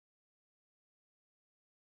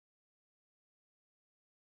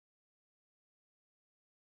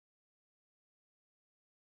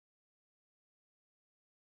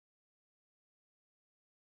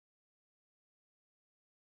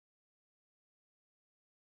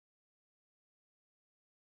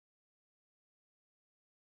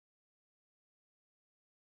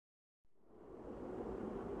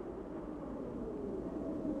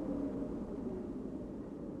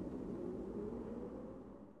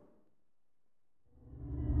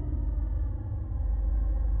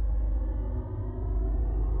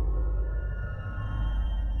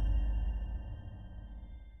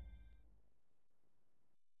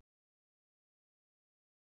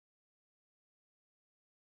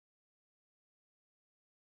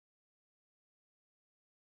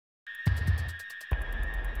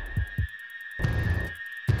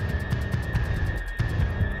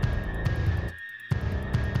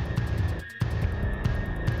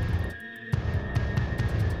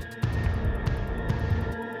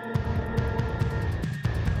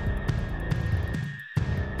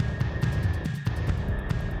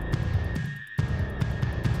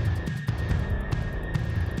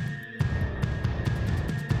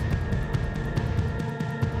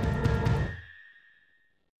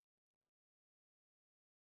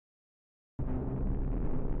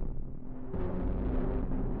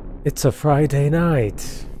It's a Friday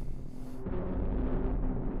night.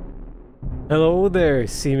 Hello there,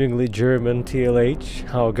 seemingly German TLH.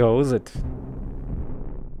 How goes it?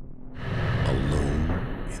 Alone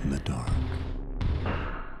in the dark.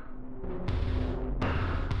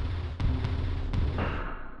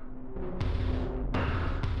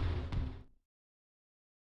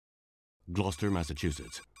 Gloucester,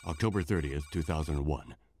 Massachusetts, October 30th,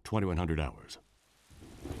 2001, 2100 hours.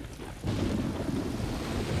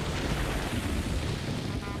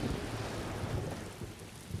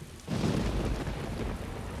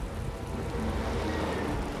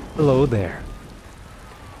 Hello there.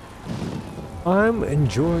 I'm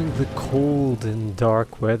enjoying the cold and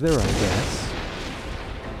dark weather, I guess.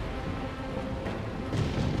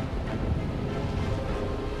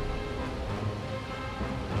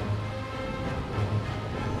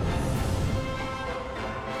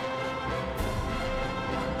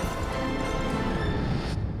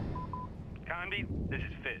 Condi, this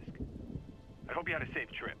is Fisk. I hope you had a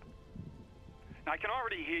safe trip. Now, I can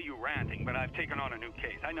already hear you ranting, but I've taken on a new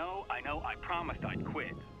case. I know, I promised I'd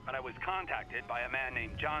quit. But I was contacted by a man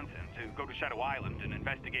named Johnson to go to Shadow Island and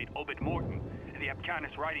investigate Obed Morton and the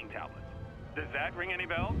Apcanis writing tablets. Does that ring any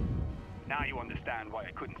bells? Now you understand why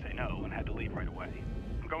I couldn't say no and had to leave right away.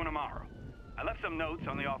 I'm going tomorrow. I left some notes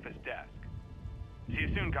on the office desk. See you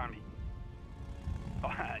soon, Condi. Oh,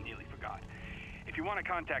 I nearly forgot. If you want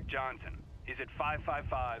to contact Johnson, he's at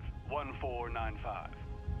 555-1495.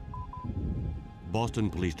 Boston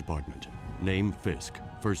Police Department. Name Fisk.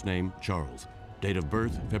 First name Charles. Date of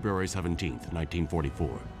birth February 17th,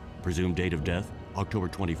 1944. Presumed date of death October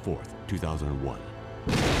 24th, 2001.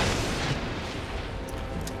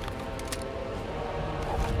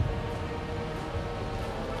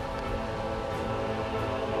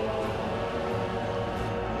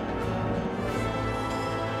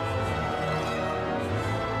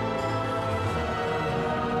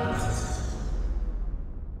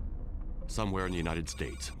 Somewhere in the United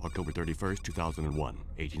States, October 31st, 2001,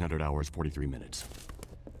 1800 hours, 43 minutes.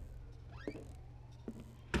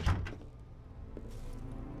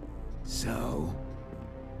 So?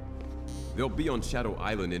 They'll be on Shadow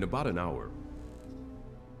Island in about an hour.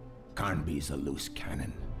 Carnby's a loose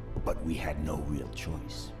cannon, but we had no real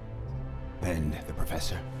choice. And the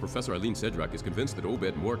professor? Professor Aline Sedrak is convinced that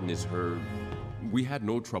Obed Morton is her... We had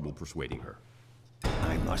no trouble persuading her.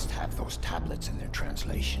 I must have those tablets in their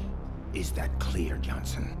translation. Is that clear,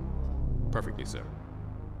 Johnson? Perfectly, sir.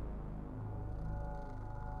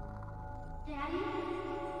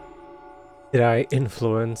 Did I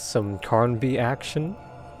influence some Carnby action?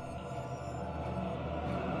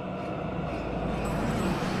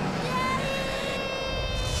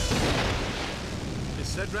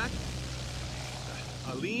 Miss Sedrak?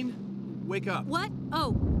 Aline? Wake up. What?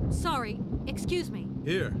 Oh, sorry. Excuse me.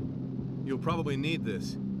 Here. You'll probably need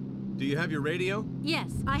this. Do you have your radio?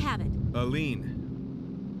 Yes, I have it.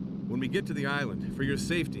 Aline. When we get to the island, for your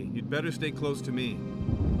safety, you'd better stay close to me.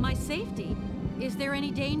 My safety? Is there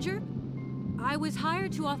any danger? I was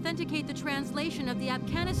hired to authenticate the translation of the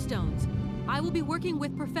Apcanis stones. I will be working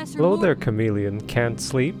with Professor Hello there, Morton. chameleon. Can't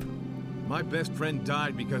sleep? My best friend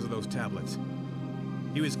died because of those tablets.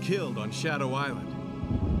 He was killed on Shadow Island.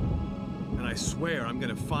 And I swear I'm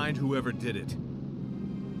gonna find whoever did it.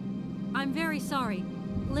 I'm very sorry.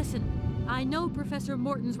 Listen, I know Professor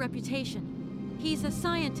Morton's reputation. He's a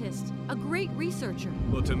scientist, a great researcher.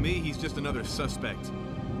 Well, to me, he's just another suspect.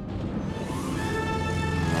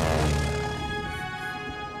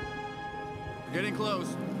 Getting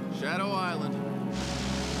close. Shadow Island.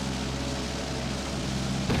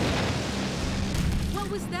 What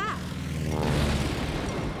was that?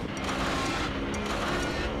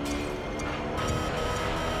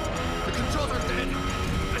 The controls are dead.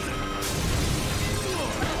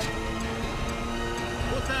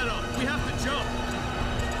 Put that on. We have to jump.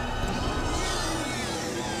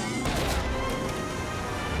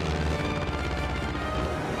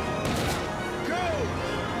 Go!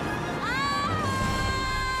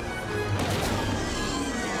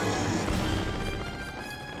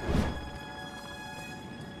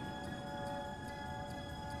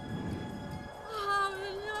 Oh,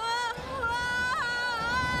 no!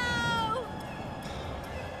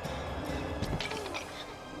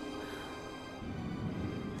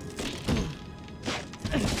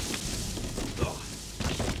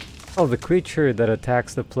 Oh, the creature that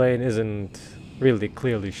attacks the plane isn't really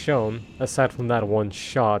clearly shown, aside from that one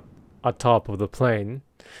shot atop of the plane,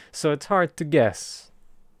 so it's hard to guess.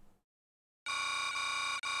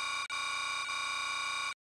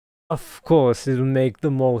 Of course, it would make the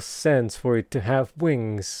most sense for it to have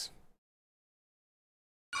wings.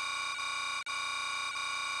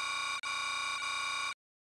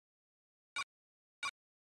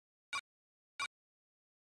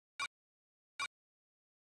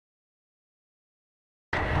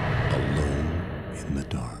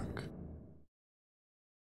 dark.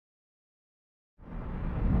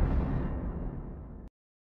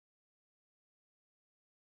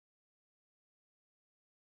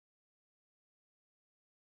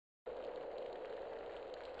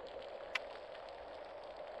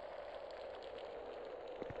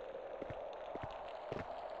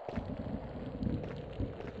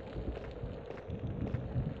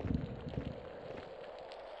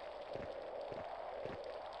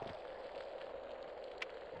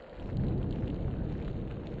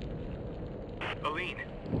 Aline?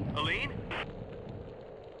 Aline?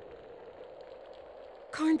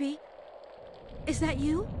 Carnby, is that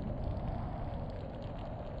you?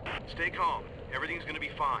 Stay calm. Everything's gonna be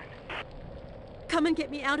fine. Come and get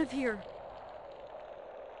me out of here.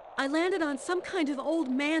 I landed on some kind of old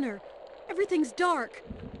manor. Everything's dark.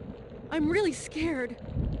 I'm really scared.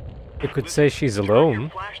 You could say she's Turn your alone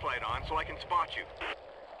flashlight on so I can spot you.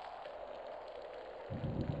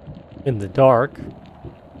 in the dark.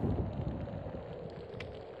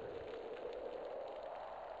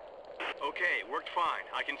 Okay, worked fine.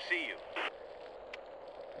 I can see you.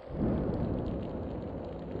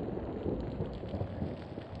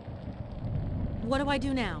 What do I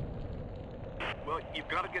do now? Well, you've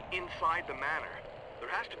got to get inside the manor. There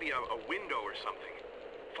has to be a window or something.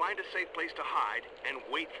 Find a safe place to hide and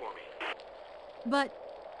wait for me. But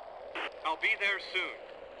I'll be there soon.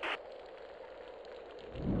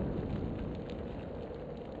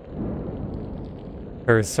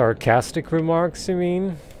 Her sarcastic remarks, you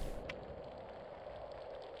mean?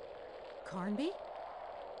 Carnby?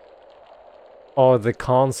 Or the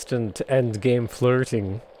constant endgame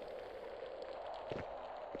flirting?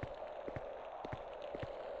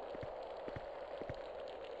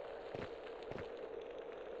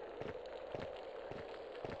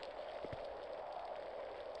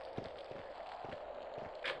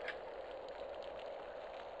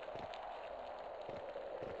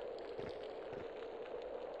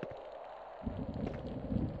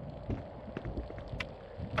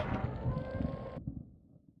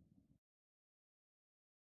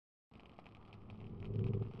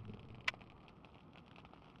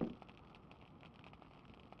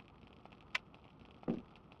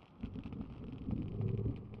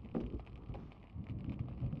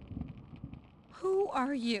 Who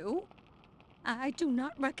are you? I do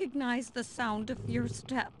not recognize the sound of your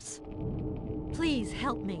steps. Please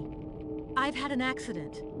help me. I've had an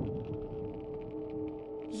accident.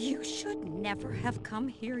 You should never have come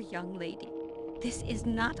here, young lady. This is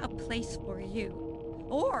not a place for you,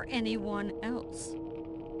 or anyone else.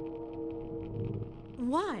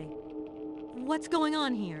 Why? What's going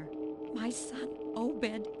on here? My son,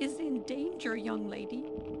 Obed, is in danger, young lady.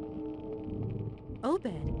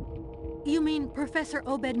 Obed? You mean Professor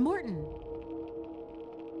Obed Morton?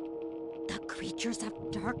 The creatures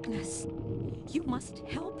of darkness. You must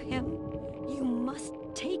help him. You must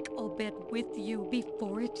take Obed with you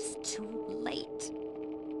before it's too late.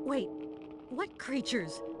 Wait, what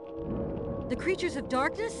creatures? The creatures of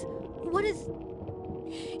darkness? What is...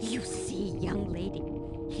 You see, young lady,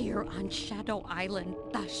 here on Shadow Island,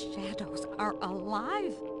 the shadows are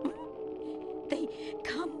alive. They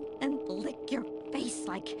come and lick your face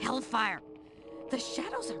like hellfire. The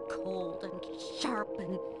shadows are cold and sharp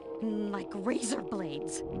and like razor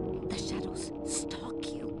blades. The shadows stalk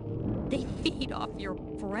you. They feed off your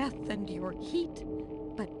breath and your heat,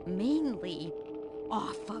 but mainly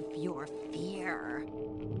off of your fear.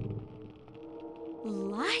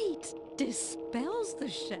 Light dispels the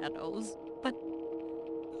shadows, but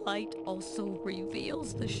light also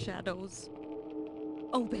reveals the shadows.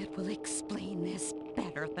 Obed will explain this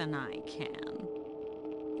better than I can.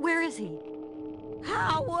 Where is he?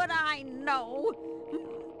 How would I know?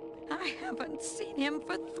 I haven't seen him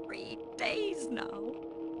for 3 days now.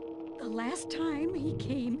 The last time he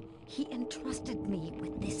came, he entrusted me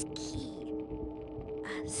with this key.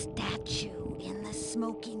 A statue in the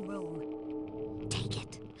smoking room. Take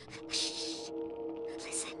it. Shh.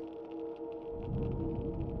 Listen.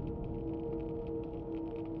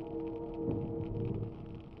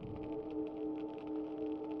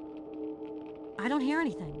 I don't hear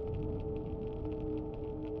anything.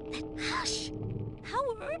 Hush!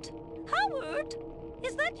 Howard? Howard?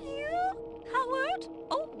 Is that you? Howard?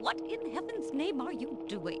 Oh, what in heaven's name are you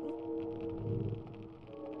doing?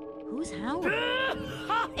 Who's Howard?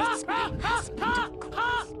 It's my husband, of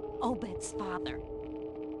course. Obed's father.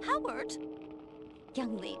 Howard?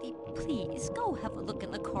 Young lady, please go have a look in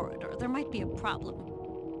the corridor. There might be a problem.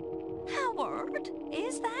 Howard,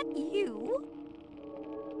 is that you?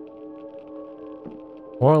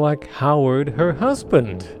 More like Howard, her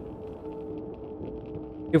husband.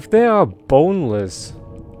 If they are boneless,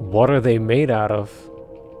 What are they made out of?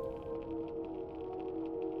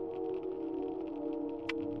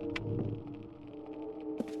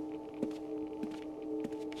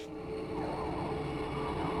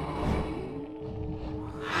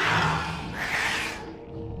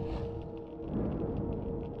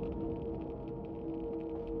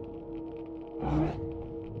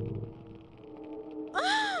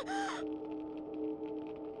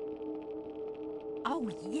 Oh,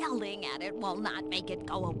 yelling at it will not make it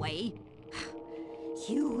go away.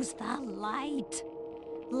 Use the light.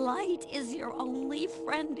 Light is your only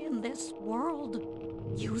friend in this world.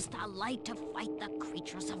 Use the light to fight the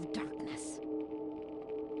creatures of darkness.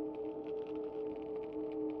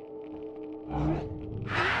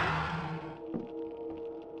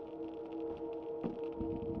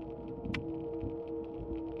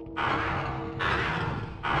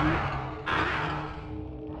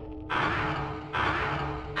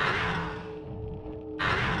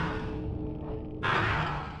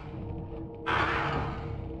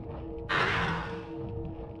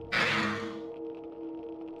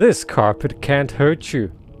 This carpet can't hurt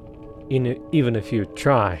you, even if you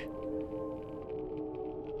try.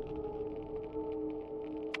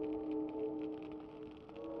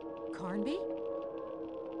 Carnby?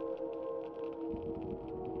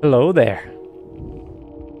 Hello there.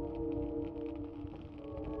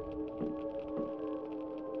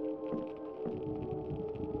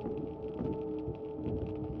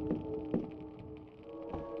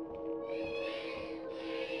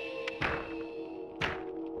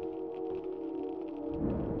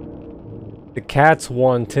 The cats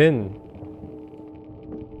want in.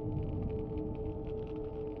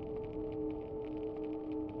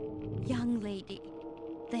 Young lady,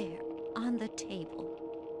 there, on the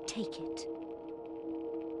table. Take it.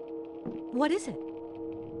 What is it?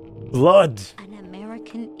 Blood! An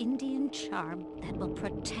American Indian charm that will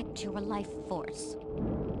protect your life force.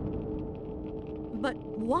 But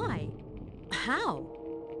why? How?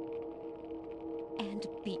 And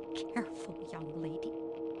be careful, young lady.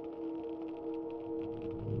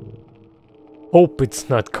 Hope it's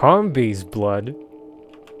not Carnby's blood.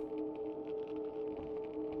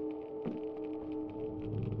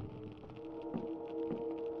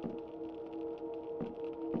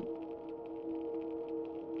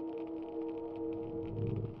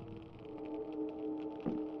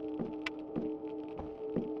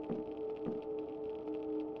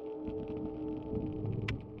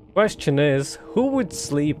 Question is, who would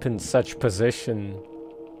sleep in such position?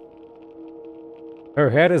 Her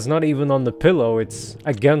head is not even on the pillow, it's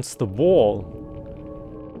against the wall.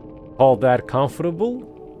 All that comfortable?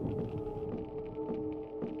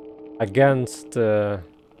 Against the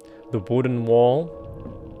wooden wall?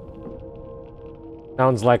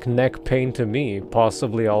 Sounds like neck pain to me,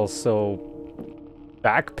 possibly also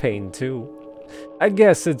back pain too. I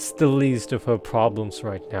guess it's the least of her problems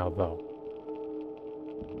right now though.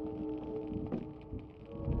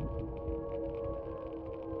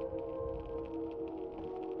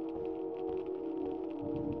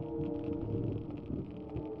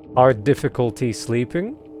 Hard difficulty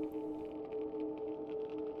sleeping?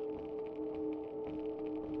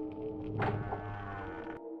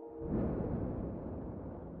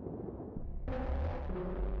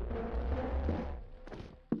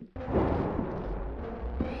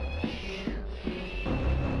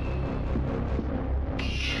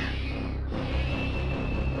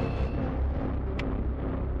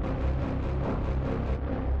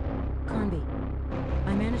 Carnby,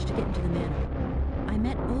 I managed to get into the manor. I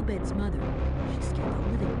met Obed's mother. She scared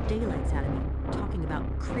the living daylights out of me, talking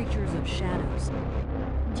about creatures of shadows.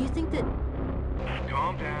 Do you think that...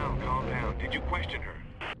 Calm down, calm down. Did you question her?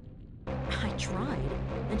 I tried,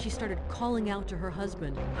 and she started calling out to her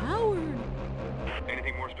husband, Howard!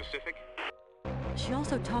 Anything more specific? She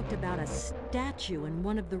also talked about a statue in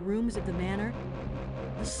one of the rooms of the manor.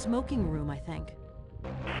 The smoking room, I think.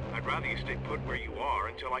 I'd rather you stay put where you are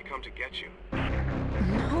until I come to get you.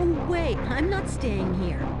 No way! I'm not staying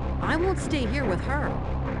here. I won't stay here with her.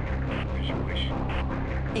 As you wish.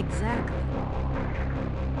 Exactly.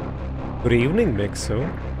 Good evening, Mixo.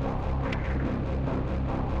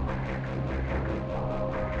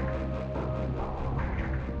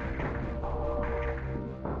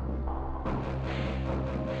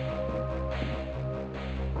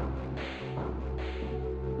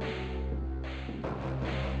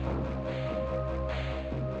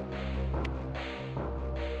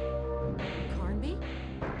 Carnby?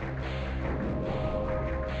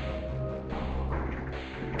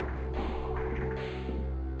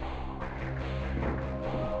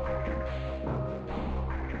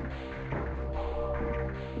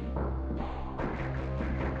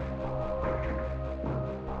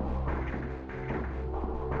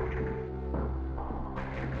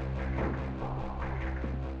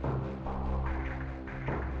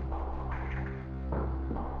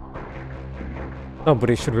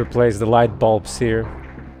 Somebody should replace the light bulbs here.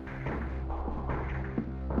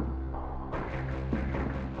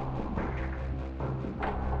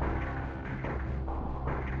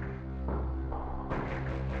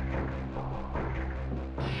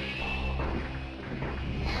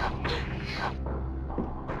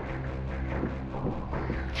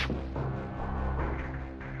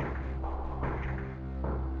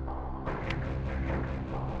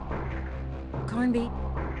 Carnby,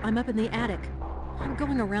 I'm up in the attic. I'm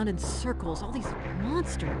going around in circles, all these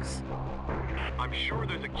monsters. I'm sure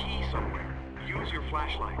there's a key somewhere. Use your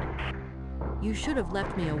flashlight. You should have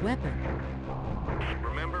left me a weapon.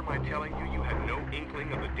 Remember my telling you you had no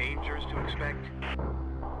inkling of the dangers to expect?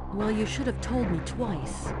 Well, you should have told me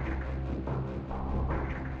twice.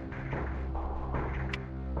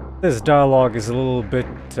 This dialogue is a little bit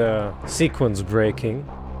sequence breaking.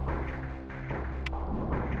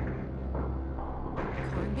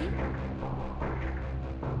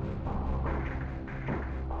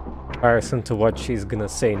 Comparison to what she's gonna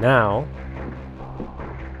say now.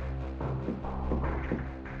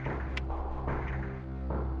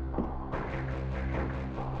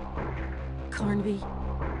 Carnby,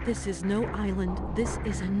 this is no island. This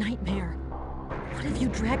is a nightmare. What have you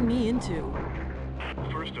dragged me into?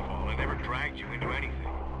 First of all, I never dragged you into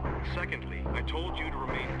anything. Secondly, I told you to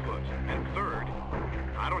remain put. And third,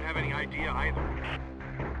 I don't have any idea either.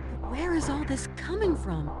 Where is all this coming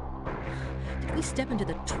from? Did we step into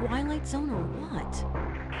the Twilight Zone or what?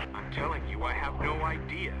 I'm telling you, I have no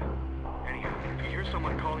idea. Anyhow, if you hear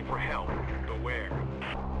someone calling for help, beware.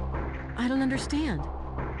 I don't understand.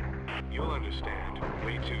 You'll understand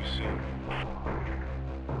way too soon.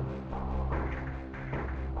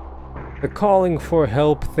 The calling for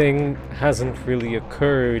help thing hasn't really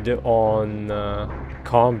occurred on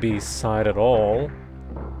Combi's side at all.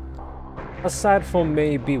 Aside from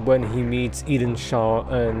maybe when he meets Eden Shaw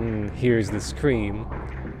and hears the scream.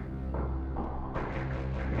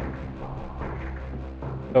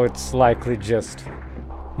 So it's likely just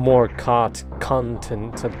more caught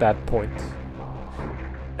content at that point.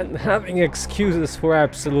 And having excuses for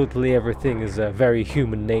absolutely everything is a very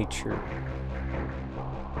human nature.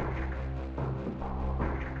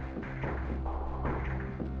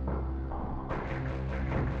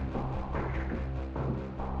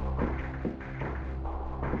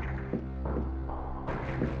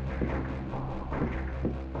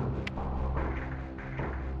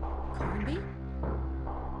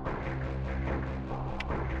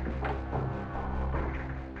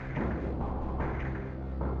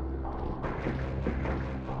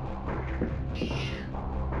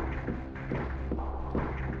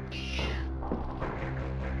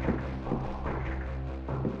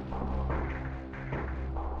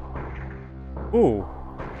 Ooh.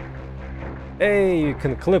 Hey, you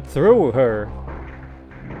can clip through her.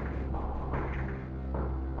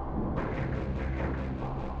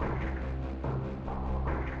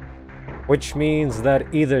 Which means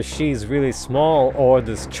that either she's really small or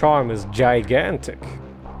this charm is gigantic.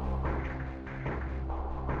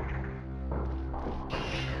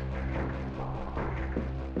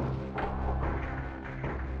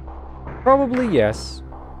 Probably yes.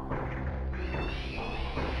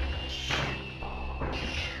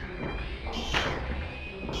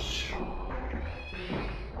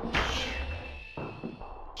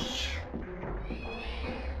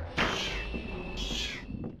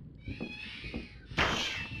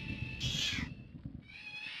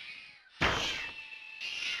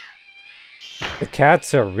 The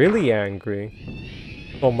cats are really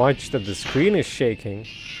angry. So much that the screen is shaking.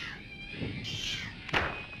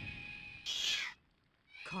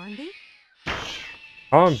 Carnby?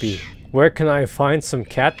 Carnby, where can I find some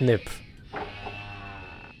catnip?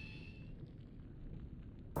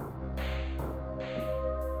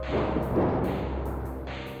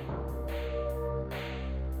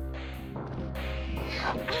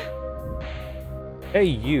 Hey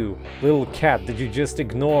you, little cat, did you just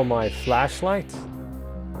ignore my flashlight?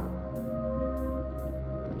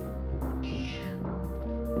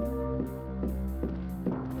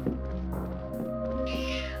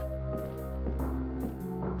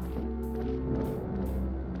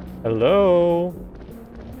 Hello?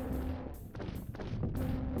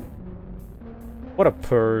 What a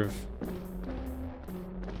perv.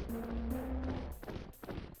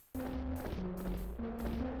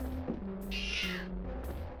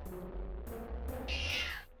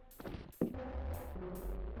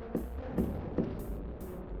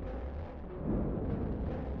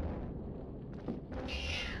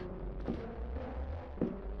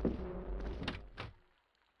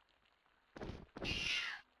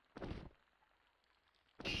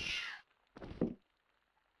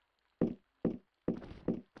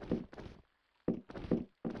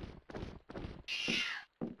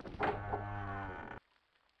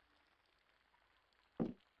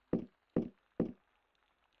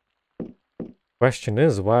 Question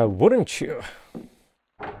is, why wouldn't you?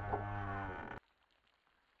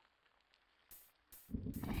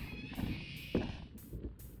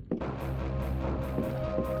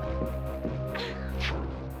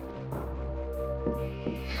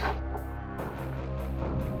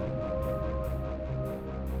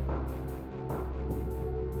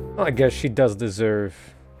 I guess she does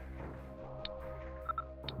deserve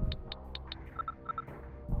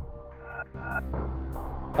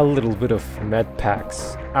a little bit of med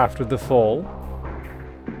packs after the fall.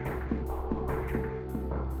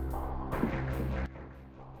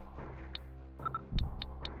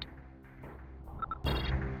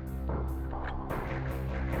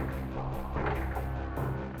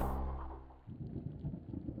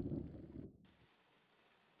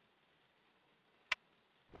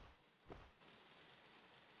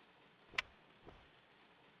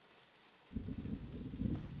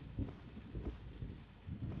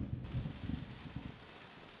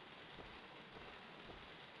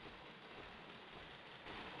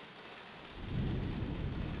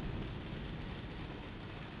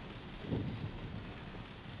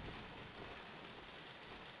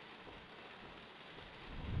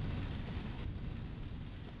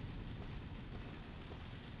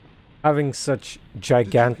 Having such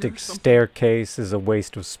gigantic staircase is a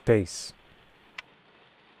waste of space.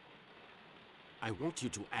 I want you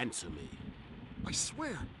to answer me. I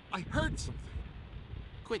swear, I heard something.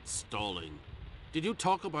 Quit stalling. Did you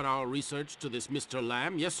talk about our research to this Mr.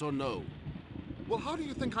 Lamb, yes or no? Well, how do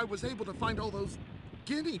you think I was able to find all those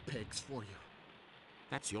guinea pigs for you?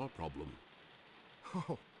 That's your problem.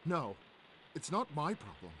 Oh, no. It's not my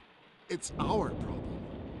problem. It's our problem.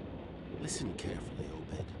 Listen carefully,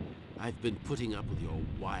 Obed. I've been putting up with your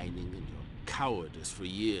whining and your cowardice for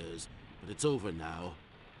years, but it's over now.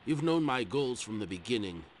 You've known my goals from the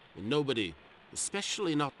beginning, and nobody,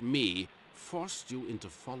 especially not me, forced you into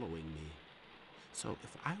following me. So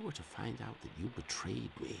if I were to find out that you betrayed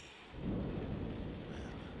me,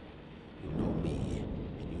 well, you know me,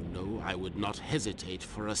 and you know I would not hesitate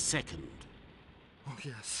for a second. Oh,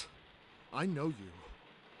 yes. I know you.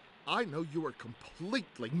 I know you are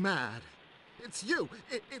completely mad. It's you!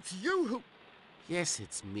 It's you who... Yes,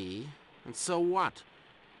 it's me. And so what?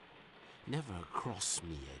 Never cross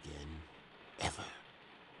me again. Ever.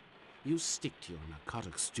 You stick to your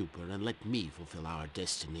narcotic stupor and let me fulfill our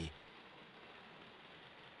destiny.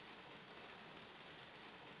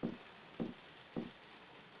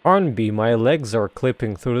 Arnby, my legs are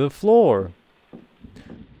clipping through the floor.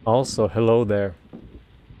 Also, hello there.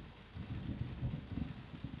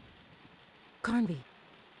 Carnby,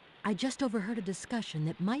 I just overheard a discussion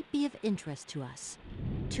that might be of interest to us.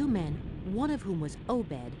 Two men, one of whom was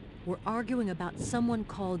Obed, were arguing about someone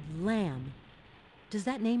called Lamb. Does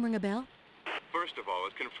that name ring a bell? First of all,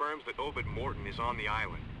 it confirms that Obed Morton is on the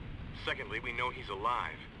island. Secondly, we know he's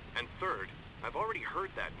alive. And third, I've already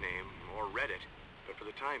heard that name, or read it, but for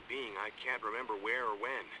the time being, I can't remember where or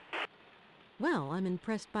when. Well, I'm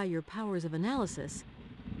impressed by your powers of analysis.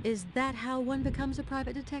 Is that how one becomes a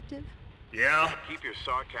private detective? Yeah? Keep your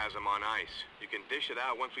sarcasm on ice. You can dish it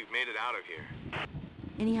out once we've made it out of here.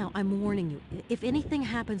 Anyhow, I'm warning you. If anything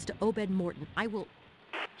happens to Obed Morton, I will...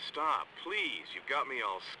 Stop, please. You've got me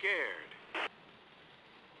all scared.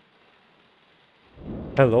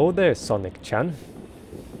 Hello there, Sonic-chan.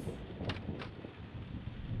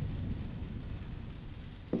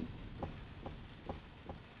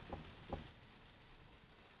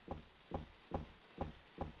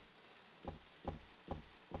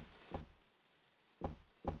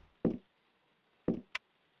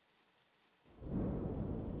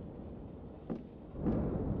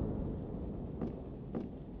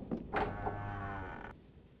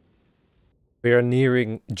 We are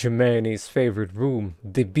nearing Jemani's favorite room,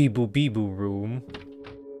 the Bibu Bibu room.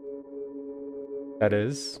 That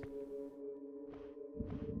is.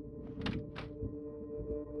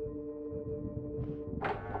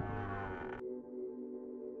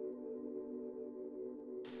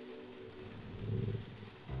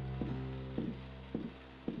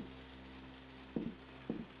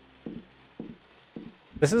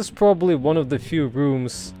 This is probably one of the few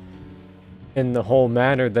rooms in the whole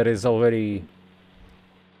manor that is already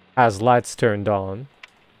has lights turned on.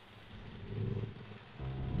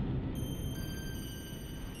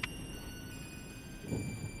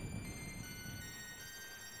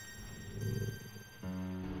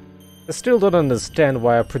 I still don't understand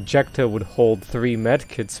why a projector would hold 3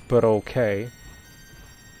 medkits, but okay.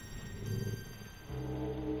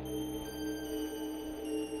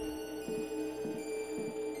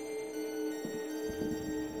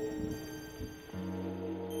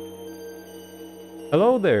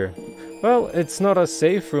 Hello there. Well, it's not a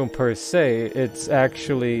safe room per se, it's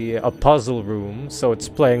actually a puzzle room, so it's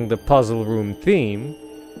playing the puzzle room theme.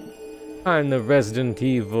 And the Resident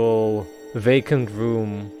Evil vacant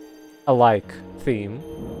room alike theme.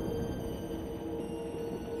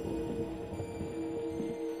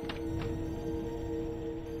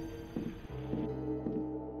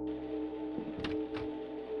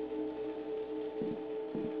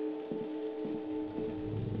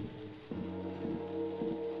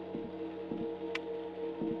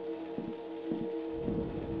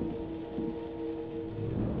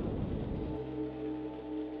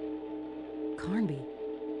 Carnby,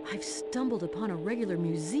 I've stumbled upon a regular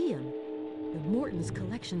museum. The Morton's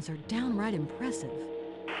collections are downright impressive.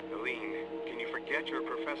 Aline, can you forget your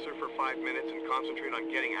professor for 5 minutes and concentrate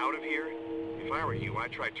on getting out of here? If I were you,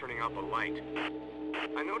 I'd try turning off the light.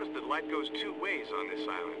 I noticed that light goes two ways on this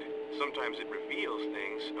island. Sometimes it reveals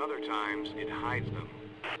things, other times it hides them.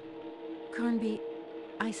 Carnby,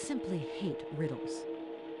 I simply hate riddles.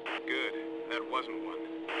 Good. That wasn't one.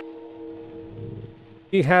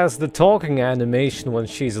 She has the talking animation when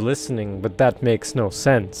she's listening, but that makes no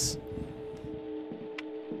sense.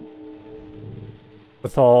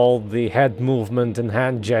 With all the head movement and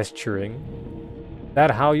hand gesturing.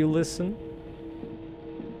 That how you listen?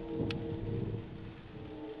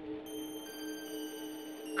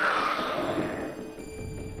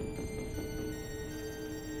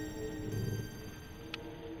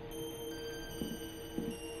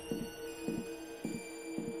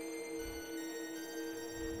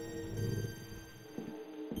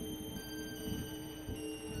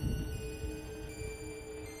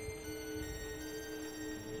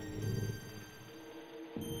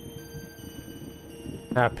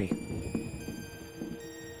 Happy.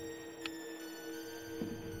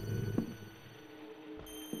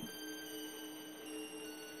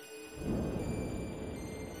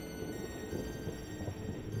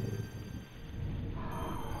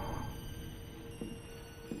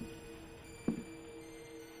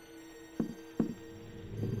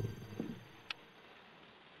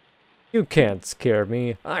 You can't scare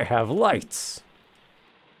me. I have lights.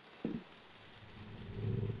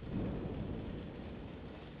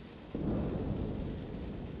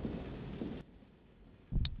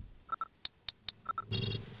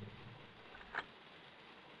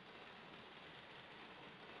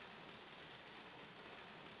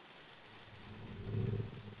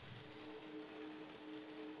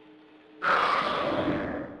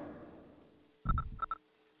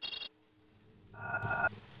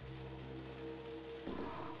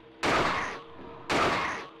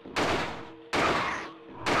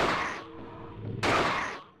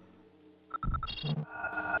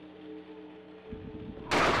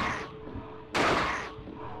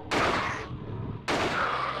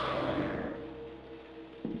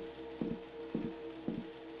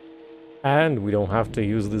 And we don't have to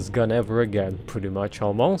use this gun ever again, pretty much,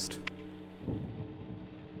 almost.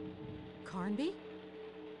 Carnby?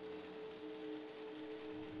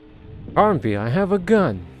 Carnby, I have a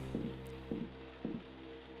gun.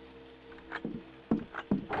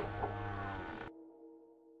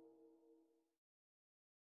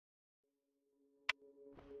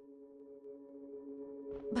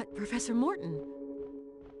 But Professor Morton...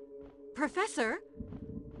 Professor?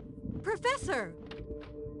 Professor!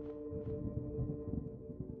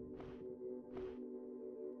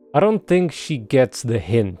 I don't think she gets the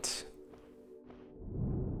hint.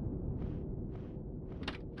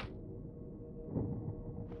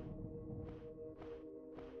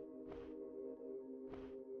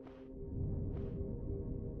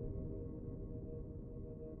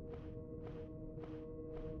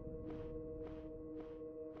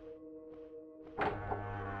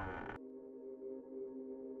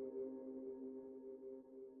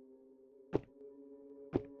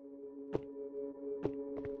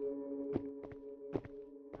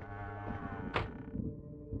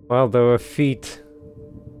 Well, there were feet.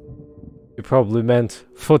 You probably meant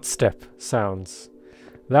footstep sounds.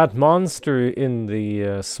 That monster in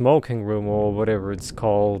the smoking room, or whatever it's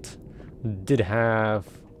called, did have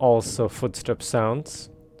also footstep sounds.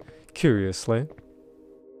 Curiously.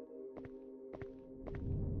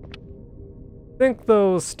 I think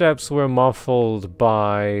those steps were muffled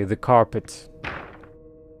by the carpet.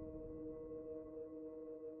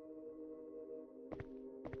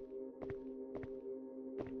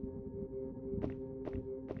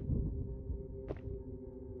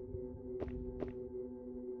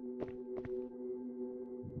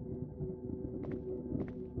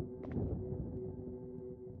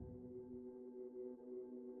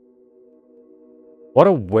 What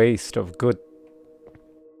a waste of good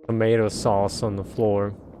tomato sauce on the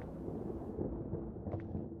floor.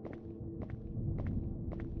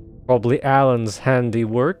 Probably Alan's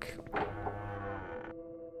handiwork.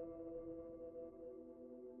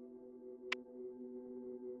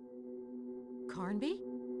 Carnby?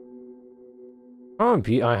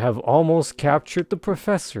 Carnby, I have almost captured the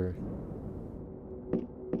professor.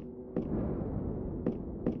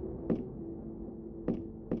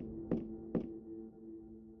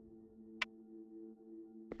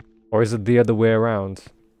 Or is it the other way around?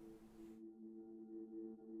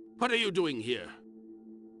 What are you doing here?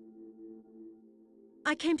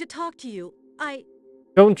 I came to talk to you.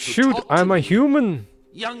 Don't To shoot! talk to I'm a me? human!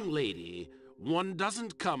 Young lady, one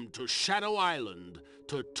doesn't come to Shadow Island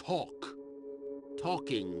to talk.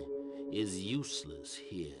 Talking is useless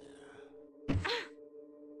here.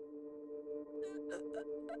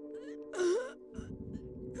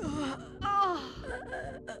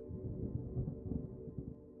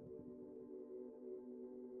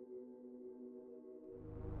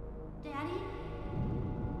 Daddy?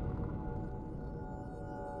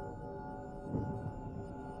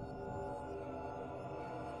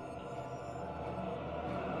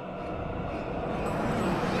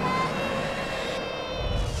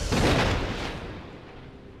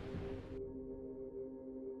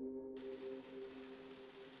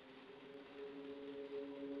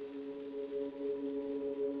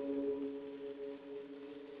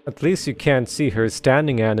 At least you can't see her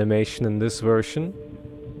standing animation in this version.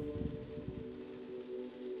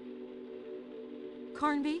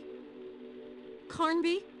 Carnby?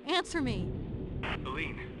 Carnby? Answer me!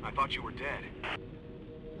 Aline, I thought you were dead.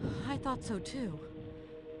 I thought so too.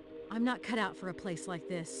 I'm not cut out for a place like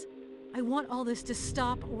this. I want all this to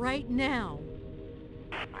stop right now.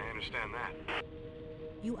 I understand that.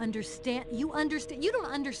 You understand? You understand? You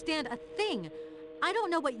don't understand a thing. I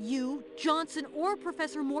don't know what you, Johnson, or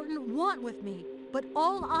Professor Morton want with me, but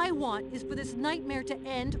all I want is for this nightmare to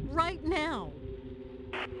end right now.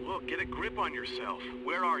 Look, get a grip on yourself.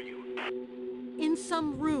 Where are you? In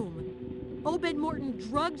some room. Obed Morton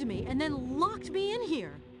drugged me and then locked me in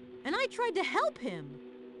here. And I tried to help him.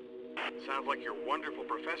 Sounds like your wonderful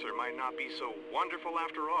professor might not be so wonderful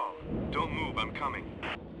after all. Don't move, I'm coming.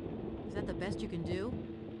 Is that the best you can do?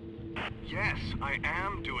 Yes, I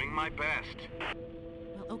am doing my best.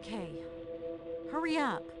 Well, okay. Hurry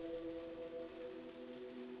up.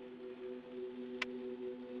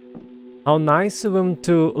 How nice of him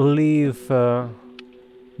to leave the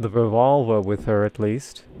revolver with her at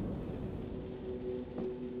least.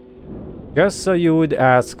 Just so you would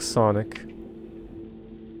ask, Sonic.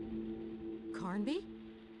 Carnby?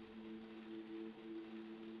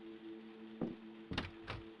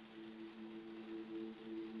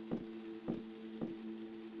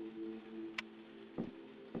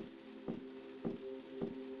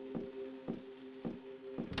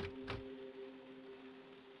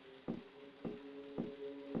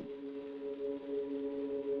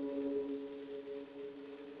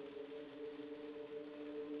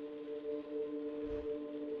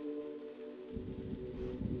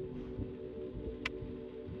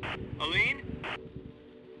 Aline?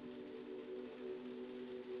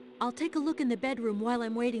 I'll take a look in the bedroom while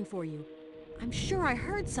I'm waiting for you. I'm sure I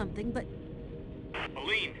heard something, but...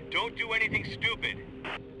 Aline, don't do anything stupid.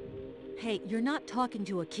 Hey, you're not talking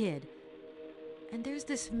to a kid. And there's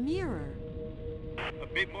this mirror. A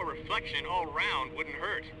bit more reflection all round wouldn't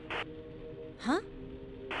hurt. Huh?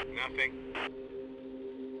 Nothing.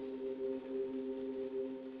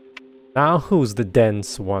 Now who's the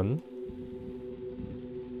dense one?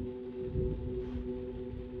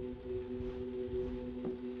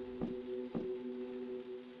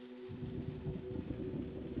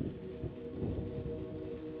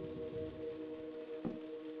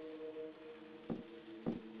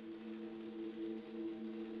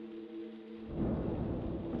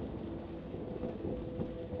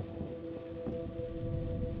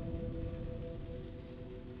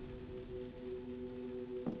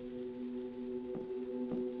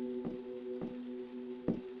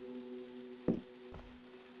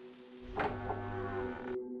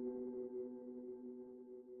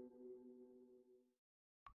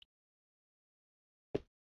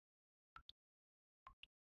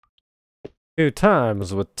 Two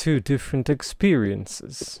times with two different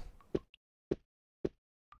experiences.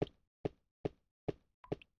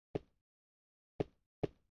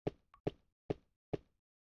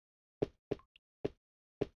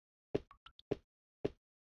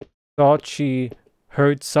 Thought she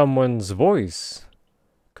heard someone's voice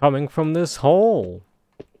coming from this hole.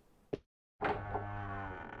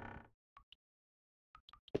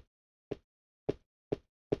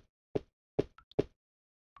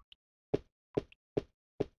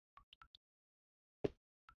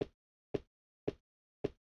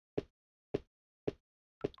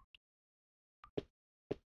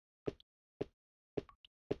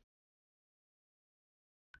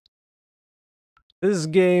 This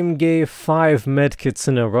game gave 5 medkits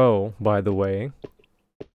in a row, by the way.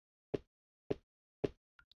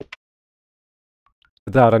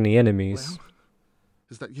 Without any enemies. Lamb?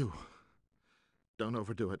 Is that you? Don't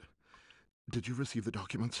overdo it. Did you receive the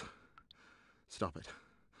documents? Stop it.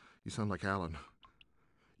 You sound like Alan.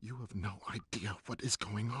 You have no idea what is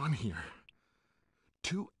going on here.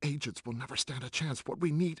 2 agents will never stand a chance. What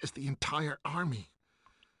we need is the entire army.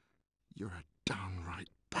 You're a downright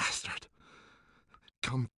bastard.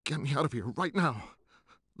 Come get me out of here right now.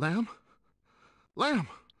 Lamb? Lamb!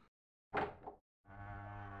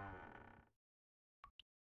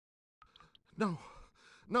 No.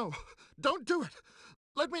 No. Don't do it.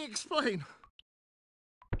 Let me explain.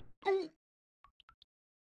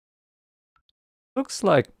 Looks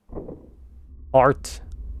like part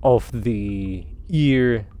of the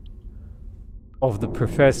ear of the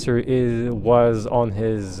professor was on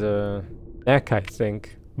his neck, I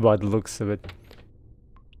think, by the looks of it.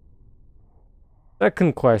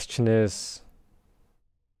 Second question is,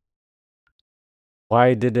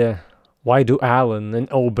 why do Alan and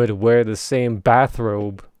Obed wear the same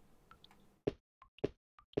bathrobe?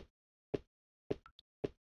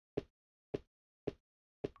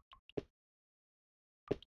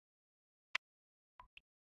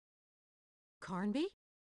 Carnby?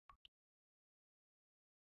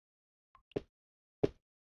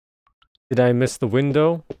 Did I miss the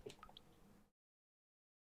window?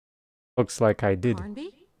 Looks like I did. Carnby?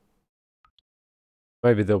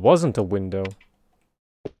 Maybe there wasn't a window.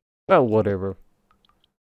 Well, whatever.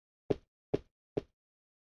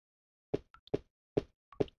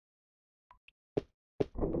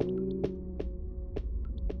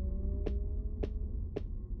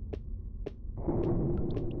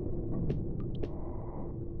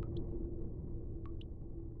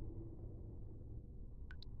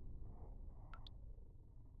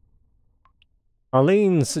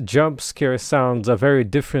 Aline's jump scare sounds are very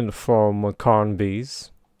different from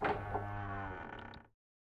Carnby's.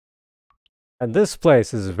 And this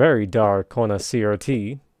place is very dark on a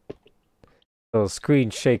CRT. So screen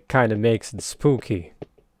shake kinda makes it spooky.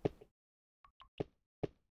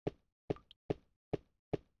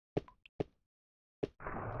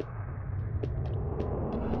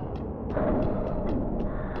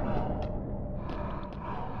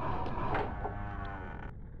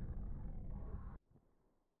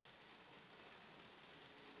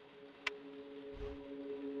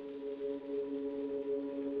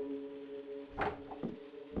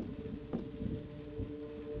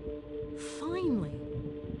 Finally.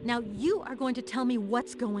 Now you are going to tell me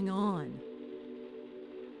what's going on.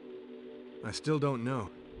 I still don't know.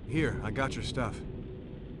 Here, I got your stuff.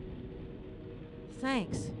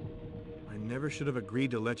 Thanks. I never should have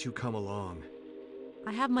agreed to let you come along.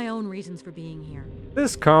 I have my own reasons for being here.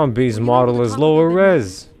 This Carnby's Were you model able to is talk lower with Obed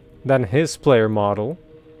res than his player model.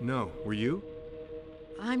 No, were you?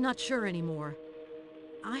 I'm not sure anymore.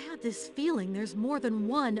 I had this feeling there's more than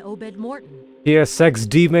one Obed Morton.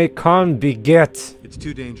 PSXD make Carnby get. It's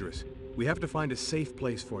too dangerous. We have to find a safe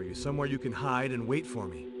place for you, somewhere you can hide and wait for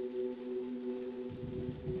me.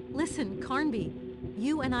 Listen, Carnby,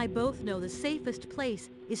 you and I both know the safest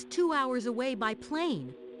place is 2 hours away by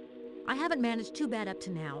plane. I haven't managed too bad up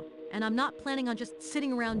to now, and I'm not planning on just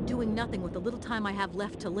sitting around doing nothing with the little time I have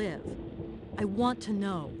left to live. I want to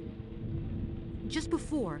know. Just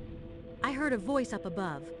before, I heard a voice up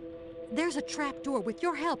above. There's a trap door. With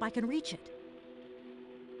your help, I can reach it.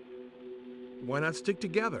 Why not stick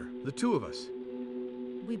together, the two of us?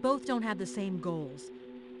 We both don't have the same goals.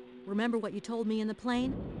 Remember what you told me in the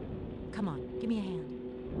plane? Come on, give me a hand.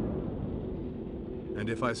 And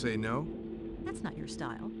if I say no? That's not your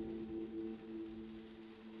style.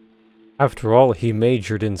 After all, he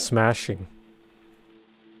majored in smashing.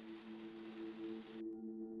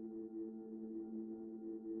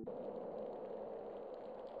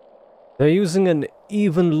 They're using an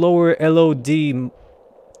even lower LOD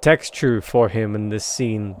texture for him in this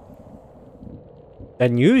scene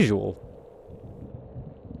than usual.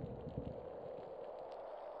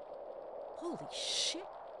 Holy shit.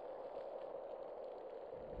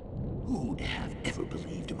 Who would have ever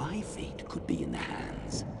believed my fate could be in the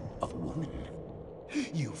hands of a woman?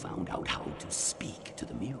 You found out how to speak to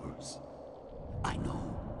the mirrors. I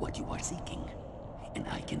know what you are seeking, and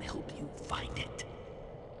I can help you find it.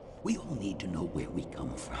 We all need to know where we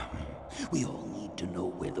come from. We all need to know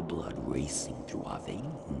where the blood racing through our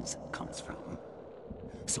veins comes from.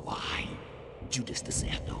 So I, Judas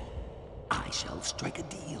DeSanto, I shall strike a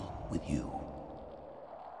deal with you.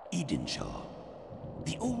 Edenshaw,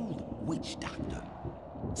 the old witch doctor,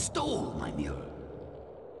 stole my mirror.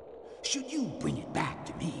 Should you bring it back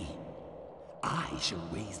to me, I shall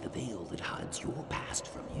raise the veil that hides your past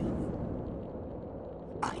from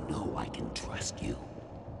you. I know I can trust you.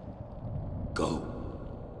 Go.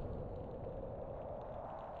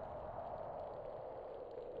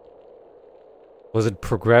 Was it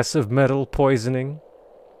progressive metal poisoning?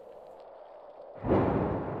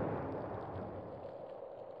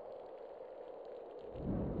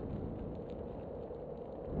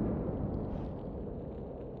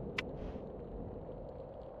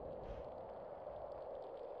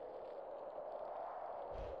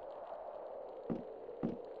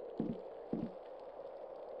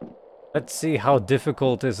 Let's see how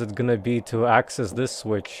difficult is it gonna be to access this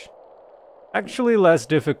switch. Actually less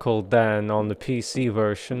difficult than on the PC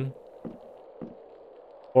version.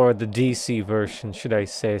 Or the DC version, should I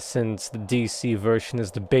say, since the DC version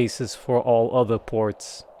is the basis for all other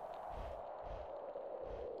ports.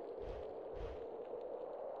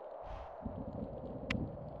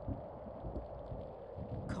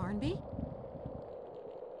 Carnby?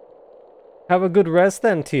 Have a good rest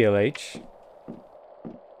then, TLH.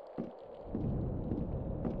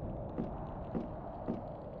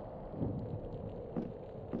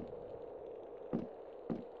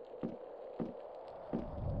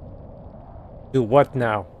 Do what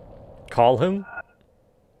now? Call him?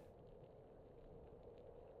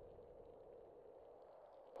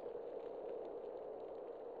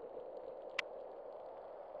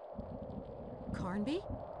 Carnby?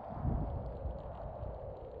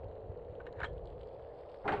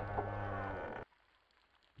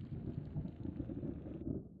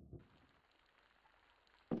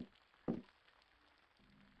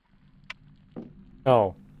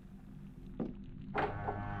 Oh.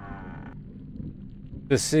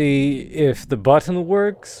 To see if the button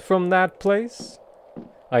works from that place?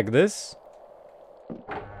 Like this?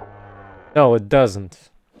 No, it doesn't.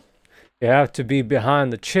 You have to be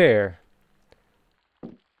behind the chair.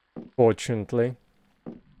 Fortunately.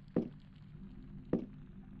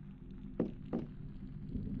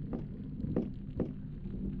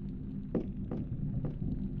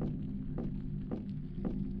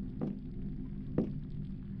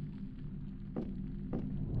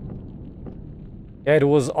 Yeah, it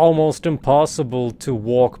was almost impossible to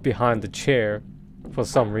walk behind the chair for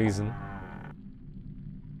some reason.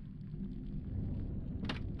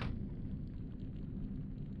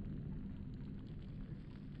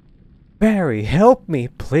 Barry, help me,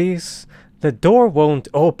 please. The door won't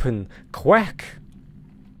open. Quack.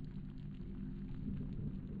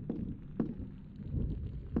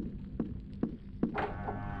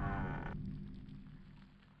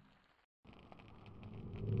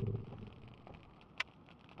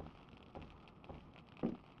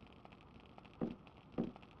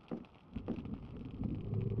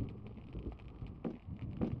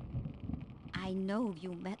 I know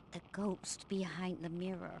you met the ghost behind the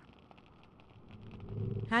mirror.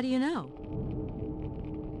 How do you know?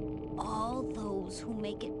 All those who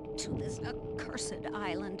make it to this accursed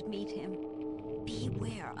island meet him.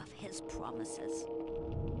 Beware of his promises.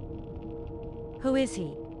 Who is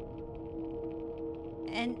he?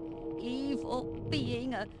 An evil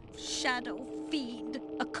being, a shadow fiend,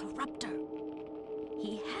 a corruptor.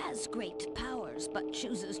 He has great powers, but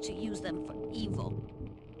chooses to use them for evil.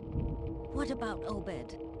 What about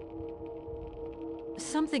Obed?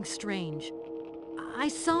 Something strange. I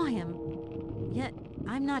saw him, yet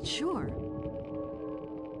I'm not sure.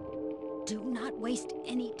 Do not waste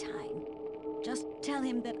any time. Just tell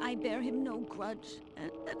him that I bear him no grudge,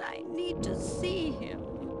 and that I need to see him.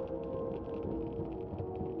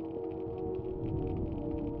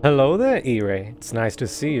 Hello there, E-Ray. It's nice to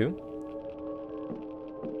see you.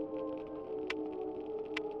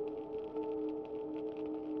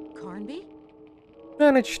 Carnby?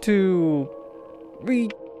 Managed to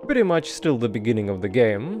read pretty much still the beginning of the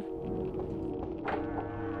game.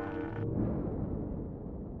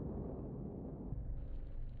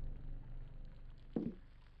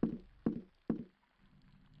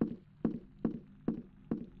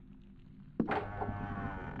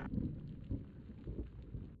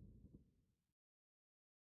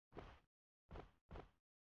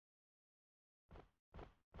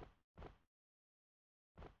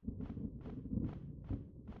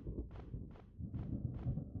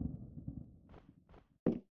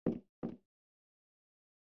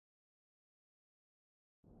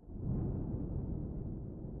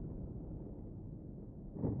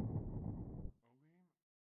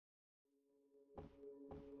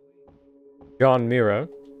 John Mira.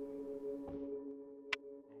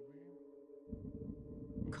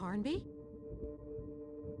 Carnby?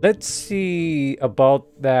 Let's see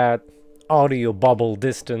about that audio bubble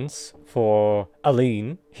distance for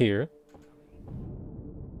Aline here.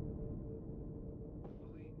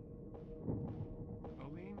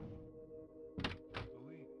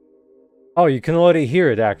 Oh, you can already hear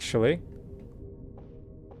it, actually.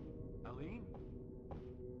 Aline?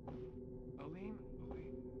 Aline? Aline?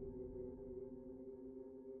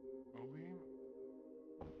 Aline?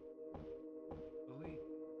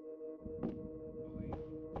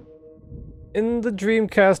 In the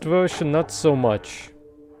Dreamcast version, not so much.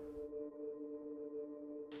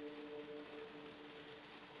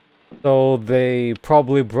 So they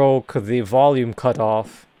probably broke the volume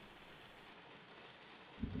cutoff.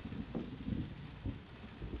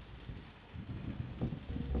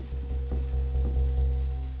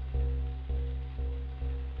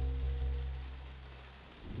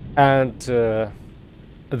 And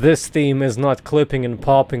this theme is not clipping and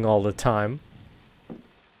popping all the time.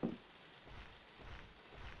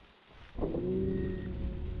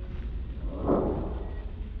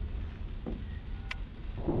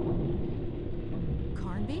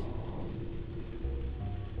 Carnby?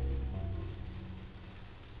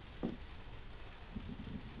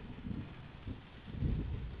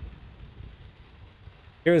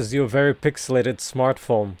 Here's your very pixelated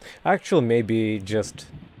smartphone. Actually, maybe just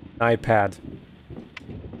an iPad.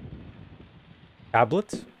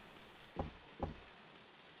 Tablet?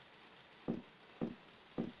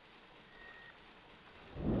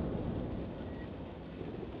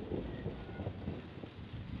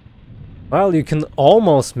 Well, you can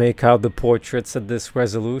almost make out the portraits at this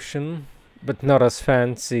resolution, but not as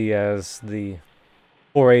fancy as the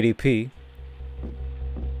 480p.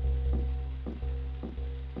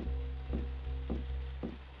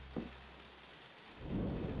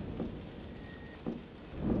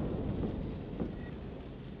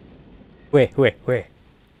 Wait.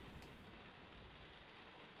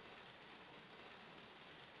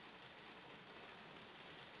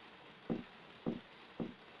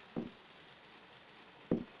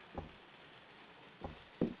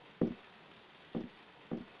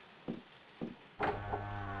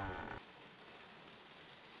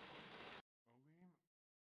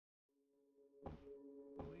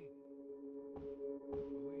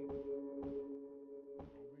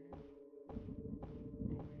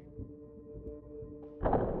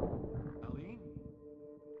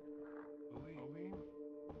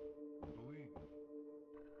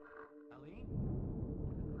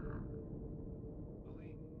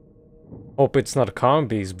 Hope it's not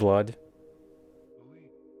Combi's blood.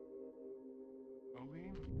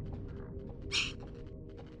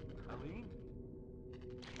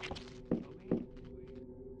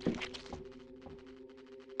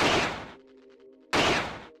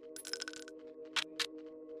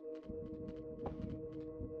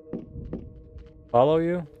 Follow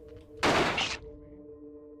you?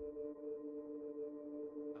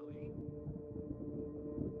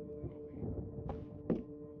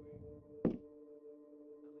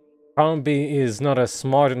 Combi is not as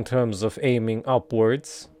smart in terms of aiming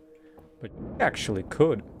upwards, but he actually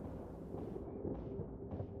could.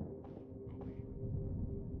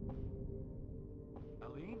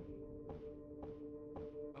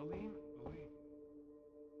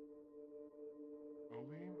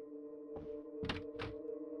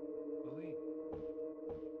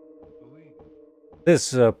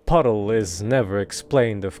 This puddle is never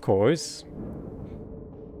explained, of course.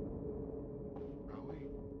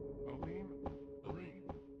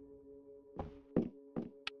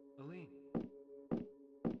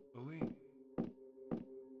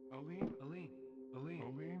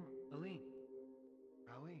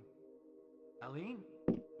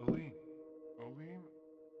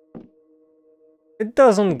 It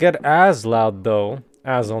doesn't get as loud though,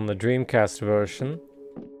 as on the Dreamcast version.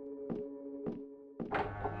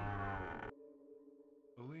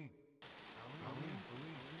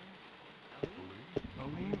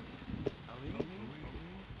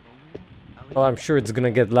 Well, I'm sure it's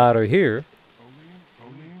gonna get louder here.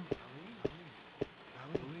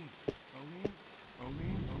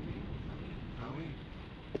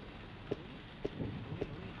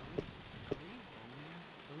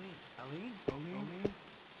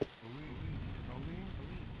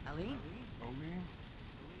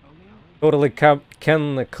 Totally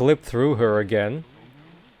can clip through her again.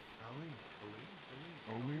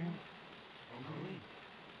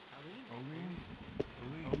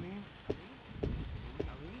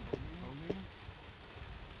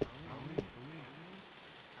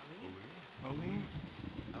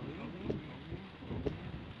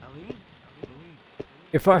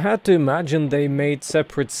 If I had to imagine they made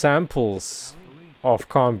separate samples of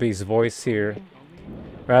Combi's voice here,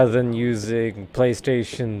 rather than using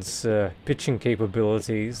PlayStation's pitching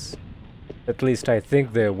capabilities. At least I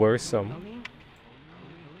think there were some.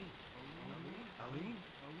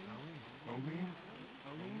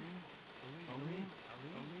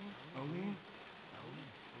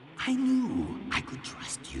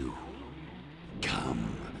 trust you.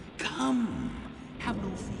 Come, come. Have no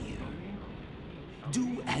fear.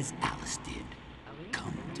 Do as Alice did.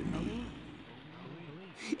 Come to me.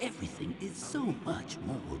 Everything is so much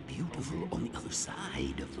more beautiful on the other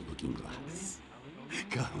side of the looking glass.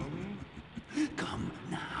 Come. Come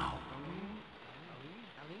now.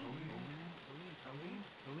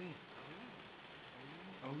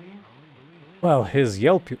 Well, his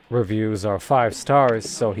Yelp reviews are 5 stars,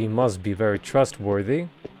 so he must be very trustworthy.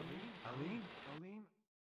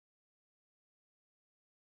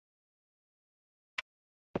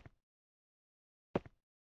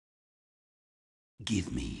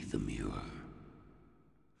 Give me the mirror.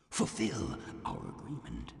 Fulfill our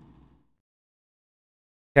agreement.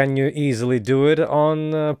 Can you easily do it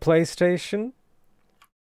on PlayStation?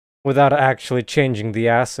 Without actually changing the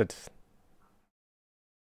asset?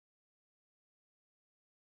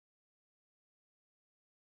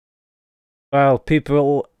 Well,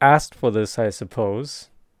 people asked for this, I suppose.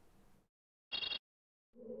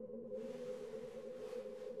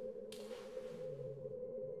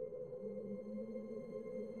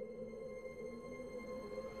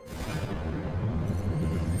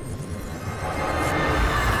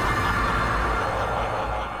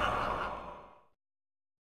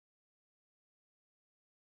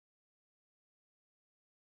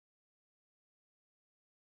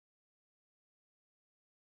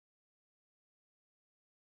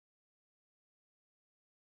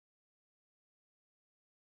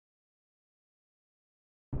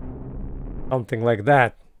 Something like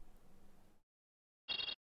that.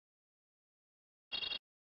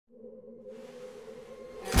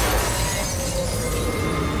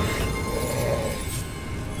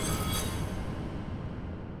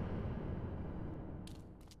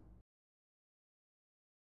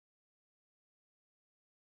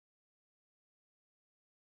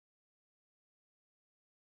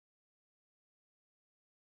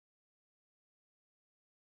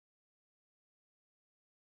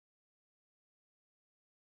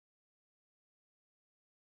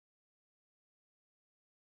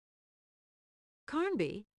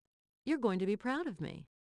 Carnby, you're going to be proud of me.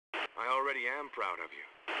 I already am proud of you.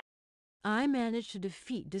 I managed to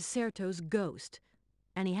defeat Deserto's ghost,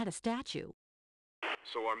 and he had a statue.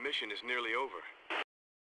 So our mission is nearly over.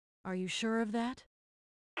 Are you sure of that?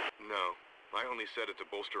 No, I only said it to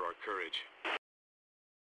bolster our courage.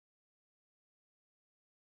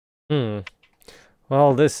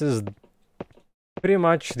 Well, this is pretty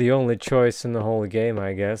much the only choice in the whole game,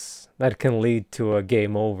 I guess. That can lead to a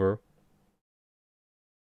game over.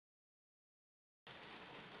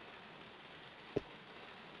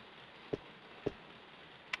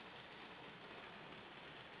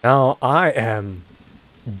 Now I am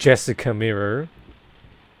Jessica Mirror.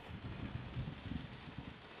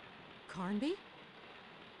 Carnby?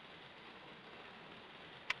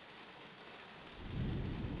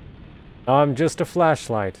 I'm just a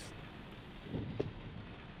flashlight.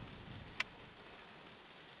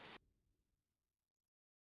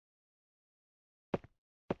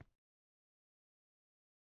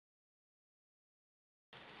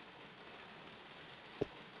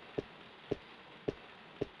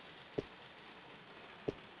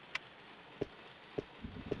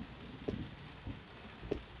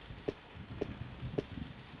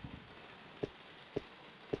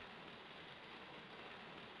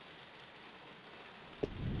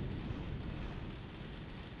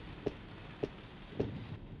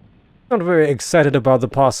 Not very excited about the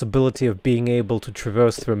possibility of being able to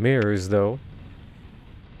traverse through mirrors, though.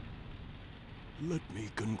 Let me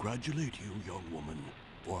congratulate you, young woman,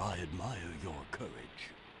 for I admire your courage.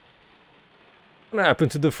 What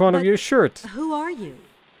happened to the front of your shirt? Who are you?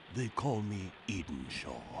 They call me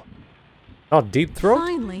Edenshaw. Not Deep Throat?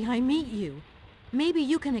 Finally, I meet you. Maybe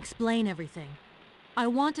you can explain everything. I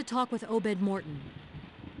want to talk with Obed Morton.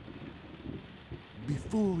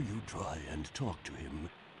 Before you try and talk to him,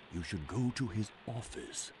 you should go to his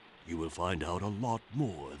office. You will find out a lot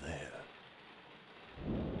more there.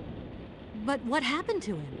 But what happened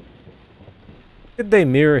to him? Did they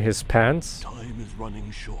mirror his pants? Time is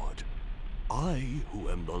running short. I, who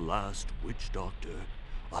am the last witch doctor,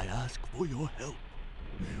 I ask for your help.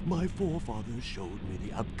 My forefathers showed me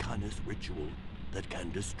the Abcanis ritual that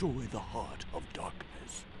can destroy the heart of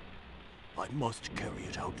darkness. I must carry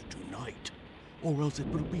it out tonight, or else it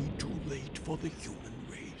will be too late for the human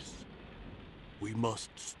race. We must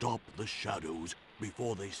stop the shadows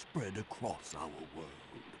before they spread across our world.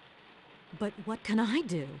 But what can I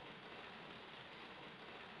do?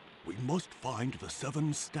 We must find the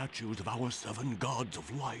 7 statues of our 7 gods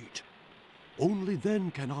of light. Only then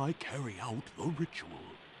can I carry out the ritual.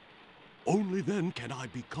 Only then can I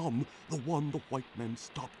become the one the white men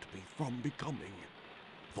stopped me from becoming.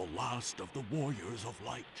 The last of the warriors of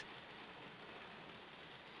light.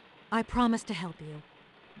 I promise to help you.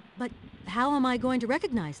 But how am I going to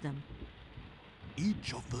recognize them?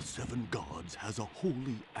 Each of the 7 gods has a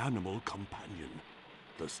holy animal companion.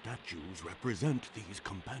 The statues represent these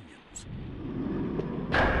companions.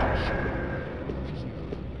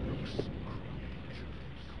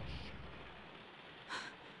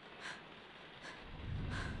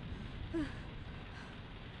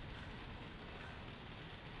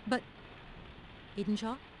 But...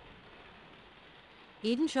 Edenshaw?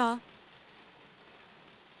 Edenshaw?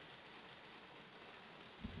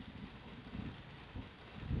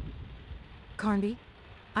 Carnby,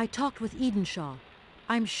 I talked with Edenshaw.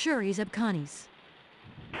 I'm sure he's Abkhani's.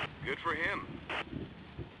 Good for him.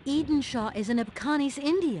 Edenshaw is an Abkhani's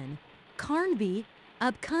Indian. Carnby,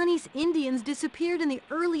 Abkhani's Indians disappeared in the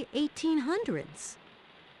early 1800s.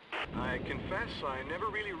 I confess I never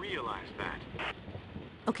really realized that.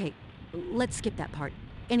 Okay, let's skip that part.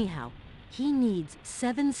 Anyhow, he needs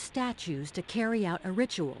 7 statues to carry out a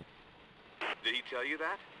ritual. Did he tell you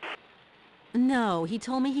that? No, he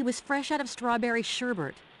told me he was fresh out of strawberry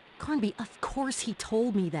sherbet. Carnby, of course he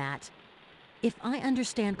told me that. If I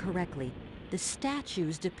understand correctly, the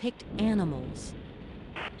statues depict animals.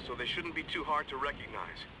 So they shouldn't be too hard to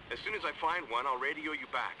recognize. As soon as I find one, I'll radio you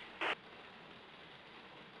back.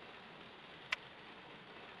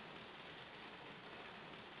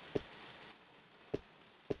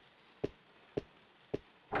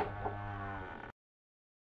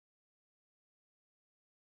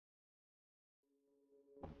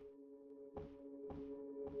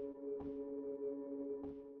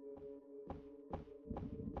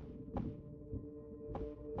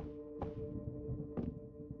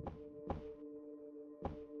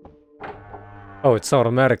 Oh, it's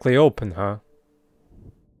automatically open, huh?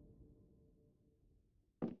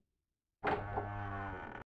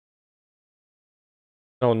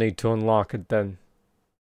 No need to unlock it then.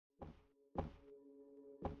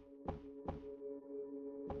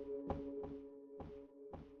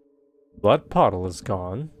 Blood puddle is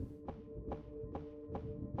gone.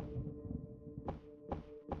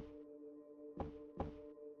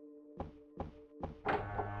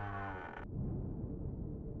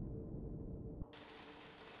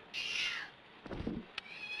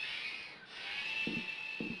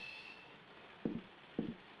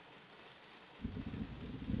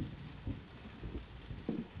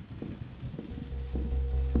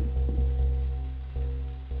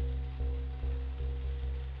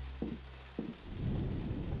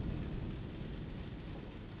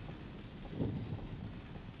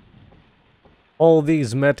 All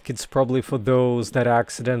these medkits probably for those that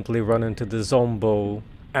accidentally run into the zombo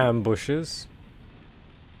ambushes.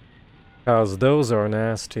 Cause those are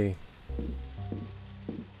nasty.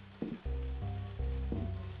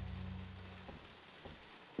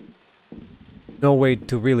 No way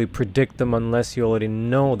to really predict them unless you already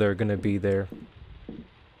know they're gonna be there.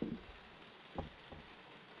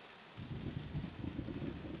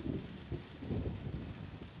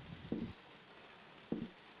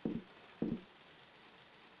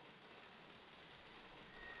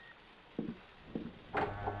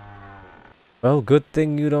 Well, good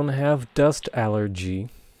thing you don't have dust allergy.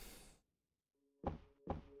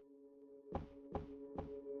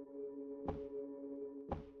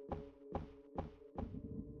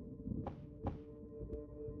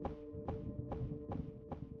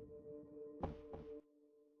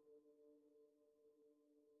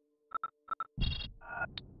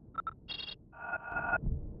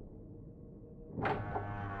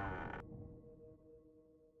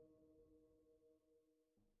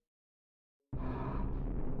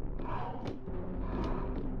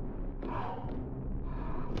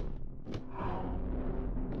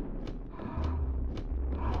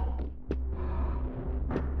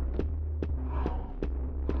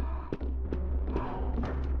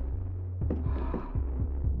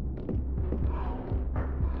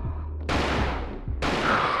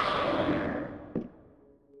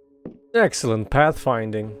 Excellent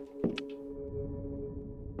pathfinding.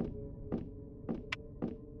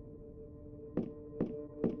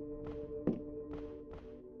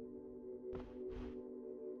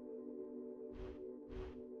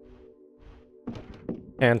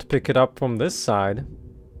 Can't pick it up from this side.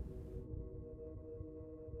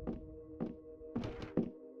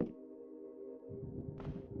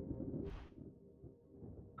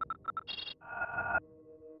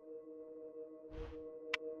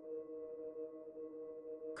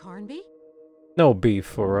 Carnby? No beef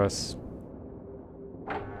for us.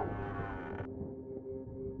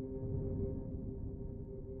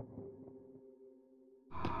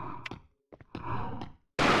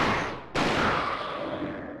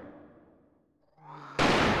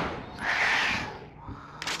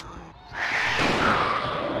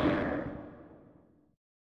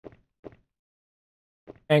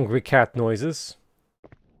 Angry cat noises.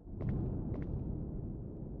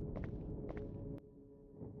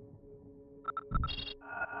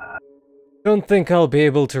 Don't think I'll be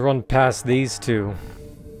able to run past these two.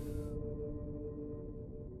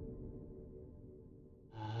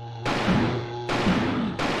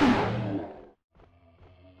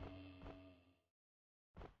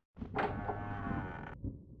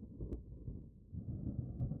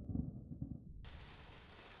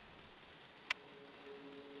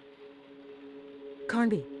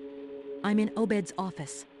 Carnby, I'm in Obed's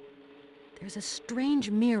office. There's a strange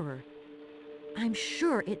mirror. I'm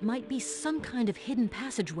sure it might be some kind of hidden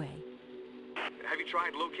passageway. Have you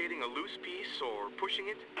tried locating a loose piece or pushing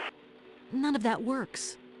it? None of that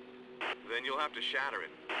works. Then you'll have to shatter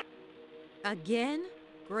it. Again?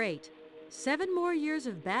 Great. 7 more years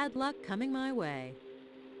of bad luck coming my way.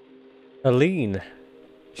 Aline.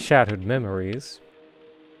 Shattered memories.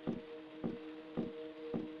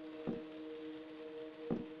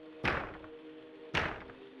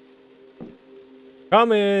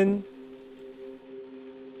 Come in!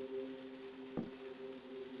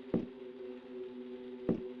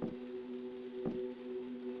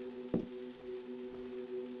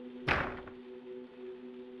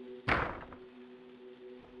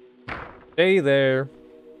 Stay there.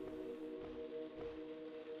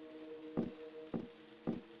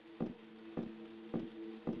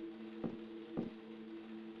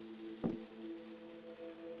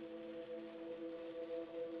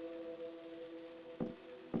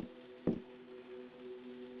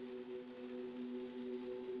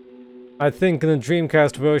 I think in the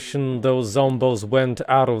Dreamcast version, those zombos went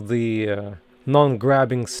out of the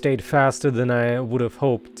non-grabbing state faster than I would have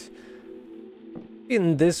hoped.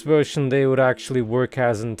 In this version, they would actually work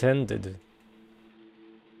as intended.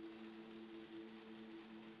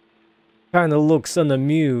 Kinda looks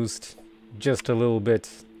unamused, just a little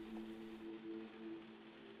bit.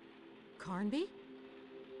 Carnby?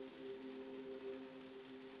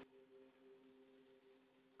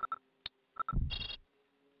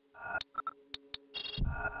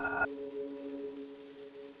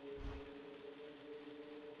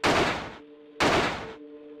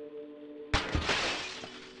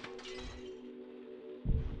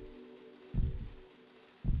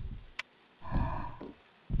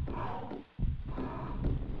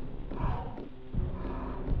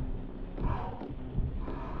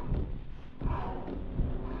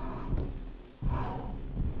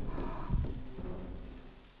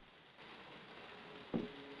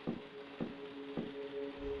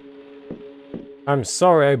 I'm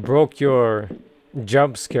sorry I broke your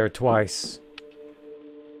jump scare twice.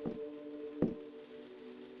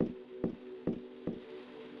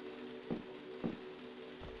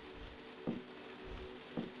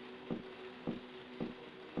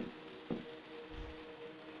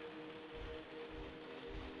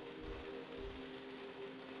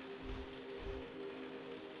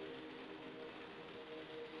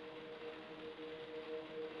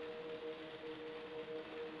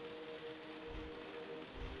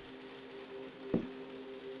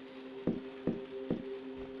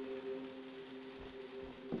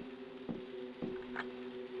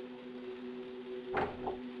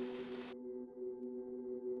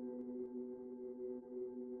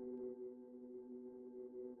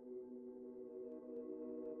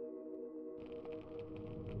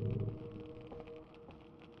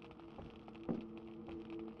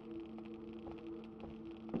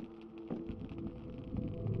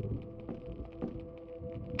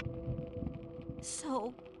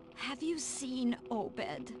 So, have you seen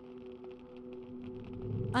Obed?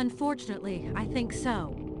 Unfortunately, I think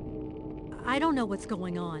so. I don't know what's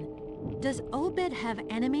going on. Does Obed have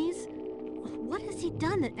enemies? What has he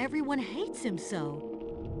done that everyone hates him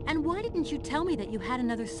so? And why didn't you tell me that you had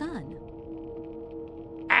another son?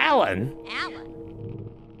 Alan? Alan?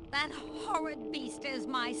 That horrid beast is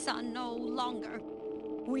my son no longer.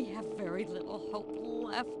 We have very little hope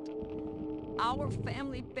left. Our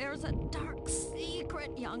family bears a dark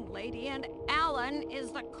secret, young lady, and Alan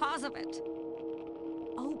is the cause of it.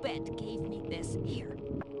 Obed gave me this here.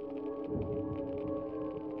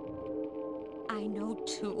 I know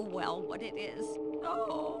too well what it is.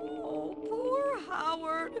 Oh, poor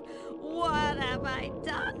Howard. What have I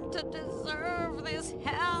done to deserve this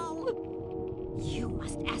hell? You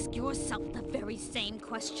must ask yourself the very same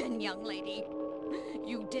question, young lady.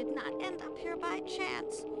 You did not end up here by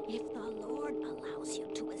chance. If the Lord allows you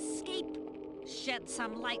to escape, shed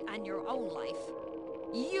some light on your own life.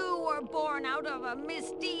 You were born out of a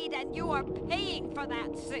misdeed, and you are paying for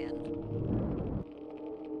that sin.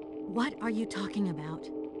 What are you talking about?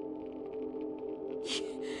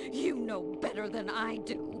 You know better than I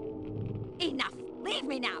do. Enough! Leave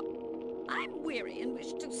me now! I'm weary and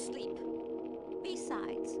wish to sleep.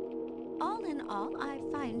 Besides, all in all, I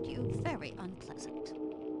find you very unpleasant.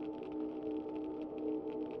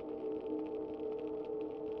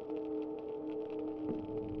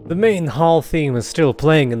 The main hall theme is still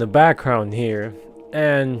playing in the background here,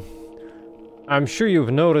 and I'm sure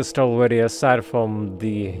you've noticed already, aside from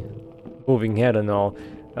the moving head and all,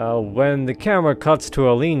 when the camera cuts to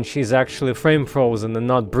Aline, she's actually frame frozen and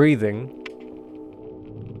not breathing.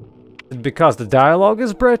 Because the dialogue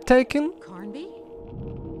is breathtaking? Carnby?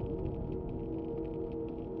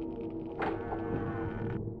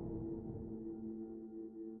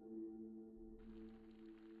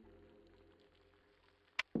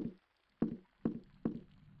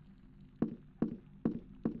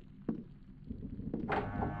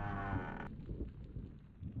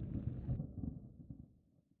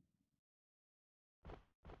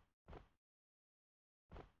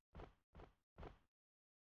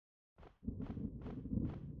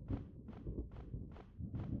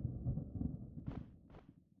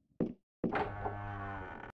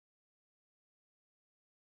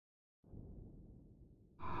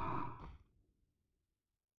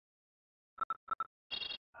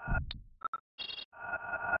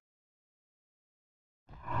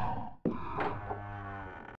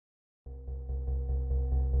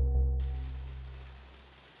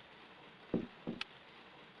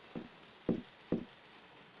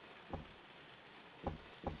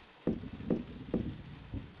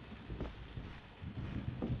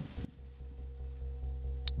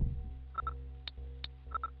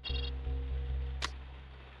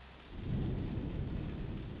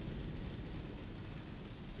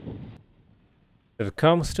 If it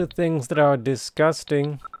comes to things that are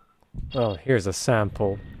disgusting... Oh, here's a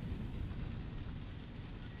sample.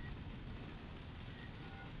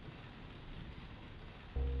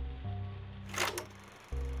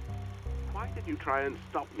 Why did you try and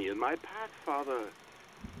stop me in my path, Father?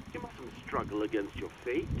 You mustn't struggle against your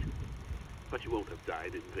fate. But you won't have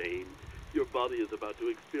died in vain. Your body is about to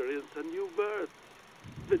experience a new birth.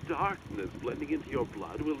 The darkness blending into your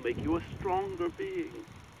blood will make you a stronger being.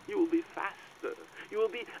 You will be faster. You will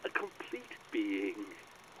be a complete being.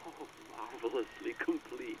 Oh, marvelously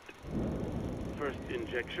complete. First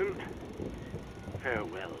injection.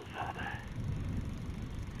 Farewell, Father.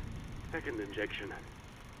 Second injection.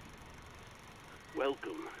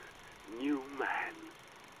 Welcome, new man.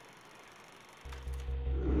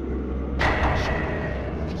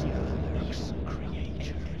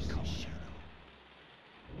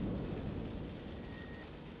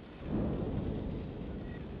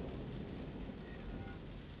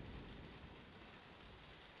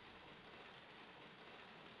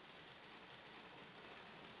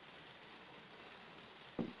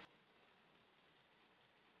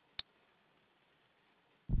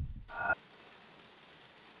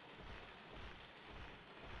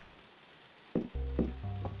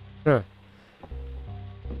 Huh.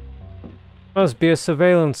 Must be a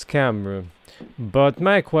surveillance camera. But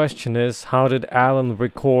my question is, how did Alan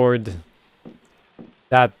record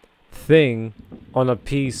that thing on a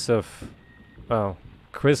piece of, well,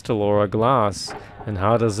 crystal or a glass? And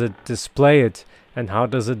how does it display it? And how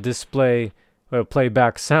does it display, well,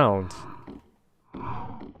 playback sound?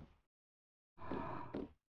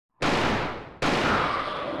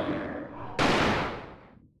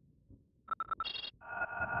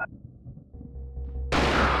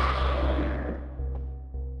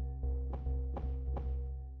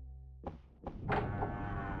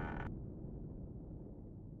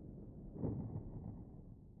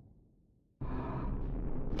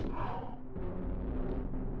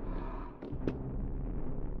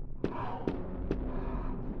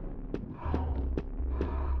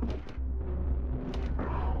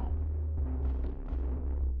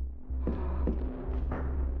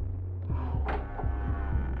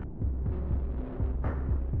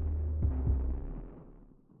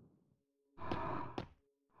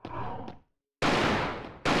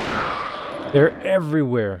 They're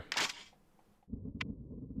everywhere.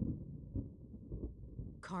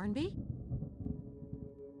 Carnby?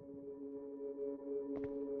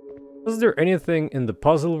 Was there anything in the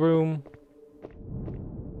puzzle room?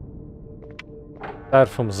 That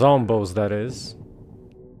from Zombos, that is.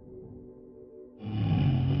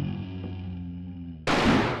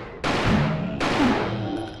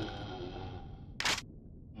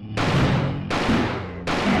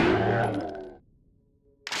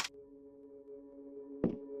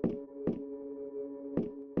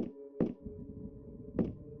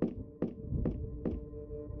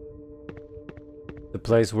 The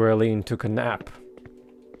place where Aline took a nap.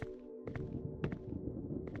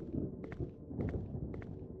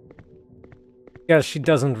 Guess she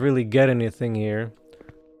doesn't really get anything here.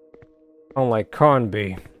 Unlike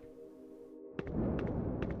Carnby.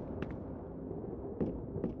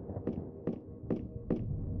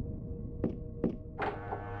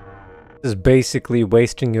 This is basically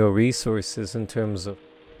wasting your resources in terms of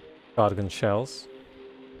shotgun shells.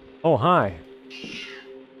 Oh, hi.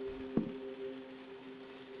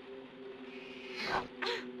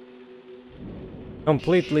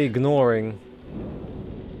 Completely ignoring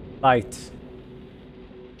light.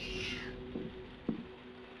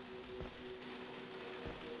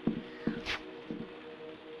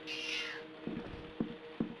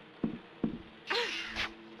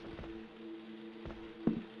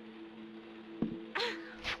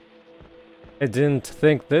 I didn't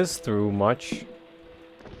think this through much.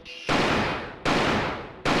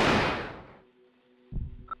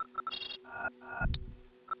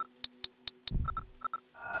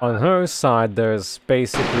 On her side, there's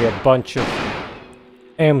basically a bunch of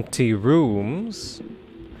empty rooms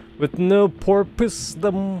with no purpose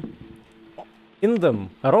in them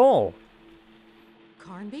at all.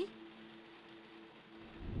 Carnby?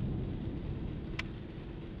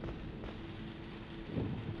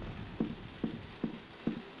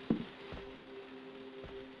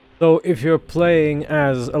 So if you're playing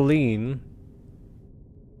as Aline,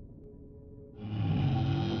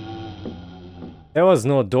 there was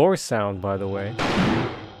no door sound, by the way.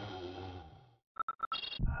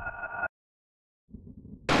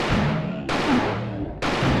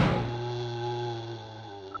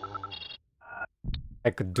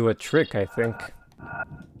 I could do a trick, I think.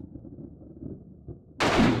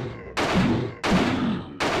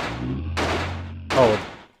 Oh,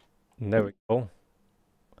 there we go.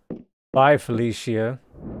 Bye, Felicia.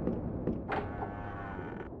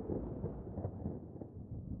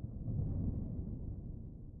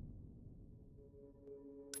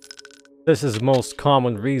 This is the most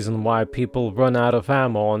common reason why people run out of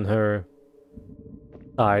ammo on her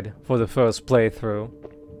side for the first playthrough.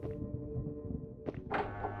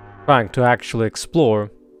 Trying to actually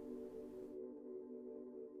explore.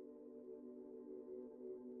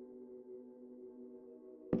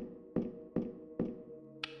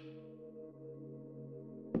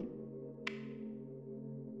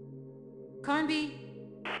 Carnby?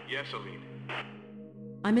 Yes, Aline.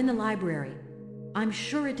 I'm in the library. I'm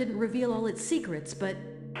sure it didn't reveal all its secrets, but...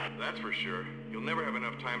 That's for sure. You'll never have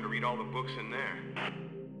enough time to read all the books in there.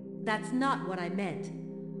 That's not what I meant.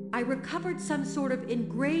 I recovered some sort of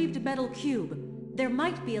engraved metal cube. There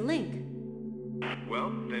might be a link. Well,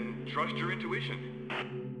 then trust your intuition.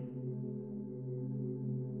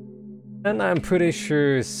 And I'm pretty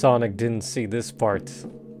sure Sonic didn't see this part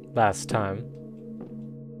last time.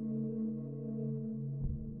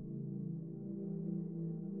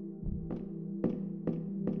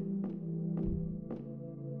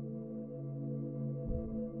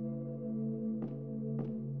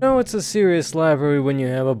 No, it's a serious library when you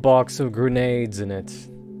have a box of grenades in it.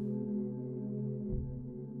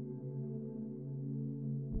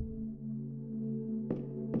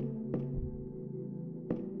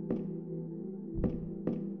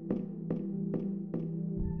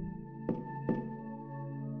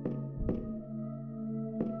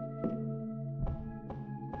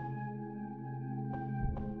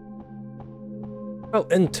 Well,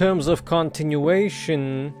 in terms of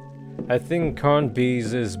continuation, I think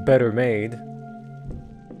Carnby's is better made.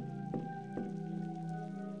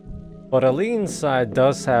 But Aline's side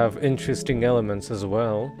does have interesting elements as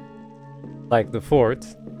well, like the fort.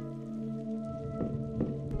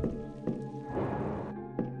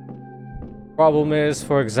 Problem is,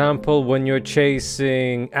 for example, when you're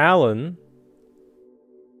chasing Alan,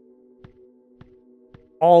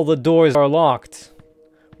 all the doors are locked.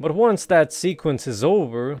 But once that sequence is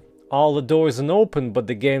over, all the doors are open, but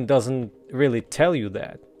the game doesn't really tell you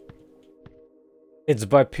that. It's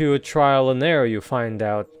by pure trial and error you find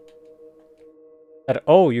out that,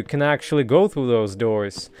 oh, you can actually go through those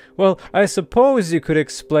doors. Well, I suppose you could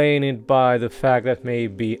explain it by the fact that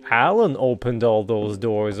maybe Alan opened all those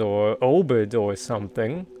doors, or Obed or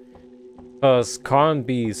something. Because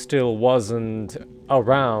Carnby still wasn't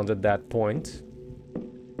around at that point.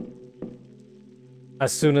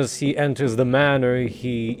 As soon as he enters the manor,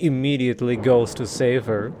 he immediately goes to save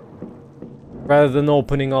her, rather than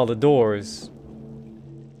opening all the doors.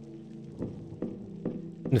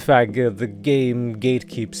 In fact, the game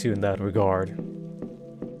gatekeeps you in that regard.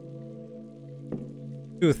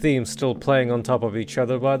 Two themes still playing on top of each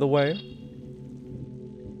other, by the way.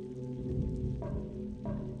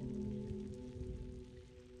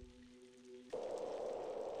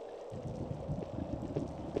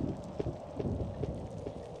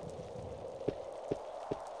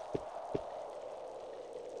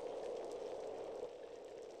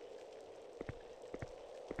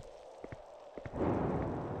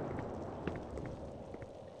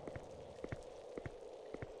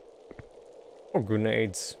 Or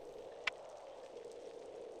grenades.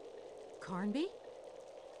 Carnby?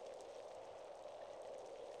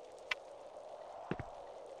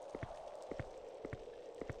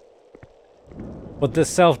 But the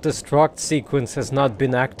self-destruct sequence has not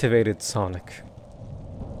been activated, Sonic.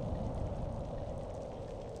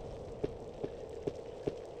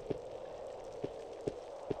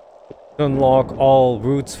 Unlock all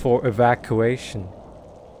routes for evacuation.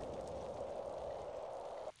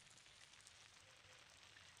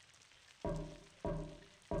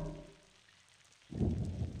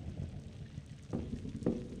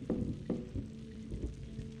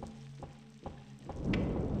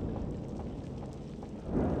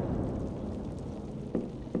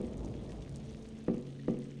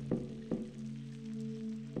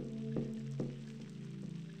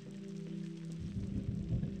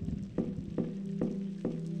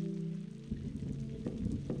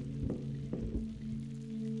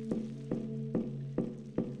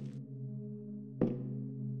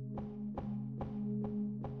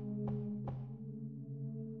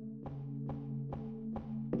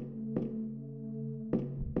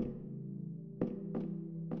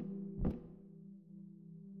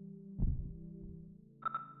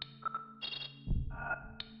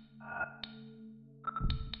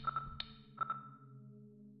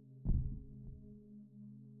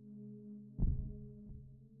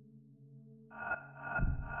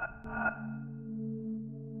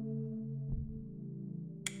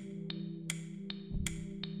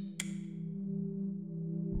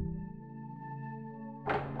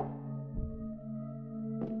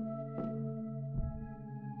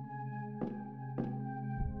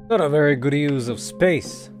 Not a very good use of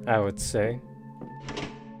space, I would say.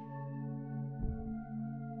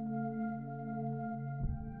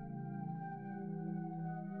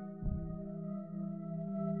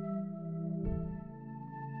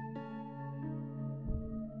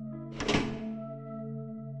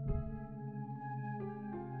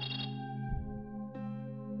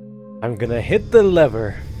 I'm gonna hit the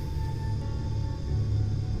lever.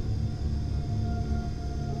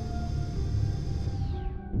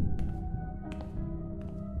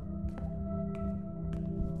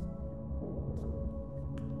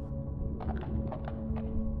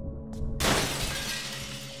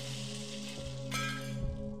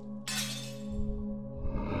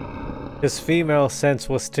 His female sense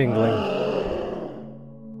was tingling.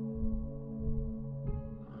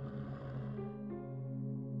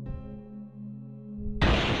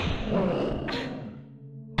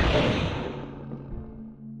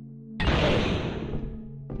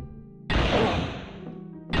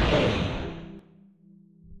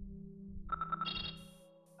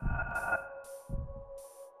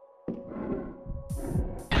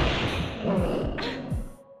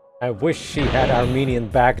 I wish she had Armenian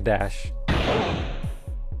backdash.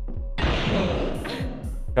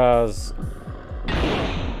 Because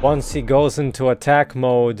once he goes into attack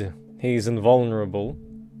mode, he's invulnerable.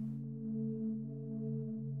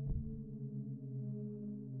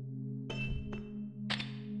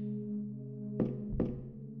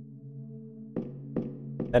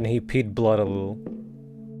 And he peed blood a little.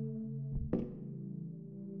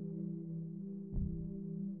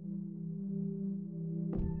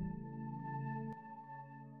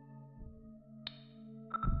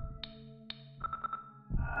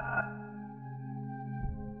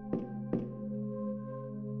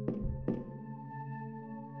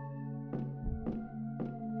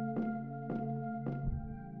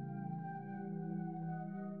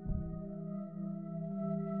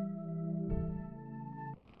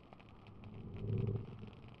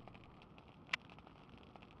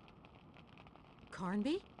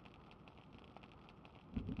 Carnby?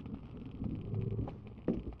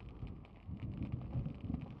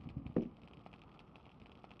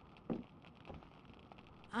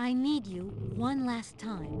 I need you one last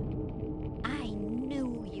time. I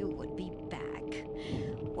knew you would be back.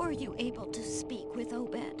 Were you able to speak with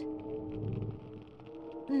Obed?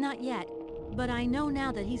 Not yet, but I know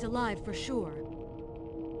now that he's alive for sure.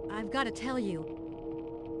 I've got to tell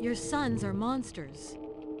you, your sons are monsters.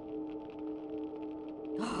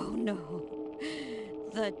 Oh no.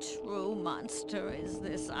 The true monster is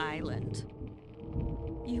this island.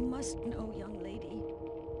 You must know, young lady,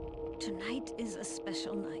 tonight is a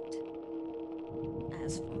special night.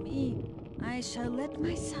 As for me, I shall let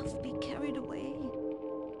myself be carried away.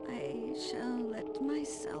 I shall let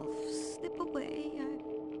myself slip away.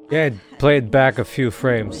 Yeah, play it back a few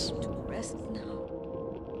frames. To rest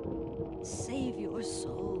now. Save your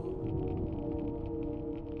soul.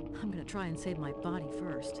 I'm gonna try and save my body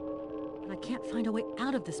first. But I can't find a way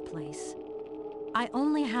out of this place. I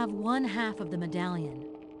only have one half of the medallion.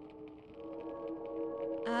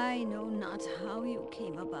 I know not how you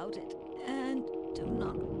came about it, and do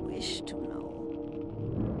not wish to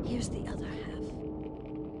know. Here's the other half.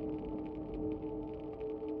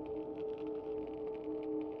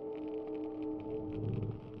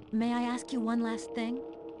 May I ask you one last thing?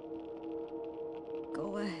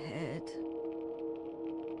 Go ahead.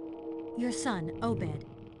 Your son, Obed,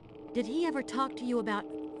 did he ever talk to you about...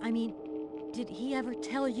 I mean, did he ever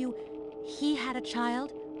tell you he had a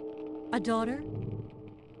child? A daughter?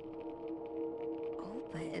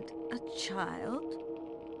 Obed, a child?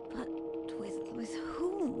 But with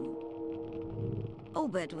whom?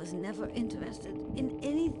 Obed was never interested in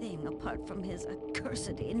anything apart from his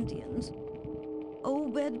accursed Indians.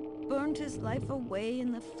 Obed burned his life away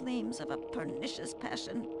in the flames of a pernicious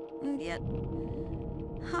passion, and yet,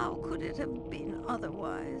 how could it have been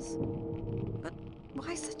otherwise? But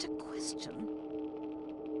why such a question?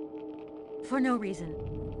 For no reason.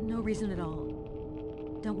 No reason at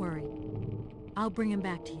all. Don't worry. I'll bring him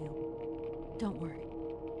back to you. Don't worry.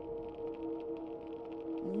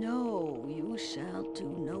 No, you shall do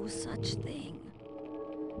no such thing.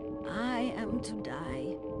 I am to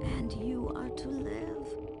die, and you are to live.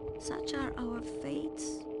 Such are our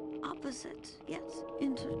fates, opposite yet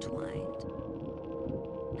intertwined.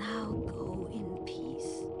 Now go in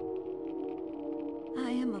peace.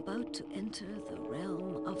 I am about to enter the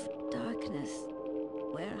realm of darkness,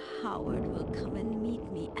 where Howard will come and meet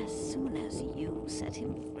me as soon as you set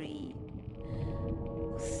him free.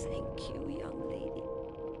 Thank you, young lady.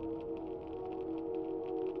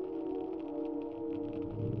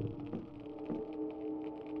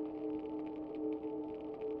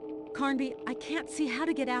 Carnby, I can't see how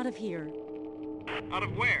to get out of here. Out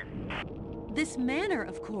of where? This manor,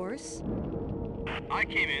 of course. I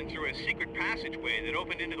came in through a secret passageway that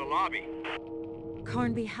opened into the lobby.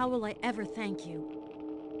 Carnby, how will I ever thank you?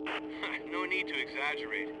 No need to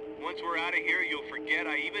exaggerate. Once we're out of here, you'll forget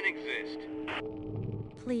I even exist.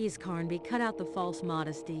 Please, Carnby, cut out the false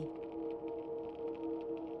modesty.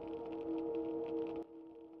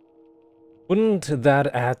 Wouldn't that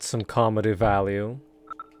add some comedy value?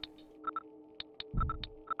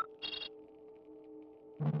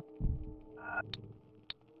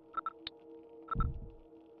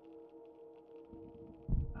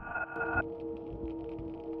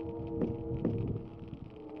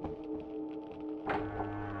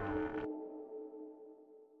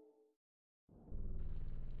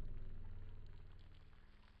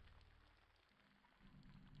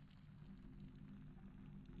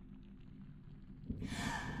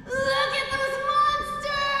 Look at those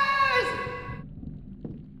monsters!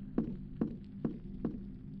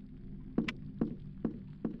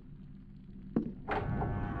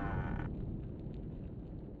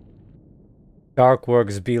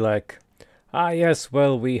 Darkworks be like, ah yes,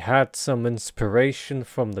 well, we had some inspiration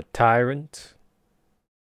from the Tyrant.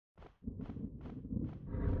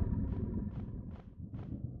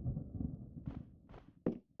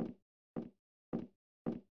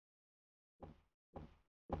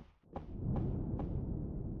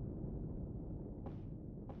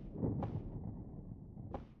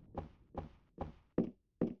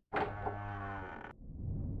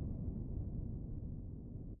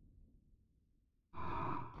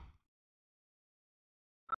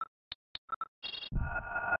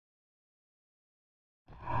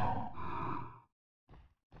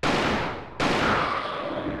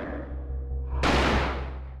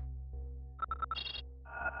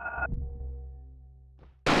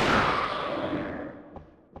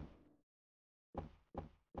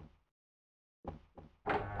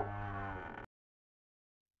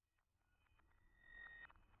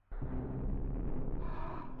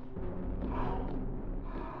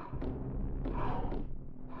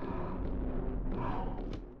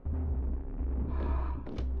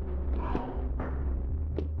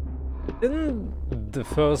 Didn't the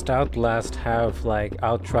first Outlast have, like,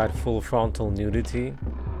 outright full frontal nudity?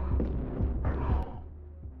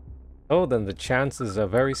 Oh, then the chances are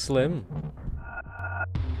very slim.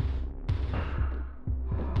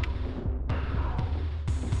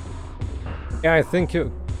 Yeah, I think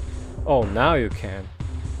you... Oh, now you can.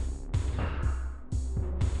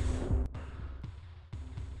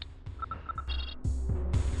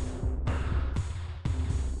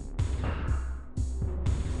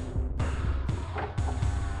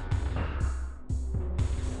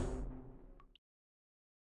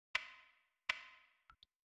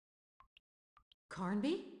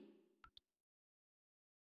 Carnby?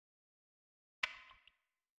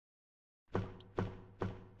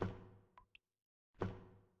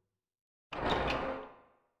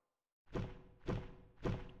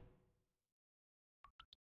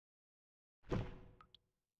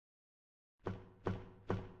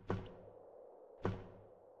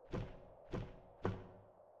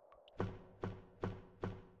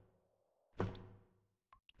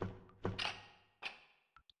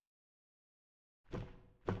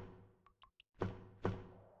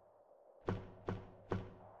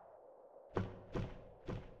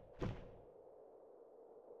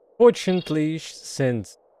 Fortunately,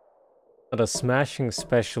 since not a smashing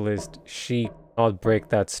specialist, she cannot break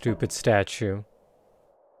that stupid statue.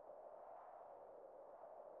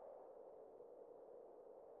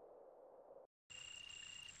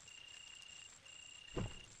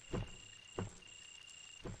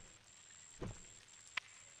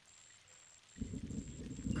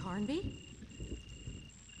 Carnby?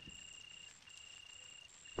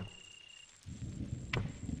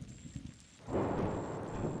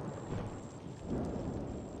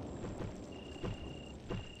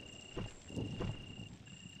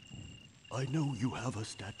 I know you have a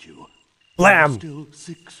statue. Blam! Still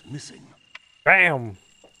 6 missing. Bam!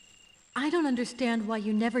 I don't understand why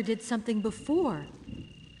you never did something before.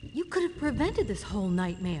 You could have prevented this whole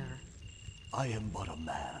nightmare. I am but a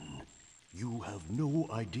man. You have no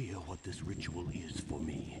idea what this ritual is for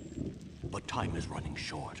me. But time is running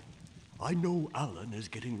short. I know Alan is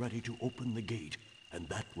getting ready to open the gate, and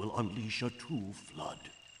that will unleash a true flood.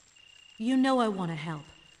 You know I want to help.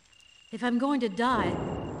 If I'm going to die,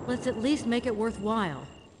 let's at least make it worthwhile.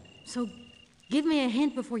 So, give me a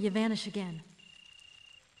hint before you vanish again.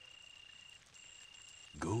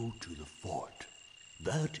 Go to the fort.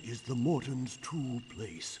 That is the Morton's true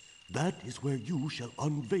place. That is where you shall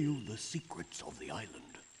unveil the secrets of the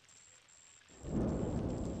island.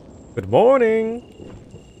 Good morning!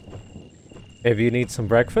 Maybe you need some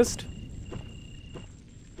breakfast?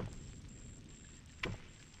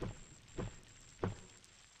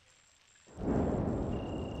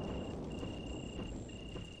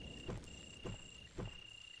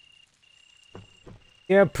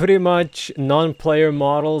 Yeah, pretty much non-player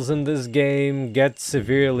models in this game get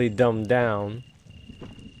severely dumbed down.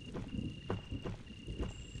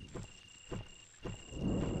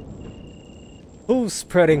 Who's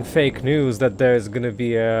spreading fake news that there's gonna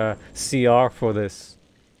be a CR for this?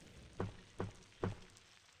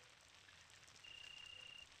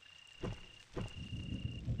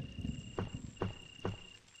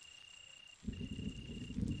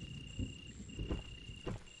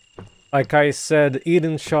 Like I said,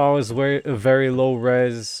 Eden Shaw is very low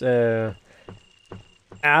res.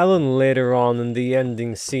 Alan later on in the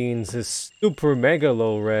ending scenes is super mega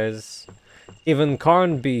low res. Even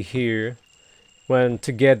Carnby here, when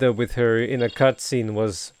together with her in a cutscene,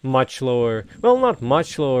 was much lower. Well, not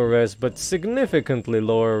much lower res, but significantly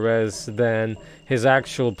lower res than his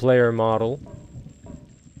actual player model.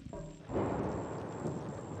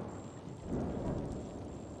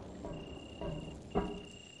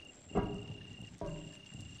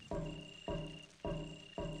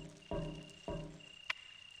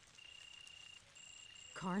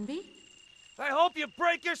 Carnby? I hope you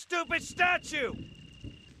break your stupid statue!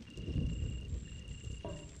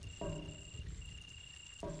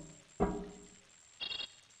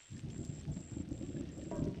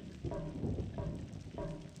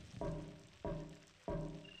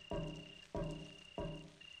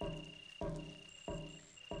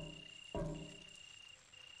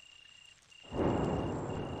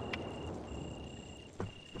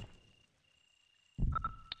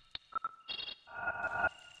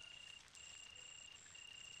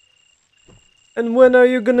 And when are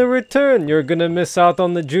you gonna return? You're gonna miss out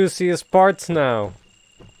on the juiciest parts now.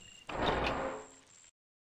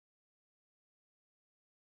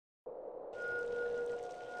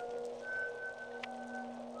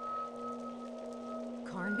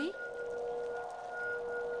 Carnby?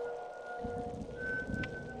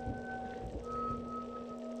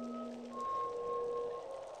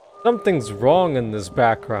 Something's wrong in this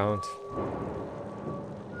background.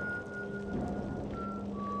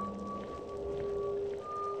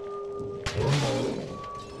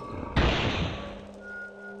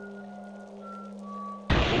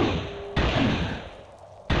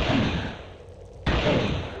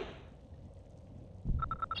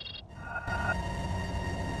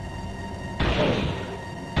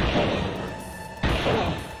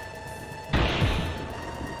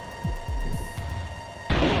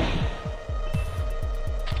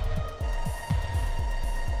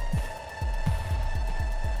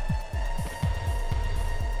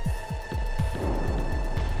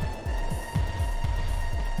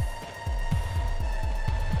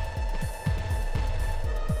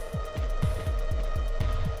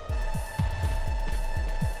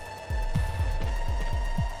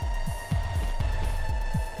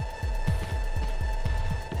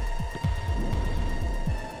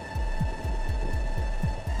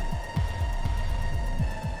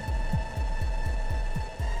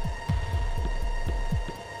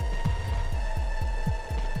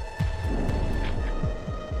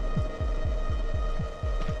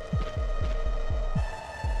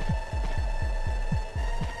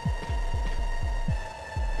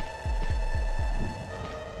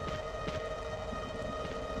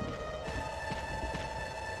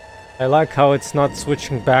 I like how it's not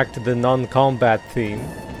switching back to the non-combat theme.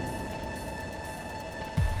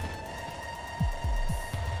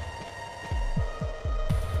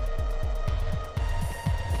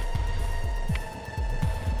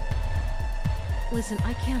 Listen,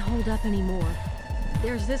 I can't hold up anymore.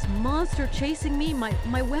 There's this monster chasing me.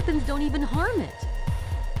 My weapons don't even harm it.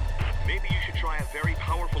 Maybe you should try a very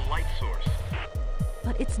powerful light source.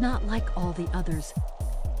 But it's not like all the others.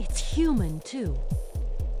 It's human, too.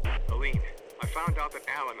 Aline, I found out that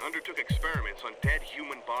Alan undertook experiments on dead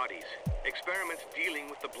human bodies. Experiments dealing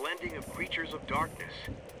with the blending of creatures of darkness.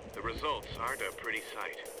 The results aren't a pretty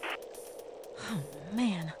sight. Oh,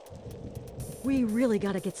 man. We really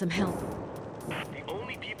gotta get some help. The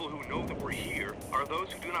only people who know that we're here are those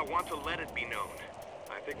who do not want to let it be known.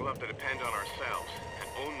 I think we'll have to depend on ourselves, and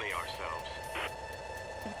only ourselves.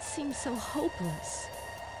 It seems so hopeless.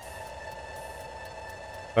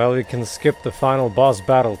 Well, we can skip the final boss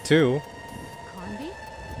battle too. Carnby?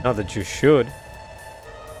 Not that you should.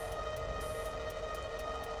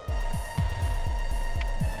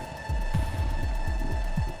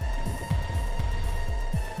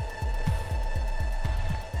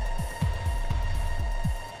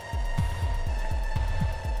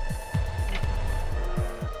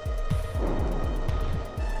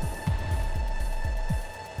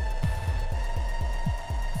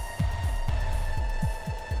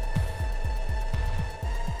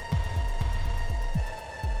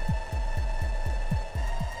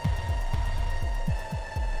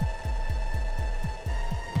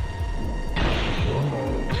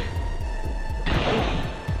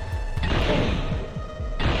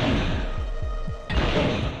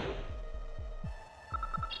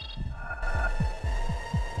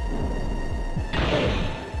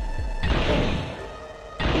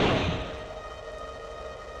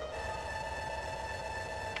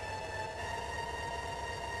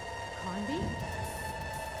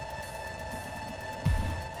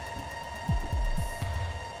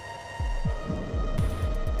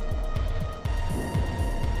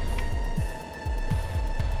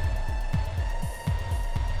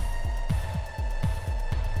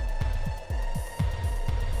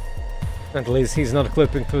 At least he's not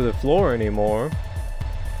clipping through the floor anymore.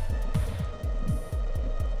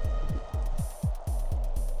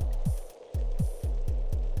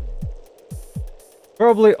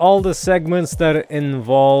 Probably all the segments that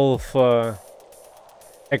involve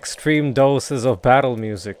extreme doses of battle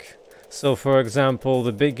music. So for example,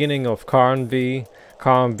 the beginning of Carnby's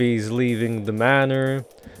leaving the manor,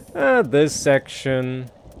 this section.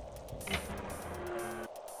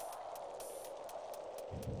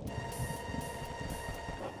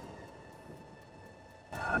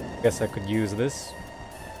 Guess I could use this.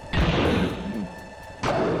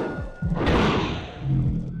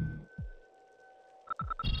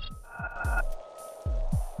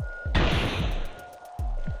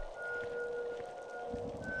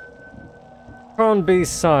 Carnby's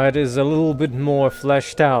side is a little bit more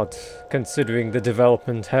fleshed out, considering the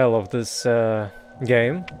development hell of this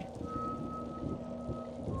game.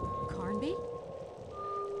 Carnby?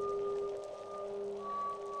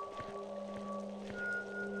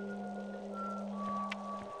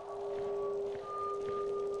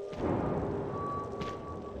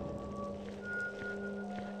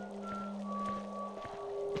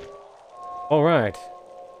 Alright.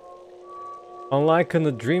 Unlike in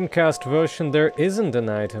the Dreamcast version, there isn't an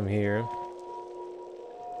item here.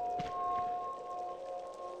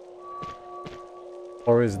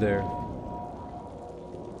 Or is there?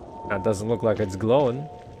 That doesn't look like it's glowing.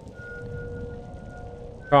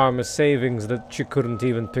 Karma savings that you couldn't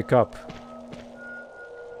even pick up.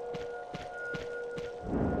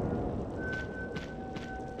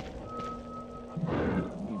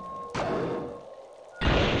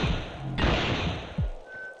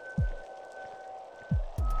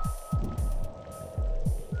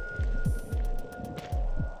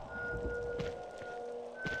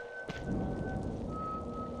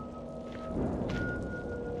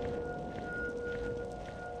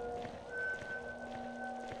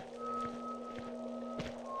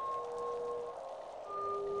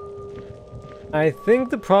 I think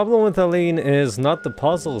the problem with Aline is not the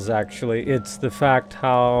puzzles, actually. It's the fact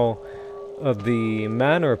how the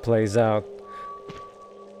manner plays out.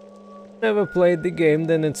 Never played the game,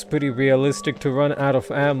 then it's pretty realistic to run out of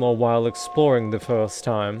ammo while exploring the first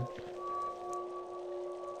time.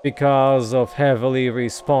 Because of heavily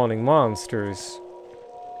respawning monsters.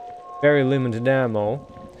 Very limited ammo.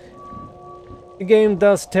 The game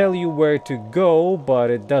does tell you where to go, but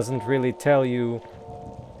it doesn't really tell you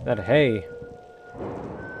that, hey,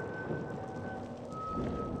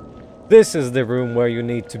 This is the room where you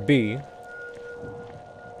need to be.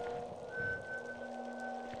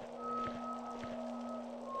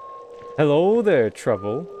 Hello there,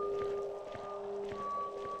 Trouble.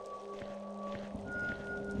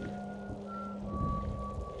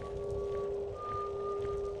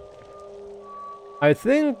 I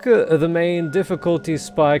think the main difficulty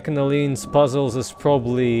spike in Aline's puzzles is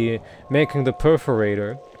probably making the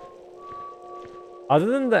perforator. Other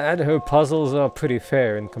than that, her puzzles are pretty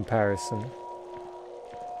fair in comparison.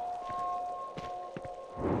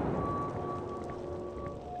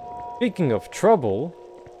 Speaking of trouble...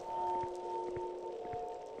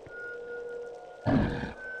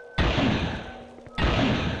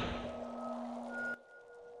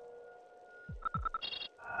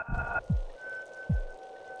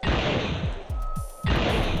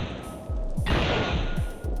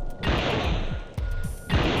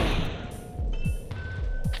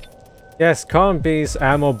 Yes, Combi's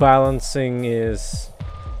ammo balancing is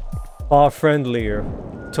far friendlier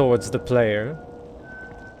towards the player.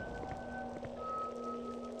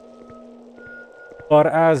 But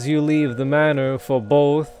as you leave the manor for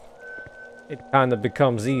both, it kinda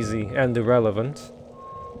becomes easy and irrelevant.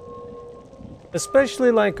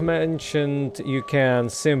 Especially like mentioned, you can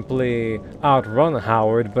simply outrun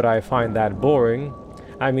Howard, but I find that boring.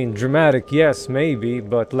 I mean, dramatic, yes, maybe,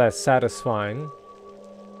 but less satisfying.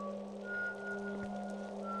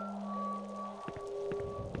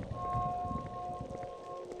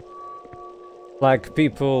 Like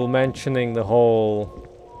people mentioning the whole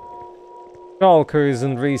stalkers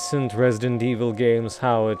in recent Resident Evil games,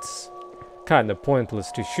 how it's kinda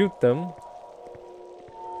pointless to shoot them.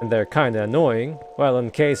 And they're kinda annoying. Well, in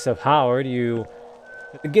case of Howard,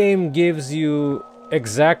 the game gives you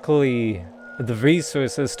exactly the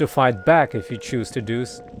resources to fight back if you choose to do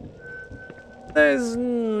so. There's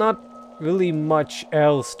not really much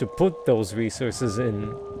else to put those resources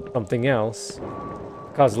in. Something else.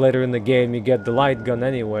 Because later in the game you get the light gun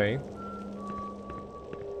anyway.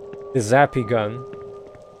 The zappy gun.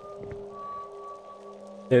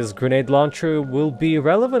 This grenade launcher will be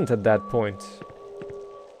irrelevant at that point.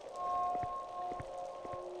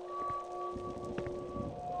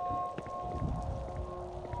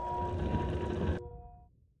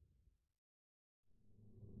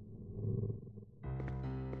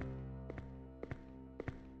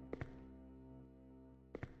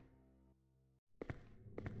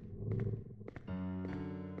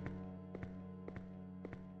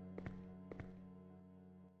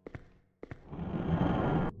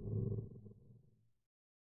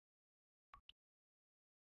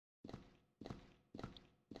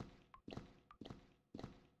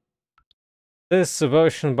 This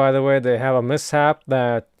version, by the way, they have a mishap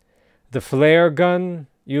that the flare gun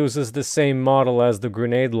uses the same model as the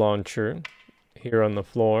grenade launcher here on the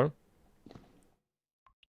floor.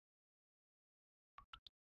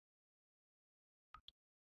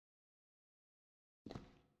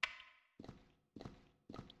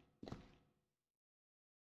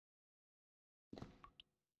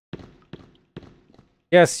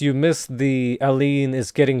 Yes, you missed the Aline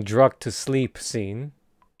is getting drugged to sleep scene.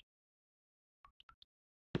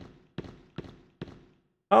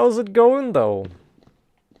 How's it going, though?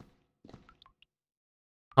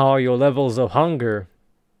 How are your levels of hunger?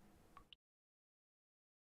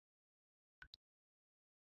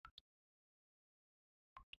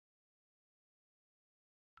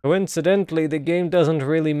 Coincidentally, the game doesn't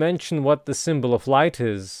really mention what the symbol of light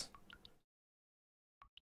is.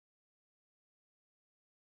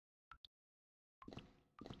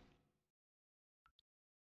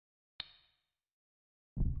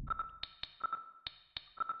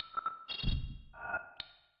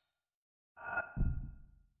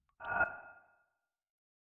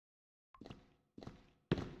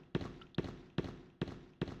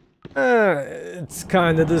 It's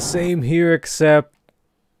kinda the same here, except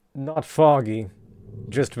not foggy,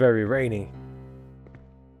 just very rainy.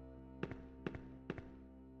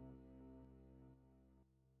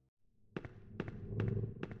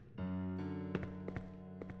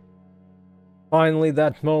 Finally,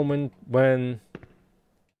 that moment when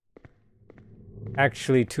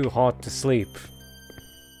actually too hot to sleep.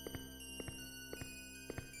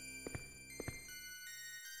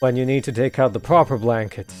 When you need to take out the proper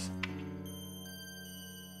blankets.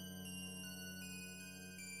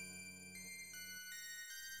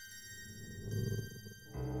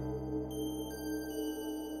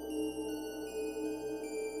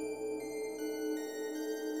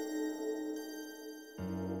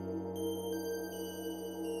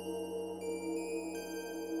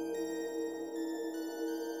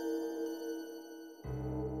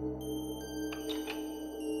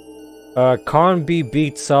 Carnby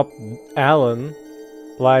beats up Alan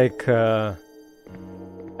like, I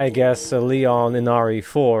guess Leon in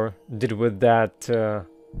RE4 did with that, no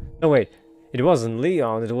wait, it wasn't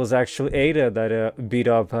Leon, it was actually Ada that beat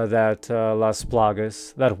up that Las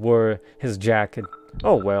Plagas that wore his jacket.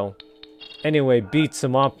 Oh well. Anyway, beats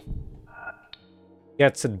him up,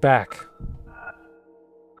 gets it back.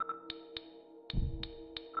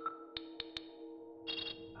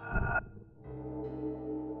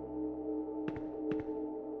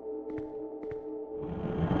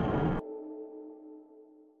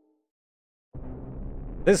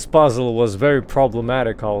 This puzzle was very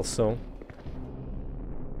problematic also.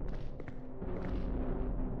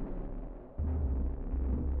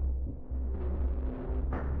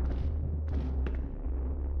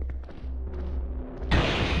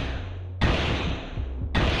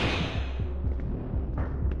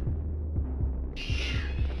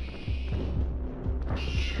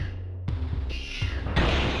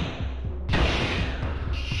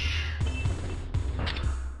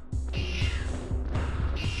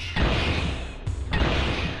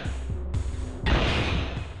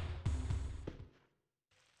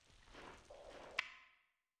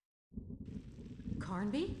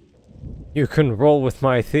 Carnby? You can roll with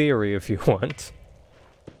my theory if you want.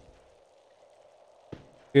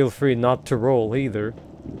 Feel free not to roll either.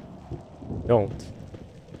 Don't.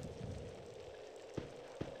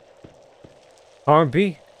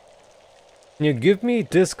 Carnby? Can you give me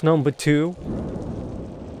disc number 2?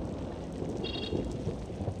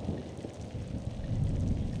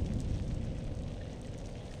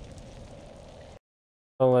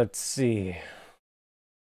 Well, let's see.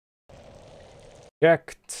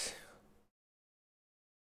 Checked.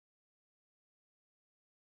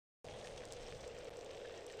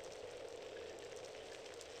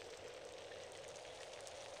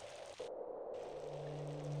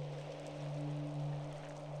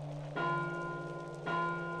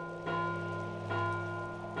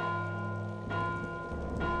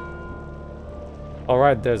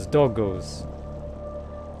 Alright, there's doggos.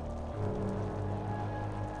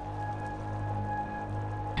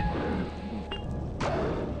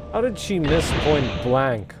 How did she miss point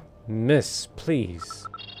blank? Miss, please.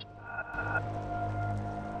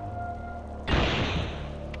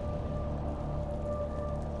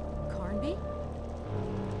 Carnby?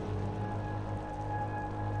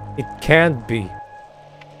 It can't be.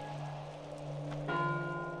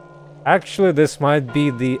 Actually, this might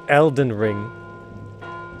be the Elden Ring.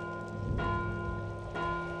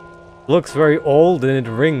 Looks very old and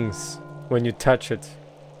it rings when you touch it.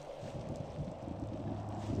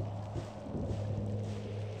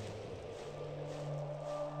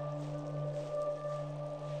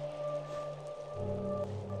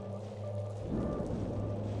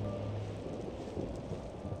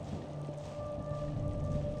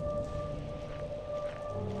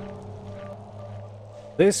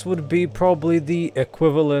 This would be probably the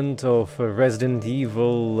equivalent of a Resident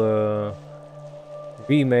Evil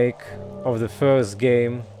remake of the first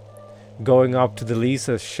game, going up to the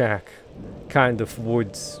Lisa's shack, kind of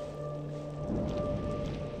woods.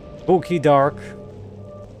 Spooky dark.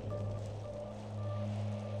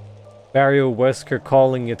 Barrio Wesker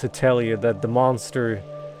calling you to tell you that the monster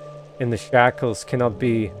in the shackles cannot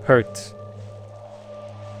be hurt.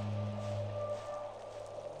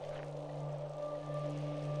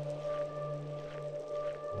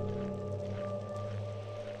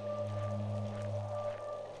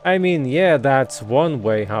 I mean, yeah, that's one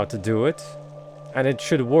way how to do it, and it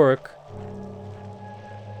should work.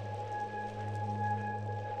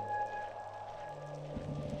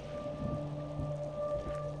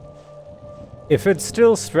 If it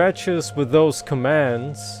still stretches with those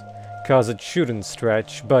commands, cause it shouldn't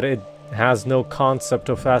stretch, but it has no concept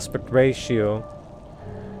of aspect ratio,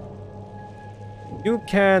 you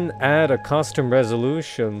can add a custom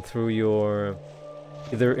resolution through your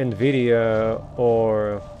either NVIDIA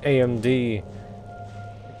or AMD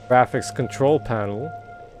graphics control panel.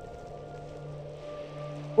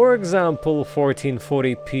 For example,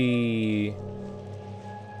 1440p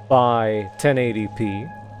by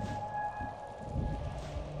 1080p.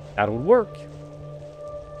 That would work.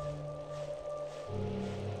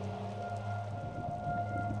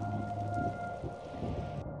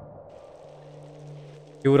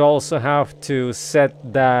 You would also have to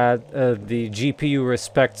set that the GPU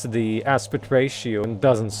respects the aspect ratio and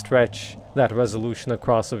doesn't stretch that resolution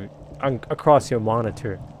across your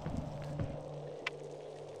monitor.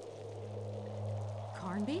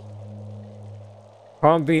 Carnby?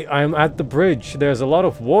 Carnby, I'm at the bridge. There's a lot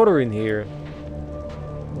of water in here.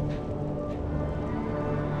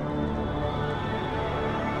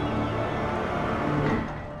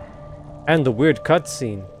 And the weird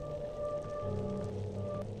cutscene.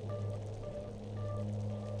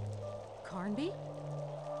 Carnby?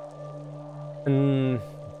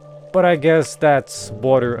 But I guess that's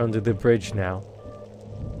water under the bridge now.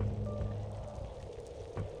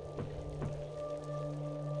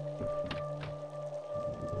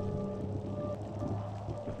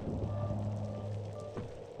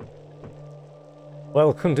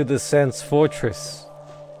 Welcome to the Sands Fortress.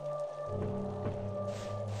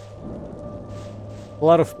 A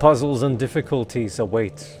lot of puzzles and difficulties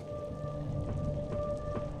await.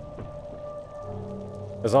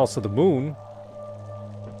 There's also the moon.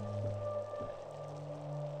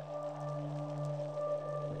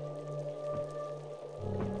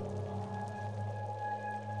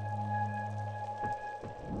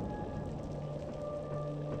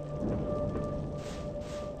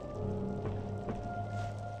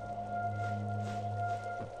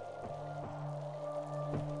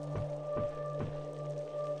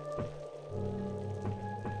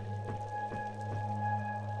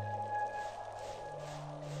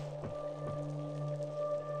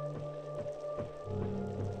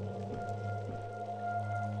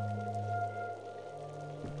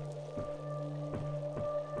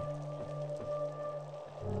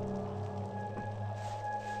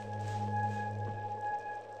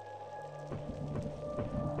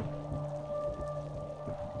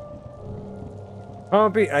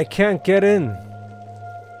 Carnby, I can't get in.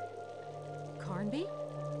 Carnby?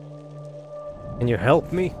 Can you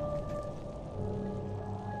help me?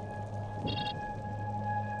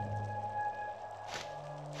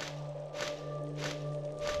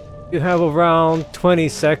 You have around 20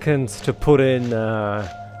 seconds to put in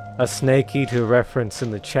a snake eater reference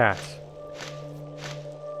in the chat.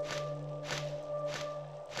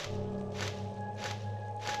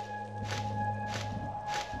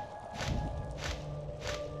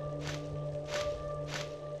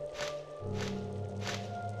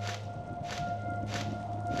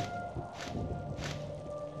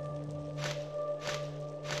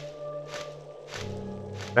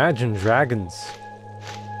 Imagine dragons.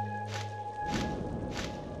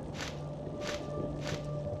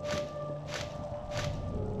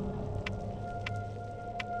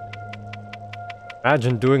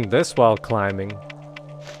 Imagine doing this while climbing.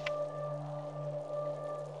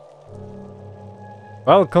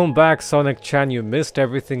 Welcome back, Sonic Chan. You missed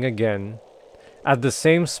everything again. At the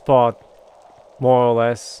same spot, more or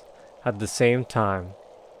less, at the same time.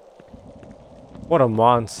 What a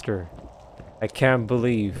monster. I can't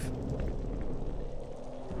believe.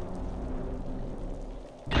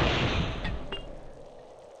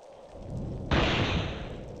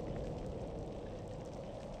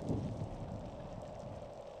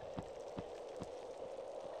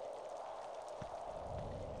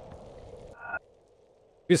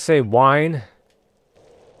 You say wine?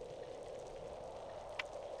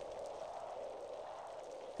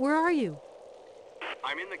 Where are you?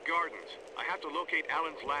 I'm in the gardens. I have to locate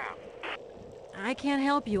Alan's lab. I can't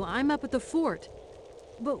help you. I'm up at the fort.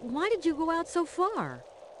 But why did you go out so far?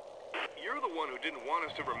 You're the one who didn't want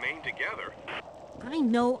us to remain together. I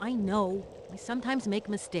know. I sometimes make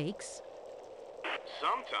mistakes.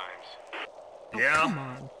 Sometimes. Oh, come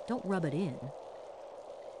on. Don't rub it in.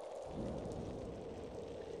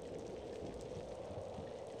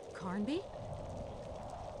 Carnby?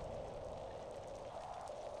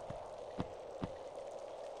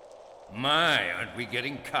 My, aren't we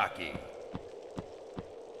getting cocky?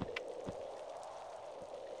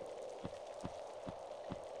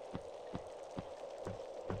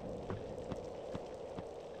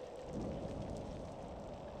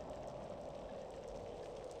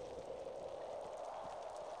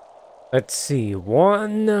 Let's see.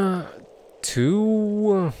 1,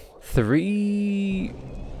 2, 3,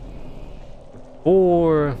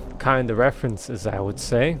 4 kind of references, I would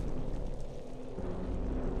say.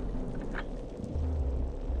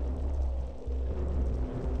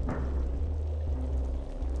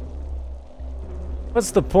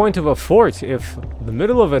 What's the point of a fort if the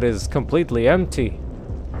middle of it is completely empty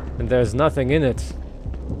and there's nothing in it?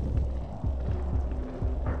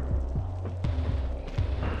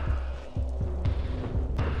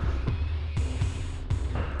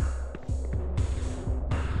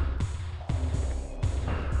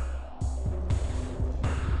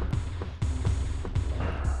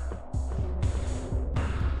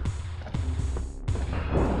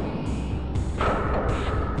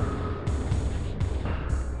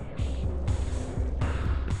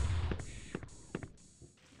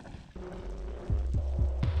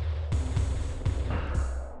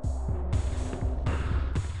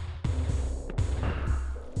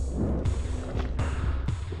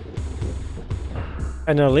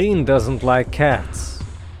 And Aline doesn't like cats.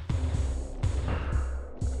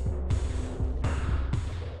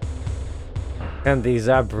 Can these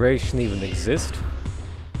aberrations even exist?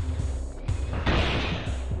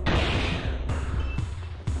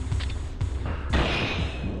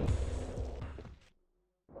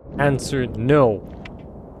 Answer no.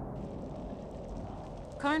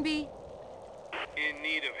 Carnby, In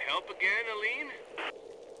need of help again, Aline?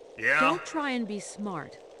 Yeah? don't try and be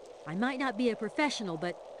smart. I might not be a professional,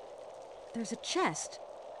 but there's a chest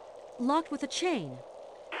locked with a chain.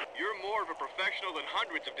 You're more of a professional than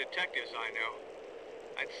hundreds of detectives I know.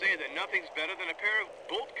 I'd say that nothing's better than a pair of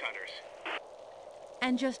bolt cutters.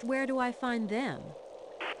 And just where do I find them?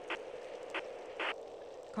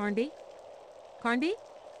 Carnby? Carnby?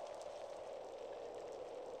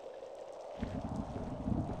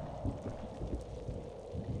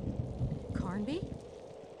 Carnby?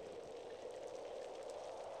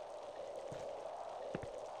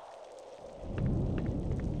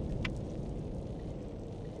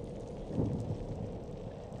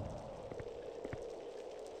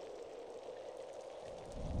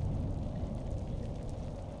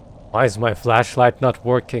 Why is my flashlight not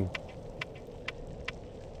working?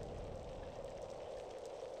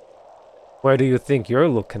 Where do you think you're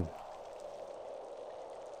looking?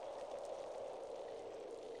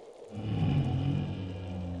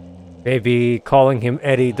 Maybe calling him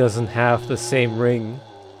Eddie doesn't have the same ring.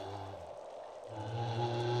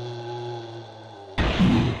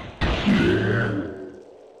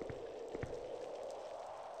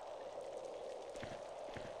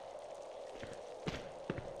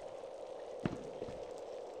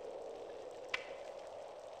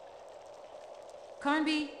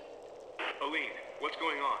 Carnby, Aline, what's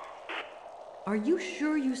going on? are you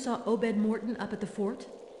sure you saw Obed Morton up at the fort?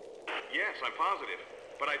 Yes, I'm positive,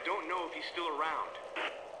 but I don't know if he's still around.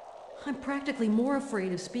 I'm practically more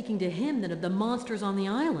afraid of speaking to him than of the monsters on the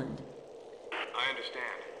island. I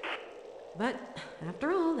understand. But,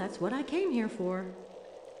 after all, that's what I came here for.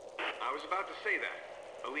 I was about to say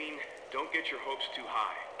that. Aline, don't get your hopes too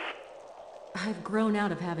high. I've grown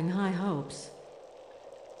out of having high hopes.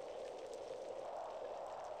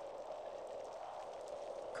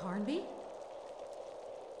 Carnby?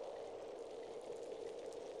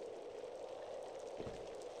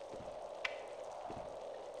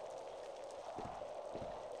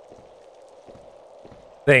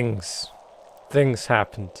 Things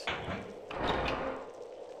happened.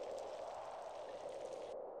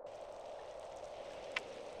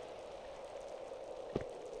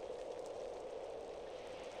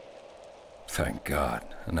 Thank God,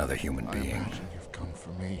 another human I being. imagine you've come for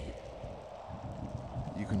me.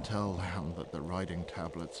 You can tell Lamb that the writing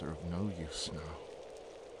tablets are of no use now.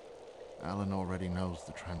 Alan already knows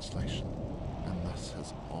the translation, and thus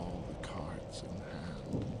has all the cards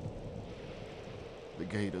in hand. The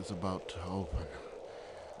gate is about to open,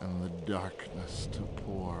 and the darkness to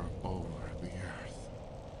pour over the earth.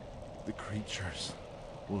 The creatures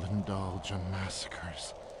will indulge in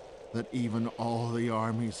massacres that even all the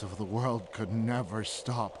armies of the world could never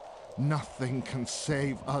stop. Nothing can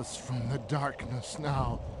save us from the darkness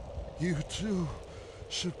now. You too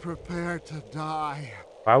should prepare to die.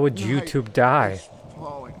 Why would Night YouTube die? is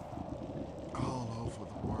falling all over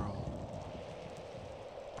the world.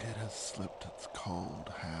 It has slipped its cold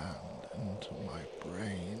hand into my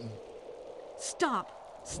brain.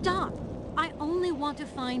 Stop! Stop! I only want to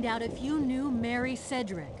find out if you knew Mary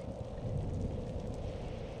Cedric.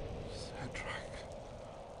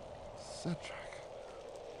 Cedric.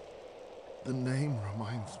 The name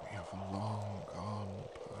reminds me of a long-gone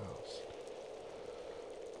past.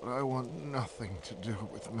 But I want nothing to do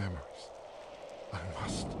with memories. I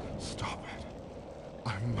must stop it.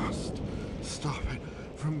 I must stop it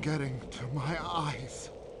from getting to my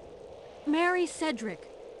eyes. Mary Cedric.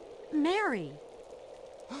 Mary!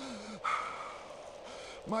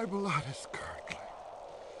 My blood is curdling.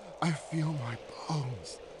 I feel my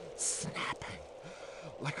bones snapping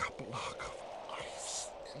like a block of ice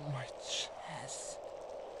in my chest.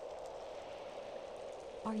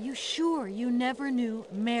 Are you sure you never knew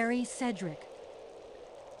Mary Cedric?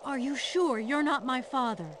 Are you sure you're not my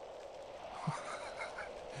father?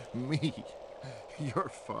 Me? Your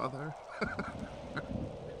father?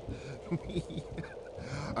 Me?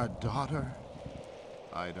 A daughter?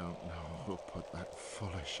 I don't know who put that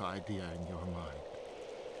foolish idea in your mind.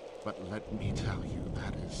 But let me tell you,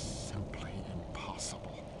 that is simply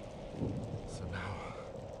impossible. So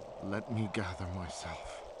now, let me gather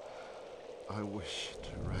myself. I wish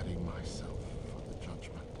to ready myself for the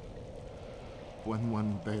judgment. When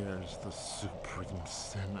one bears the supreme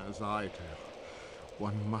sin as I do,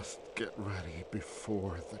 One must get ready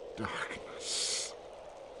before the darkness.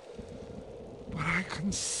 But I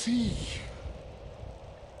can see.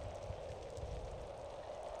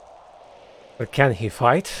 But can he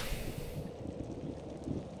fight?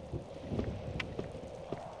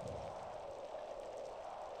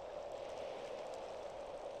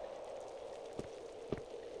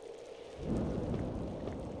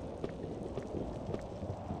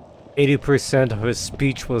 %80 of his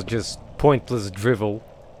speech was just pointless drivel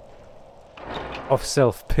of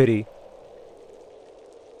self-pity.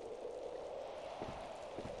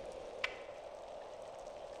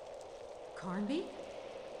 Carnby?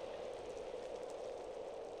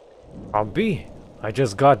 Carnby, I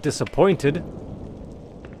just got disappointed.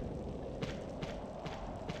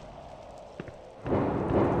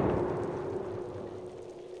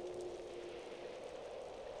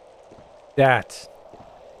 That.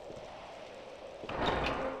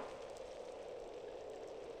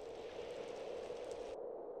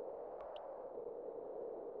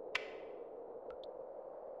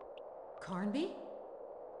 Carnby?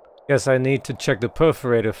 Guess I need to check the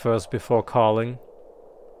perforator first before calling.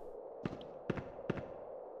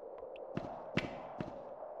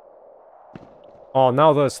 Oh,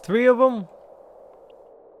 now there's 3 of them?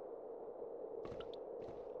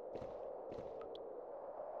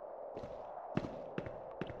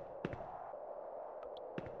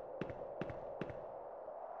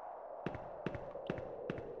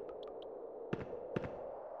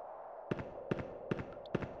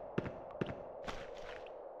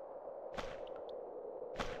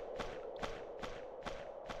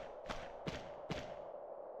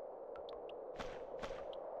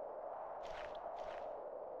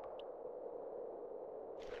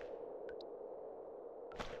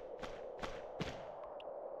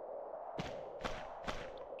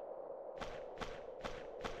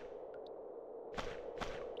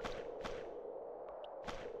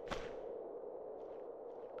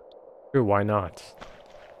 Sure, why not?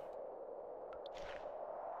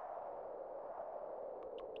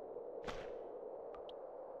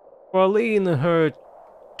 Well, Aline, her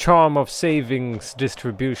charm of savings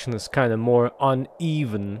distribution is kind of more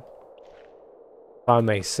uneven, if I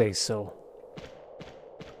may say so.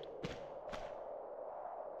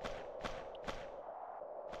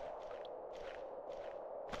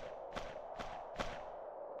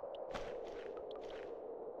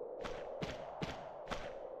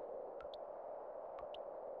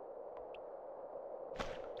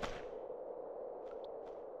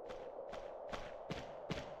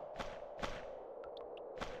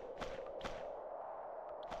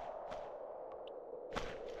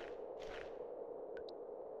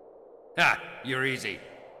 Ha! You're easy.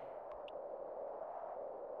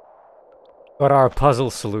 Got our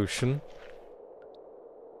puzzle solution.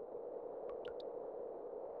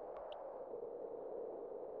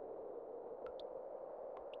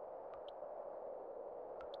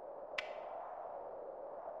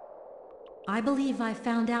 I believe I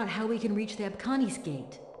found out how we can reach the Abkhani's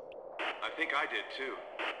gate. I think I did too.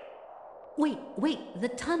 Wait, the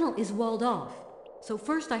tunnel is walled off. So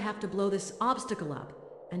first I have to blow this obstacle up.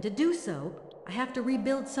 And to do so, I have to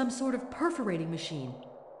rebuild some sort of perforating machine.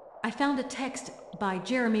 I found a text by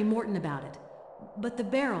Jeremy Morton about it. But the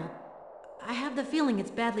barrel, I have the feeling it's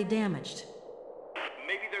badly damaged.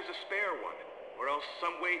 Maybe there's a spare one, or else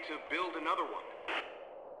some way to build another one.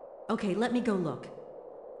 Okay, let me go look.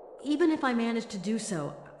 Even if I manage to do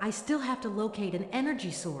so, I still have to locate an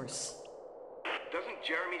energy source. Doesn't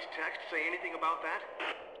Jeremy's text say anything about that?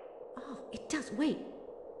 Oh, it does. Wait.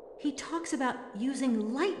 He talks about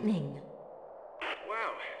using lightning.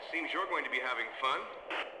 Well, seems you're going to be having fun.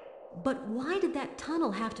 But why did that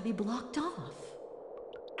tunnel have to be blocked off?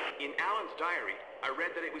 In Alan's diary, I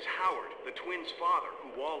read that it was Howard, the twins' father,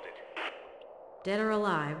 who walled it. Dead or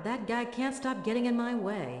alive, that guy can't stop getting in my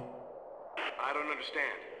way. I don't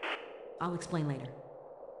understand. I'll explain later.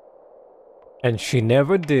 And she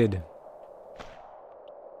never did.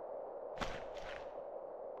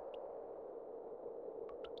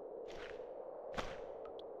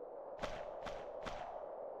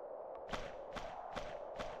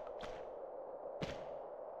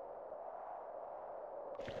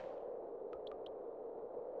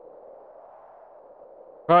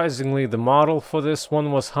 Surprisingly, the model for this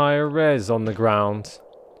one was higher res on the ground.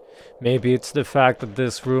 Maybe it's the fact that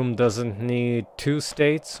this room doesn't need 2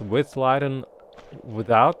 states, with light and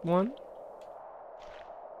without one?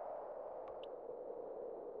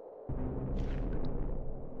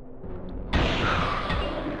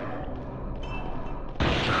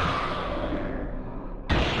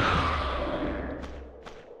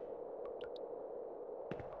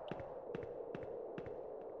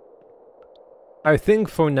 I think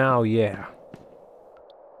for now, yeah.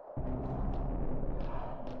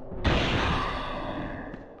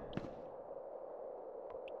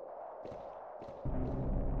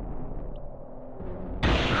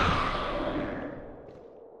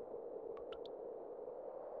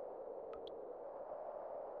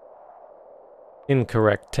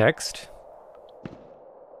 Incorrect text.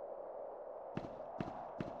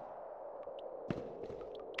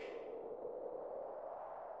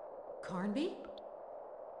 Carnby?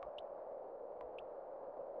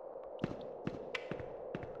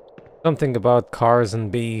 Something about cars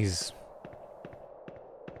and bees.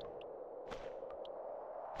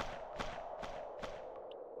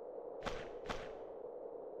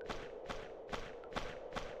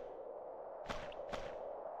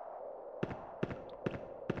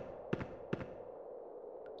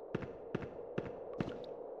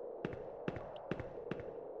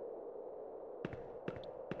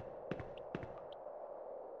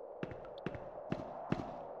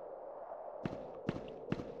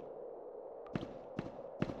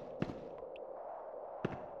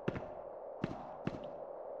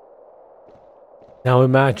 Now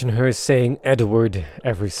imagine her saying Edward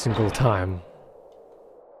every single time.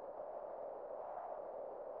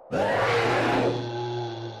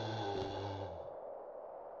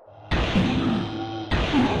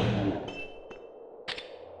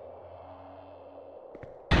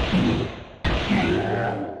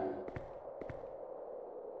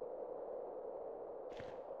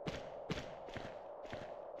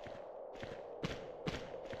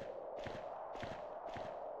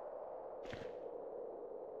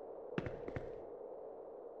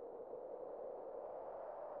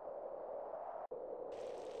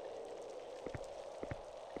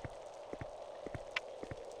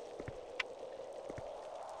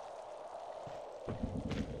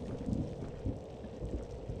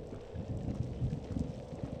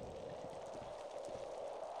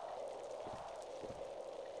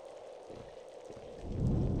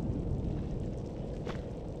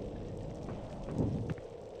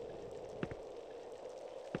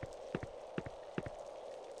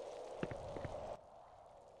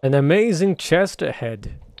 An amazing chest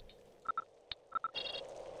ahead.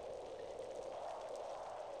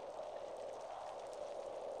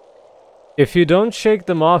 If you don't shake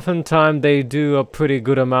them off in time, they do a pretty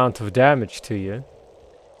good amount of damage to you.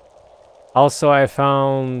 Also, I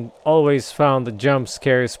always found the jump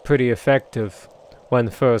scares pretty effective when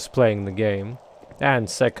first playing the game. And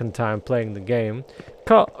second time playing the game.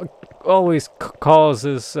 Always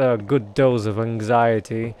causes a good dose of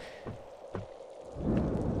anxiety.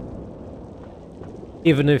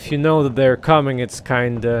 Even if you know that they're coming, it's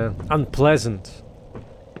kinda unpleasant.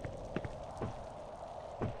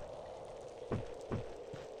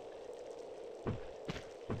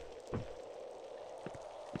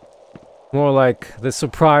 More like the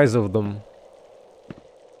surprise of them.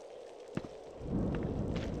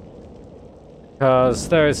 'Cause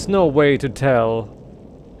there's no way to tell.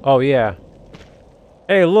 Oh yeah.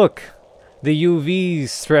 Hey look! The UV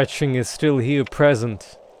stretching is still here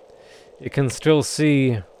present. You can still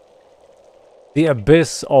see the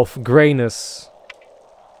abyss of grayness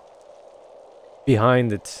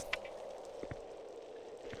behind it.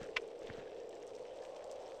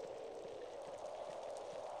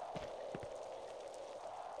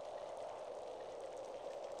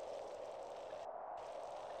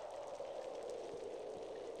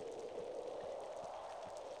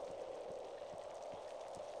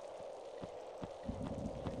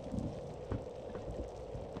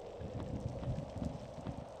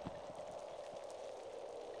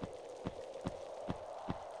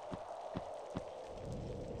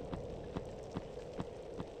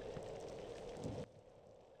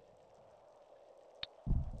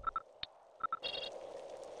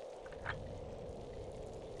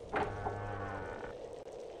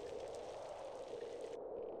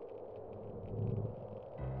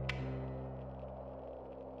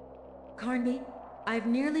 Carnby, I've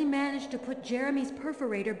nearly managed to put Jeremy's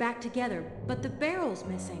perforator back together, but the barrel's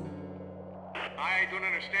missing. I don't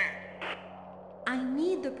understand. I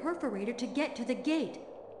need the perforator to get to the gate,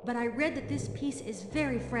 but I read that this piece is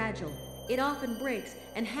very fragile. It often breaks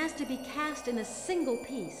and has to be cast in a single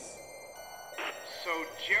piece. So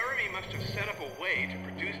Jeremy must have set up a way to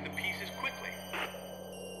produce the pieces quickly.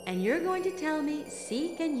 And you're going to tell me,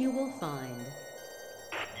 seek and you will find.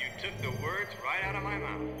 You took the words right out of my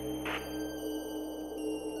mouth.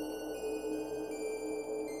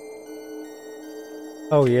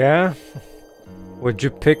 Oh yeah? Would you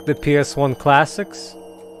pick the PS1 classics?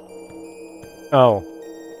 Oh.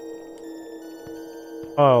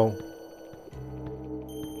 Oh.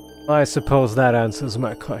 I suppose that answers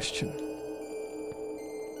my question.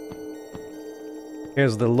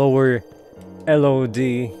 Here's the lower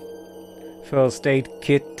LOD first aid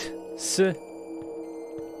kit.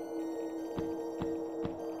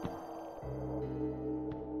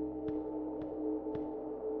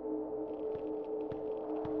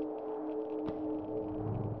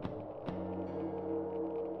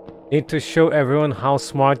 Need to show everyone how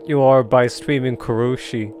smart you are by streaming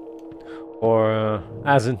Kuroshi, or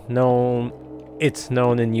as it's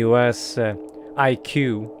known in US,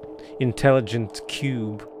 IQ, Intelligent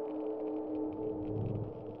Cube.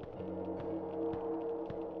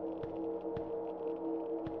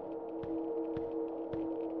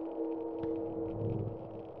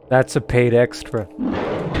 That's a paid extra.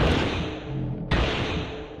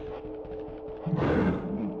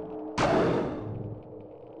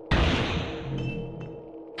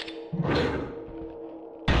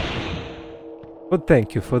 But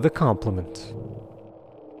thank you for the compliment.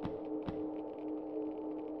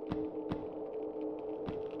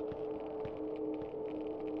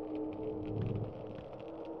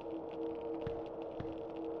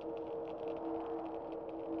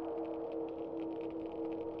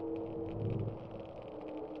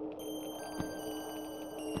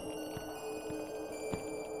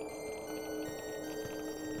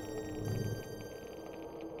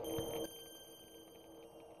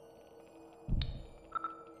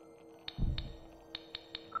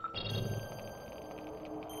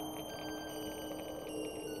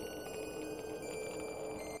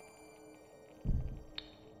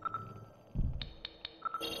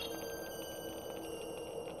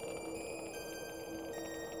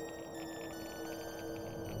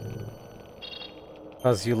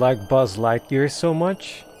 Because you like Buzz Lightyear so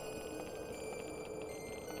much?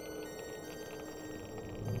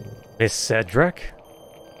 Miss Cedric?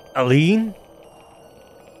 Aline?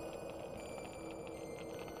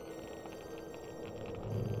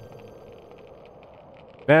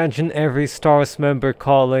 Imagine every Stars member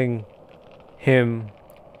calling him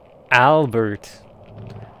Albert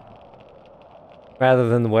rather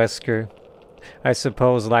than Wesker. I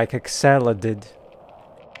suppose like Excella did.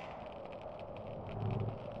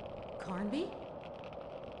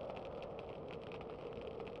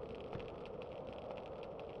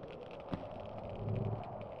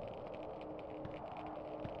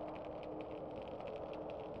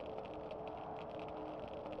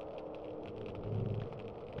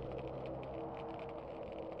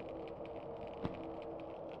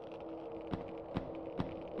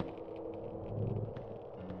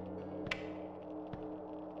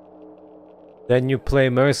 Then you play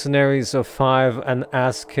Mercenaries of 5 and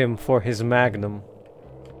ask him for his magnum.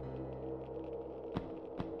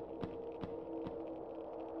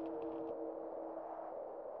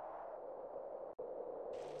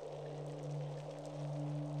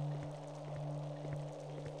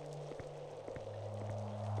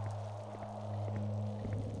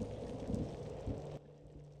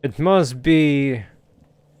 It must be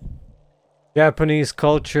Japanese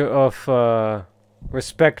culture of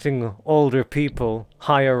respecting older people,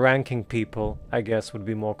 higher ranking people, I guess would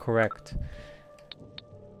be more correct.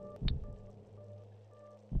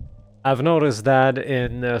 I've noticed that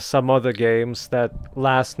in some other games that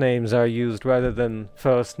last names are used rather than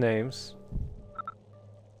first names.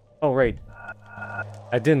 Oh right,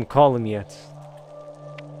 I didn't call him yet.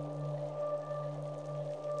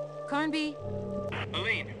 Carnby?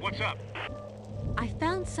 Aline, what's up? I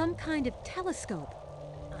found some kind of telescope.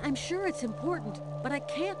 I'm sure it's important, but I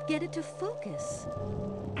can't get it to focus.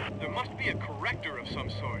 There must be a corrector of some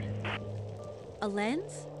sort. A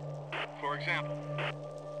lens? For example.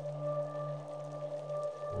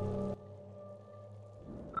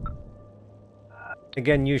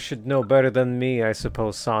 Again, you should know better than me, I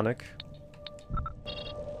suppose, Sonic.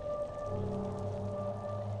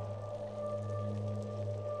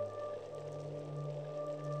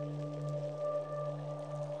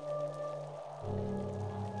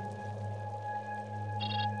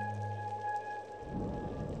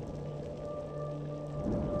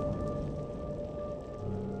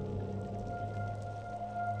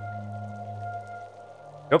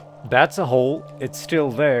 Yep, that's a hole. It's still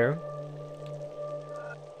there.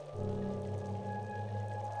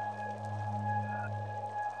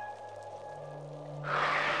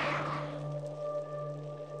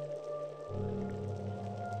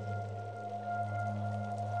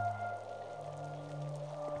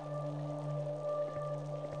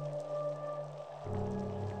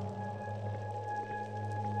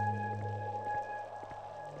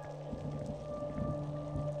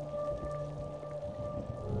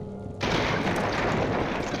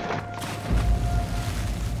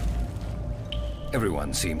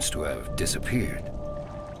 Everyone seems to have disappeared.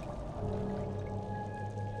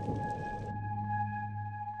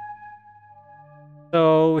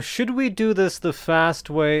 So, should we do this the fast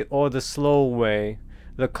way or the slow way?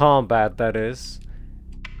 The combat, that is.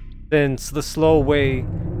 Since the slow way,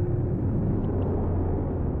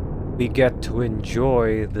 we get to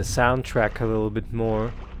enjoy the soundtrack a little bit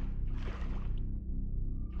more.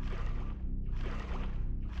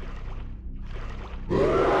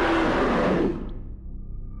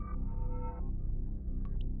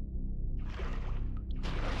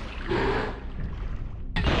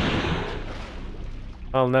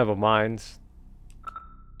 Oh, never mind.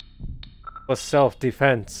 For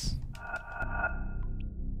self-defense.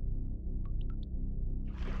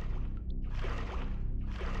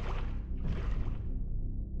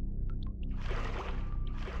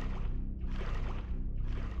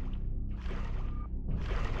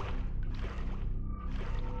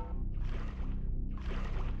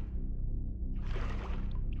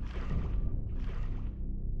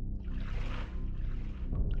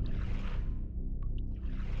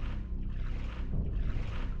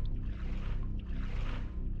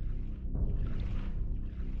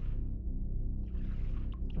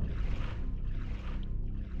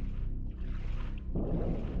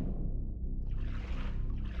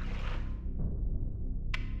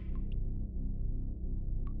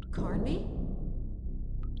 Carnby?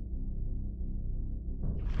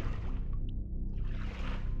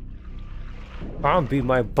 Carnby,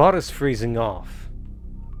 my butt is freezing off.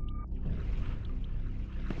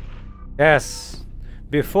 Yes,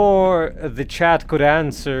 before the chat could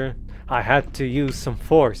answer, I had to use some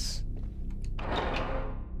force.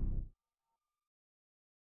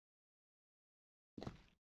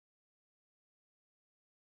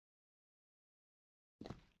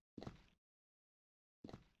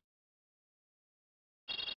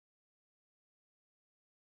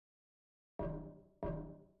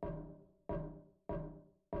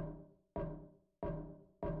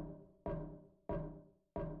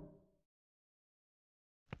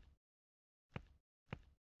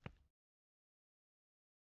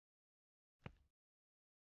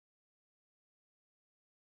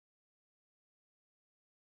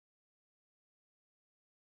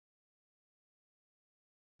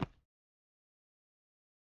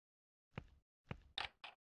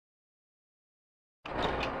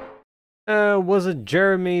 Was it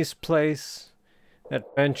Jeremy's place that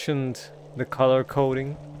mentioned the color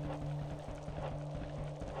coding?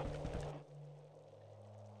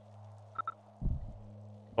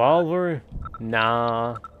 Revolver?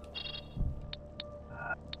 Nah.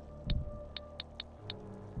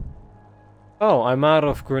 Oh, I'm out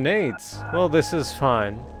of grenades. Well, this is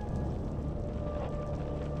fine.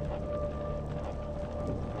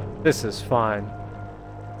 This is fine.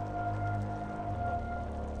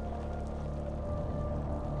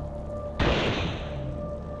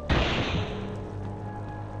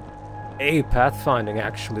 Hey, pathfinding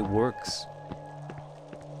actually works.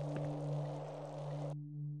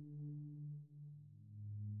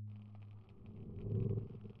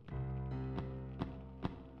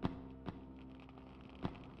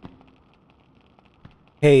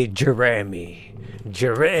 Hey, Jeremy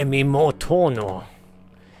Motono,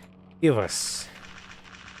 give us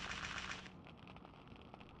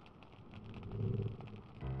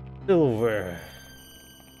silver,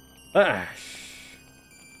 ash,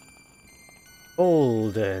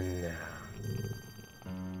 golden,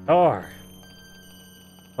 tar.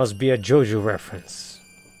 Must be a JoJo reference.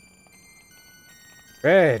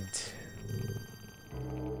 Red,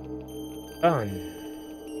 done.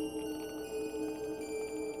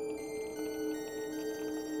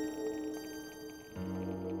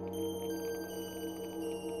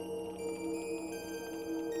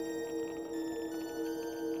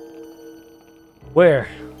 Where?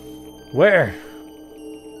 Where?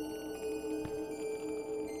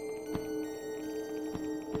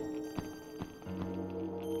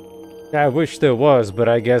 I wish there was, but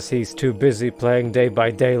I guess he's too busy playing Day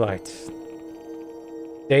by Daylight.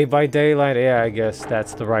 Day by Daylight? Yeah, I guess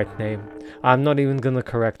that's the right name. I'm not even gonna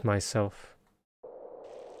correct myself.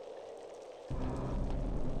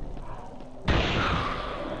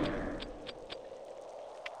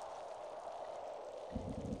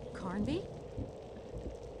 Carnby?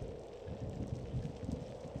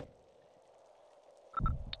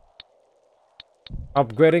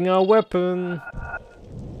 Upgrading our weapon.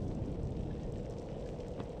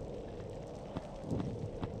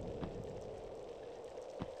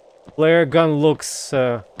 Flare gun looks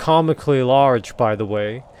comically large, by the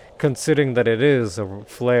way, considering that it is a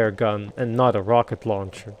flare gun and not a rocket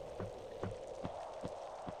launcher.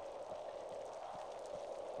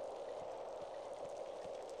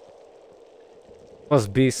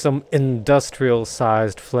 Must be some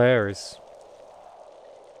industrial-sized flares.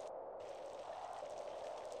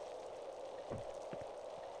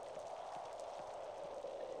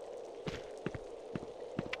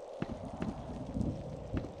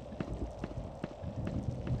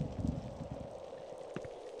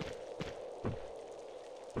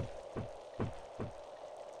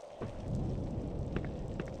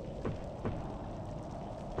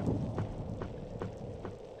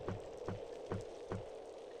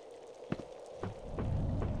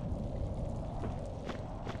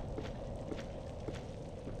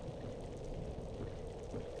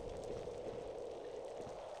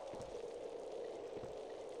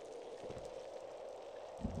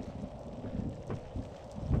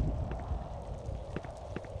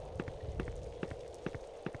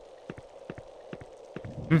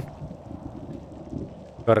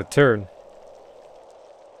 Gotta turn.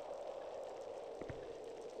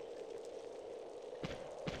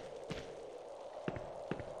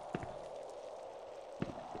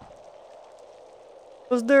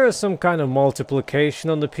 Was there some kind of multiplication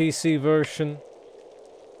on the PC version?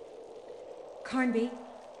 Carnby,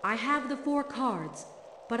 I have the 4 cards,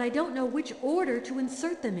 but I don't know which order to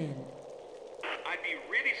insert them in. I'd be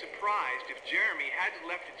really surprised if Jeremy hadn't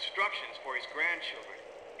left instructions for his grandchildren.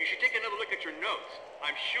 You should take another look at your notes.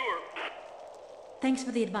 I'm sure... Thanks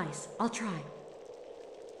for the advice. I'll try.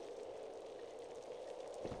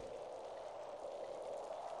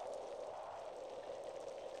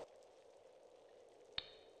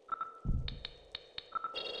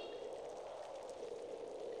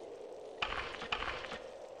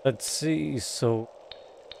 Let's see, so...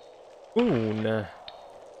 Moon.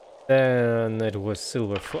 Then it was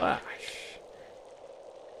Silver Flash.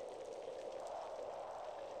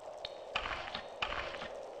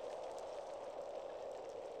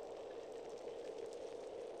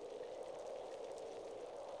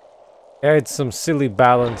 Yeah, it's some silly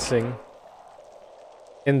balancing.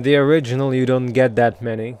 In the original you don't get that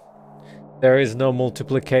many. There is no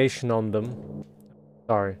multiplication on them.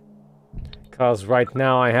 Sorry. Because right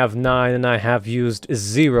now I have 9 and I have used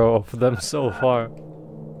 0 of them so far.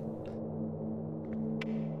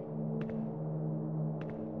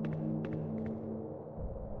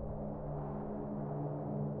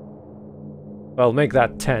 Well, make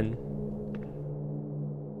that 10.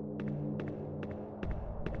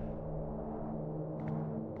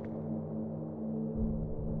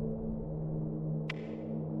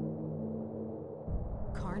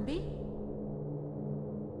 Carnby?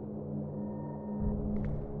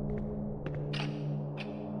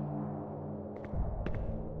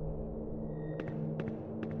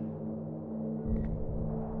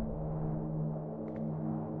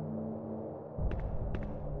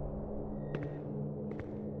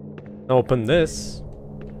 Open this.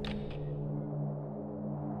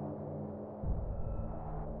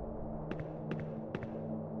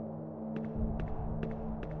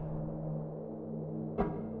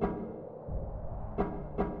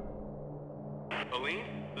 Aline,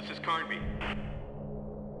 this is Carnby.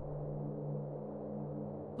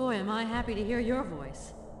 Boy, am I happy to hear your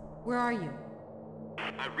voice. Where are you?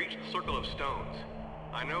 I've reached the Circle of Stones.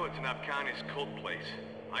 I know it's an Abkhanis cult place.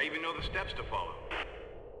 I even know the steps to follow.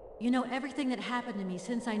 You know, everything that happened to me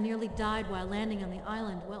since I nearly died while landing on the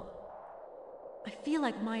island, well, I feel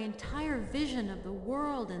like my entire vision of the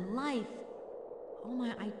world and life, all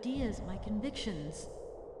my ideas, my convictions,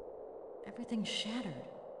 everything's shattered.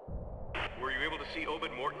 Were you able to see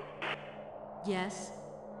Obed Morton? Yes.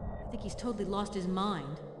 I think he's totally lost his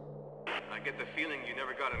mind. I get the feeling you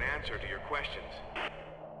never got an answer to your questions.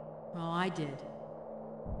 Oh, I did.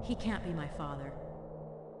 He can't be my father.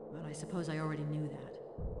 But I suppose I already knew that.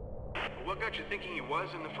 What got you thinking he was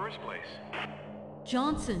in the first place?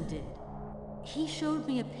 Johnson did. He showed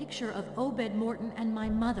me a picture of Obed Morton and my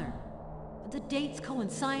mother. The dates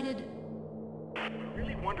coincided. I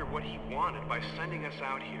really wonder what he wanted by sending us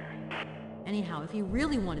out here. Anyhow, if he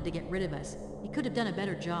really wanted to get rid of us, he could have done a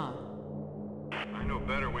better job. I know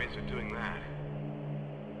better ways of doing that.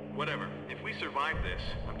 Whatever. If we survive this,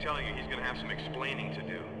 I'm telling you he's gonna have some explaining to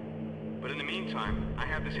do. But in the meantime, I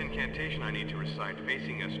have this incantation I need to recite,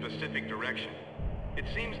 facing a specific direction. It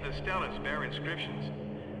seems the stelas bear inscriptions,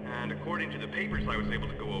 and according to the papers I was able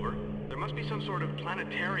to go over, there must be some sort of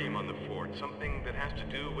planetarium on the fort, something that has to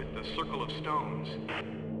do with the Circle of Stones.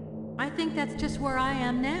 I think that's just where I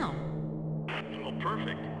am now. Well,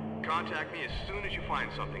 perfect. Contact me as soon as you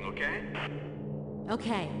find something, okay?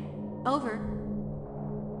 Okay. Over.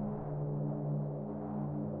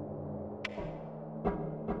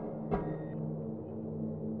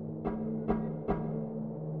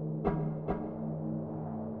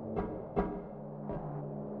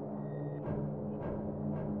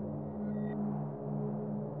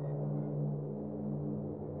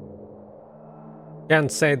 Can't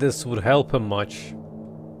say this would help him much.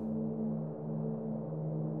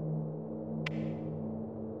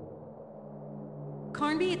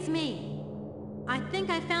 Carnby, it's me. I think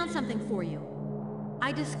I found something for you.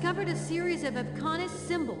 I discovered a series of Avcanis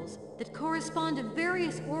symbols that correspond to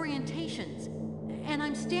various orientations, and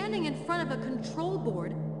I'm standing in front of a control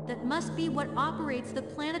board that must be what operates the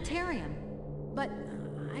planetarium. But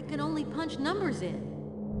I can only punch numbers in.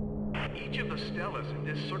 Each of the stellas in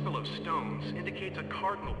this circle of stones indicates a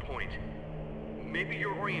cardinal point. Maybe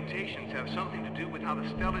your orientations have something to do with how the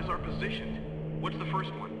stellas are positioned. What's the first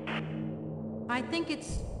one? I think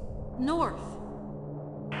it's north.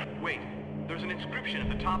 Wait, there's an inscription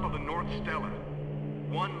at the top of the north stella.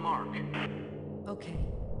 1 mark. Okay,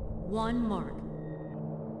 1 mark.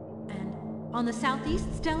 And on the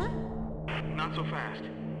southeast stella? Not so fast.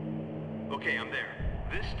 Okay, I'm there.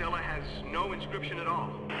 This stela has no inscription at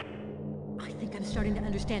all. I think I'm starting to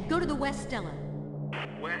understand. Go to the west stella.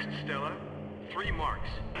 West stela, 3 marks.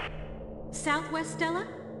 Southwest stella?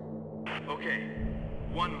 Okay,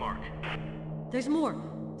 1 mark. There's more.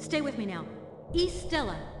 Stay with me now. East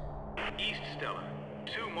stella. East stela,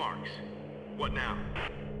 2 marks. What now?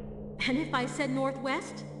 And if I said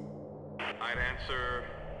northwest? I'd answer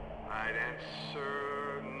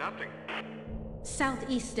nothing.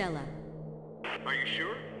 Southeast stella. Are you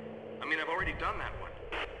sure? I mean, I've already done that one.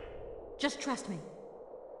 Just trust me.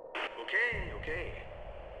 Okay.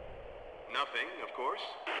 Nothing, of course.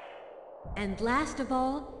 And last of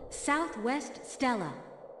all, southwest stella.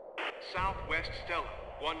 Southwest stela,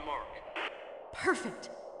 1 mark.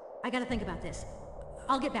 Perfect. I gotta think about this.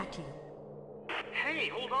 I'll get back to you. Hey,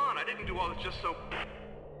 hold on. I didn't do all this just so...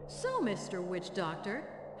 So, Mr. Witch Doctor,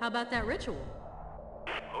 how about that ritual?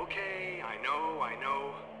 Okay, I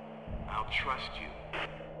know. I'll trust you.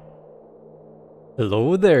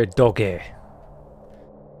 Hello there, Doge.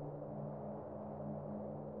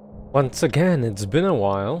 Once again, it's been a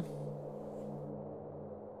while.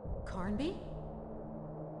 Carnby?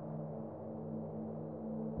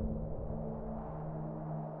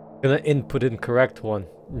 Gonna input incorrect one,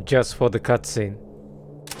 just for the cutscene.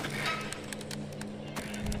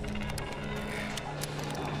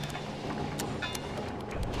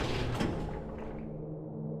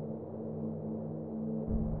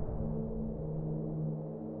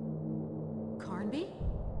 Carnby?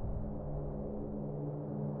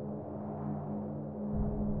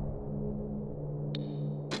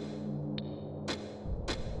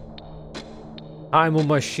 Time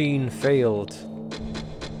machine failed.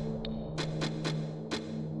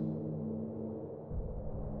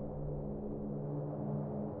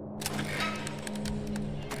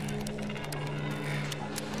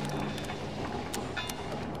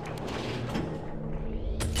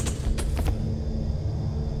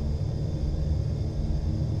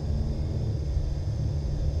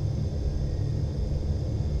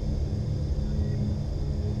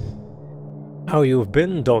 How you've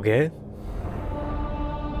been, Doge?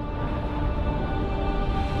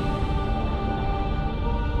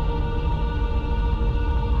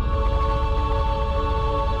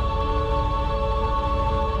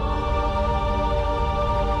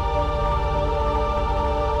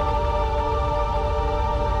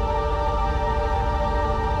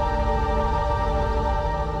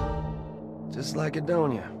 Just like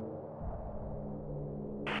Adonia.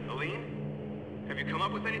 Aline? Have you come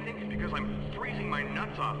up with anything? Because I'm freezing my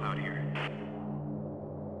nuts off out here.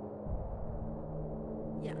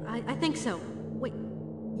 Yeah, I think so. Wait,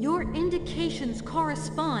 your indications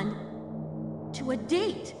correspond to a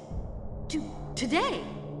date. To today.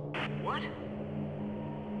 What?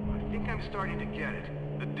 I think I'm starting to get it.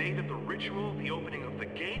 The date of the ritual, the opening of the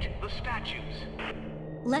gate, the statues.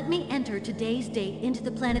 Let me enter today's date into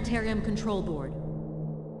the planetarium control board.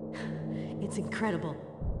 It's incredible.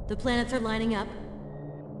 The planets are lining up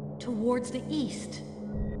towards the east.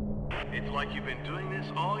 It's like you've been doing this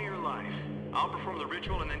all your life. I'll perform the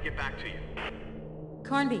ritual and then get back to you.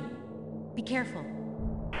 Carnby, be careful.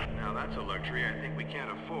 Now that's a luxury I think we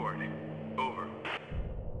can't afford. Over.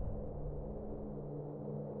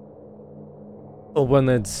 Well,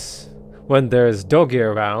 when there's Doge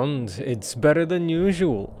around, it's better than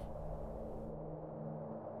usual.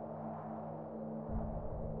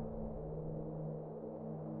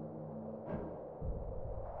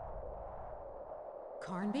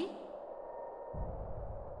 Carnby?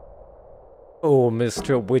 Oh,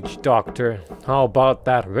 Mr. Witch Doctor, how about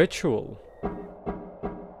that ritual?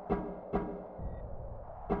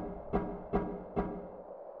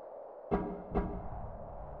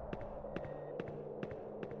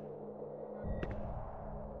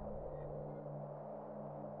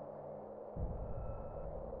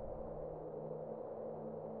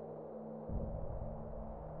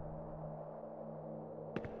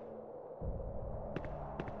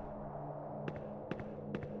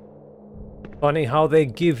 Funny how they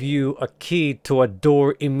give you a key to a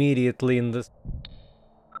door immediately in this.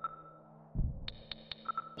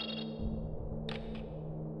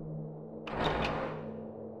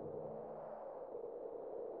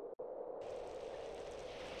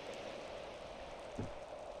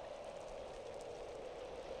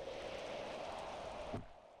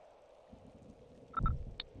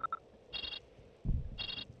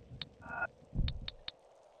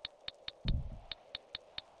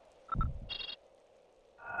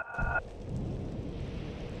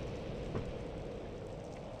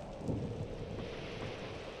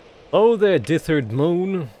 Oh there, dithered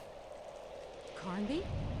moon. Carnby?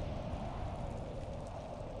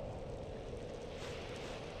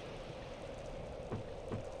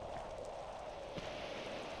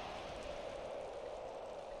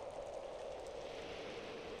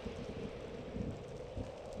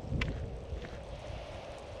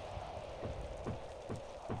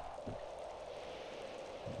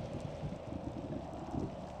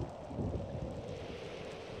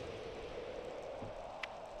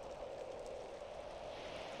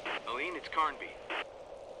 Aline, it's Carnby.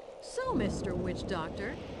 So, Mr. Witch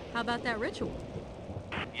Doctor, how about that ritual?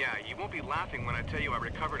 Yeah, you won't be laughing when I tell you I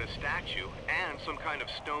recovered a statue and some kind of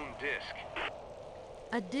stone disc.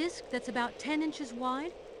 A disc that's about 10 inches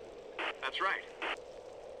wide? That's right.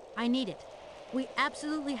 I need it. We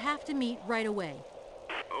absolutely have to meet right away.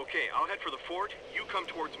 Okay, I'll head for the fort. You come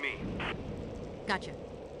towards me. Gotcha.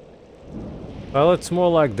 Well, it's more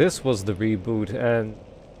like this was the reboot, and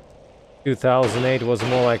 2008 was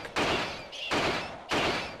more like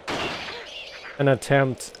an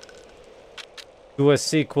attempt to do a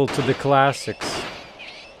sequel to the classics,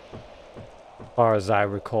 as far as I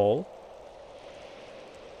recall.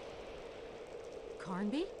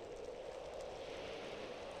 Carnby?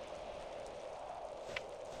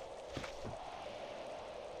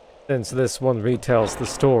 Since this one retells the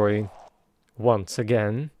story, once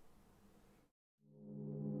again,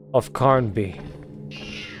 of Carnby.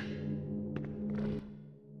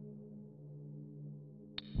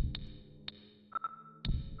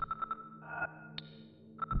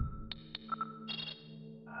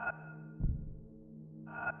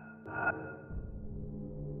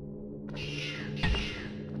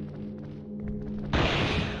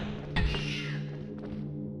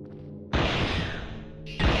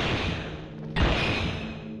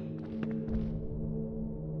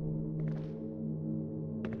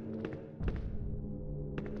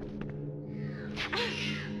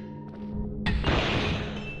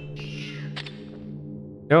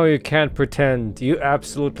 No, you can't pretend. You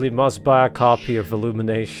absolutely must buy a copy of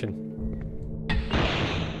Illumination.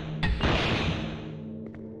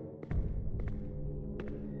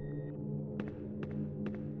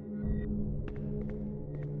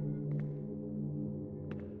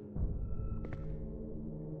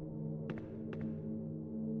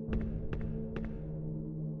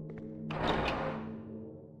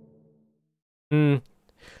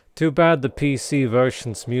 Too bad the PC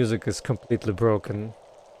version's music is completely broken.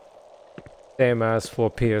 Same as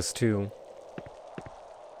for PS2.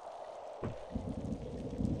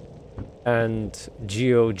 And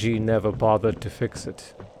GOG never bothered to fix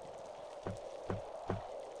it.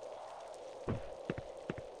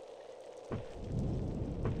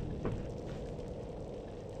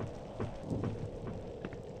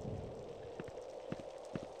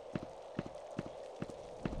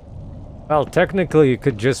 Well, technically you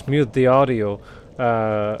could just mute the audio,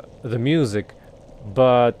 the music,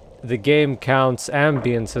 but the game counts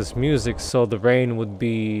ambience as music, so the rain would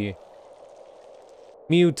be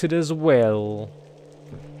muted as well.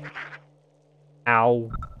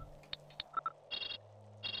 Ow.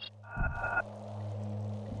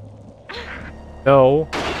 No.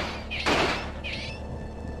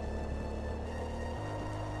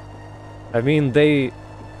 I mean, they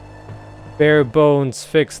bare bones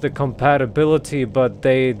fix the compatibility, but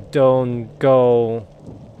they don't go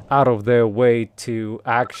out of their way to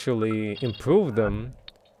actually improve them.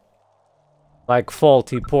 Like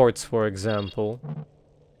faulty ports, for example.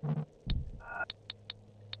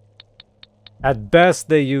 At best,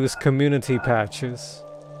 they use community patches.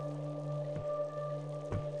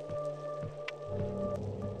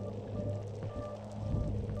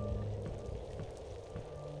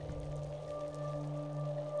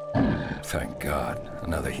 Thank God,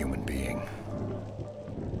 another human being.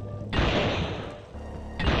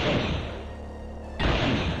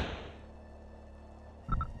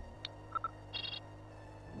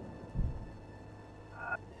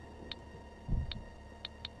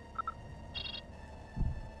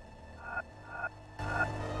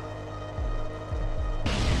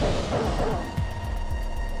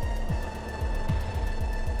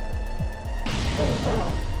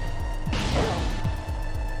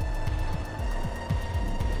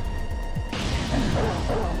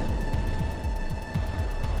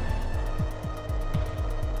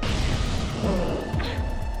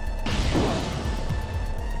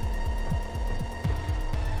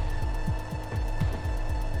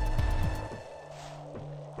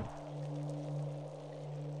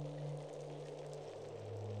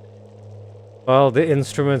 Well, the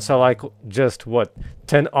instruments are like just what,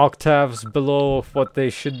 10 octaves below of what they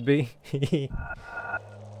should be.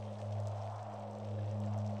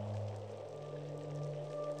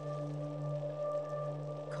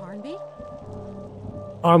 Carnby?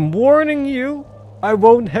 I'm warning you, I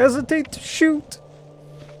won't hesitate to shoot.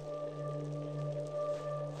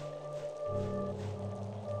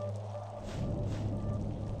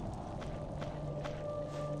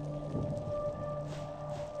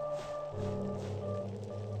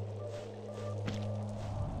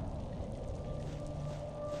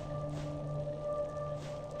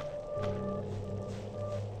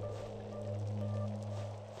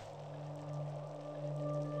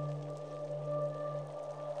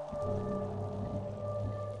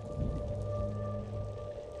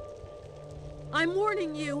 I'm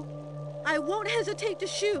warning you. I won't hesitate to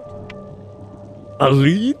shoot.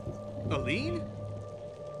 Aline? Aline?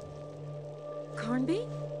 Carnby?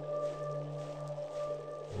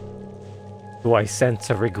 Do I sense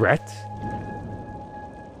a regret?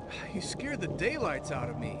 You scared the daylights out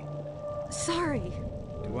of me. Sorry.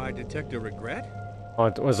 Do I detect a regret? Oh,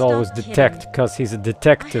 it was Stop always kidding. detect, because he's a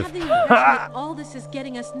detective. I have the impression that all this is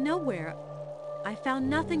getting us nowhere. I found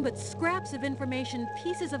nothing but scraps of information,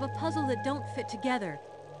 pieces of a puzzle that don't fit together.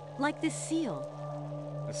 Like this seal.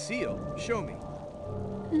 A seal? Show me.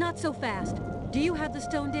 Not so fast. Do you have the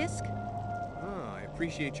stone disc? Ah, I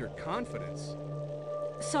appreciate your confidence.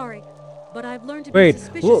 Sorry, but I've learned to Wait, be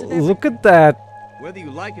suspicious of everything. look at that Whether you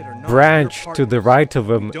like it or not, branch you're to the partners. right of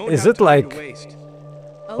him. Don't Is have it time like to waste.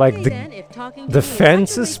 Okay, then, if talking to the me is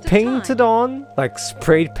fence such a is waste of painted time. on? Like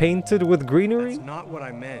sprayed painted with greenery? That's not what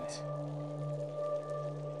I meant.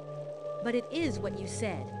 But it is what you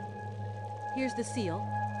said. Here's the seal.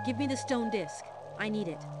 Give me the stone disc. I need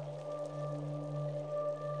it.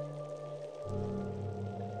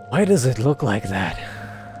 Why does it look like that?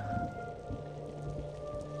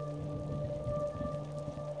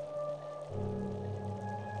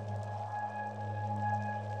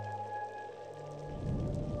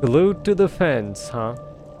 Glued to the fence, huh?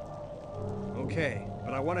 Okay,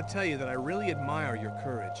 but I want to tell you that I really admire your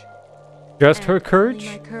courage. Just her And courage?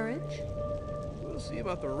 only my courage? We'll see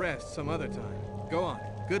about the rest some other time. Go on.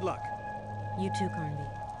 Good luck. You too,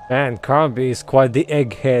 Carnby. Man, Carnby is quite the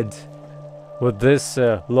egghead with this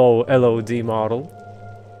low LOD model.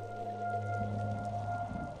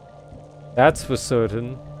 That's for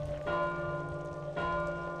certain.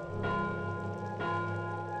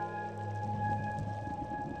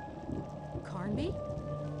 Carnby?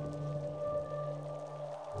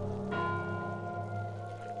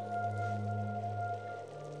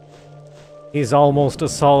 He's almost a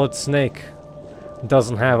solid snake.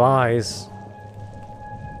 Doesn't have eyes.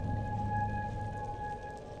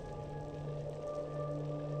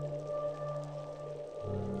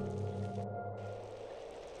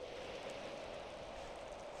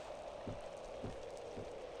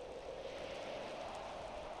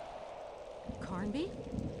 Carnby?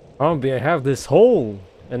 Carnby, I have this hole,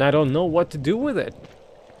 and I don't know what to do with it.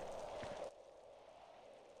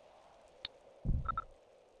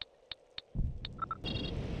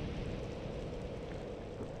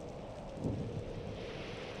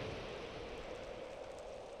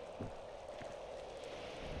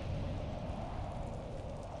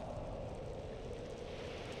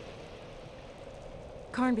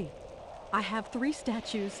 Carnby, I have 3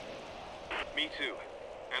 statues. Me too.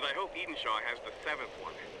 And I hope Edenshaw has the 7th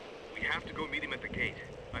one. We have to go meet him at the gate.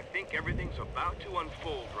 I think everything's about to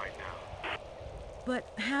unfold right now. But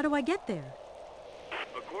how do I get there?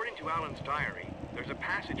 According to Alan's diary, there's a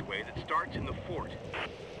passageway that starts in the fort.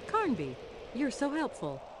 Carnby, you're so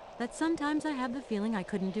helpful that sometimes I have the feeling I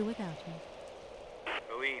couldn't do without you.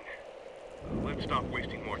 Aline, let's stop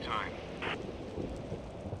wasting more time.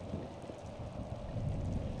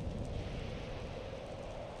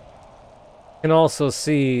 You can also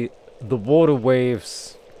see the water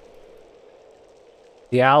waves,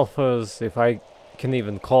 the alphas, if I can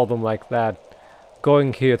even call them like that,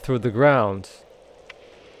 going here through the ground.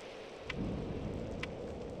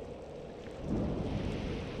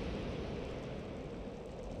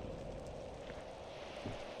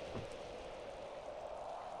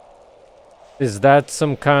 Is that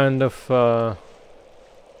some kind of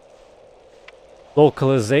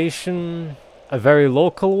localization a very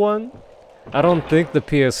local one. I don't think the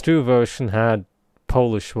PS2 version had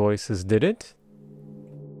Polish voices, did it?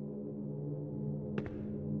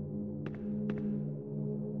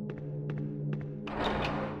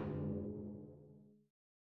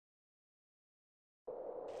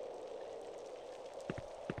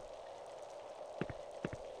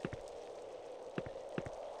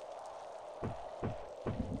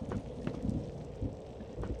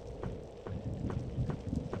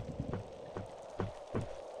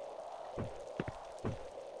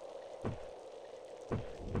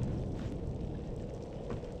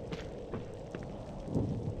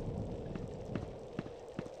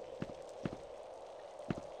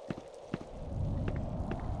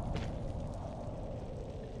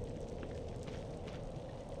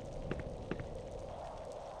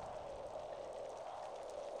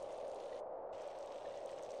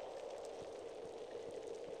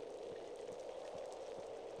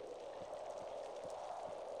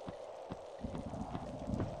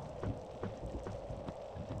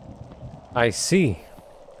 I see.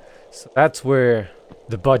 So that's where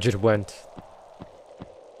the budget went.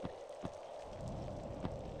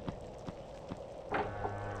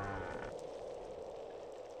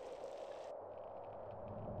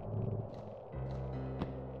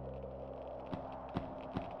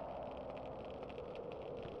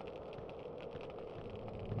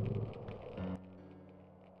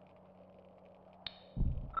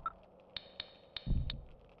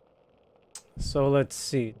 So let's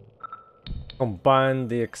see. Combine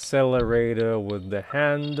the accelerator with the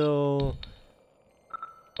handle.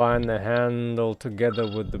 Combine the handle together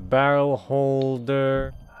with the barrel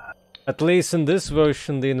holder. At least in this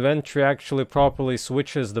version, the inventory actually properly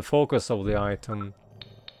switches the focus of the item.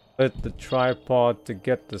 Put the tripod to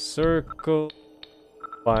get the circle.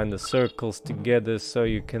 Combine the circles together so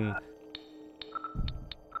you can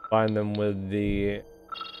combine them with the...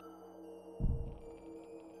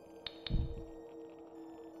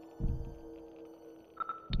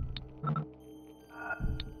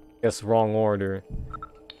 Guess wrong order.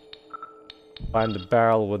 Find the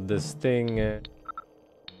barrel with this thing.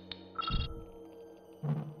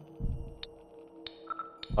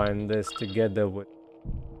 Find this together with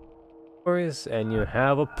yours, and you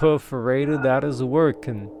have a perforator that is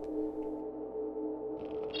working.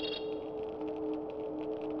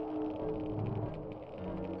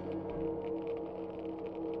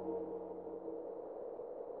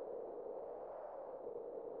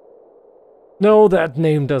 No, that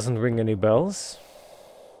name doesn't ring any bells.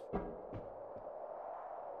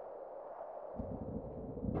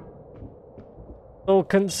 So,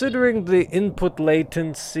 considering the input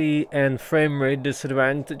latency and frame rate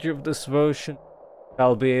disadvantage of this version,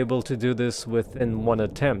 I'll be able to do this within one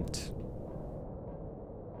attempt.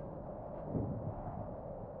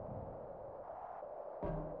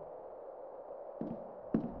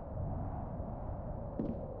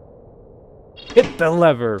 Hit the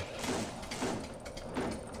lever!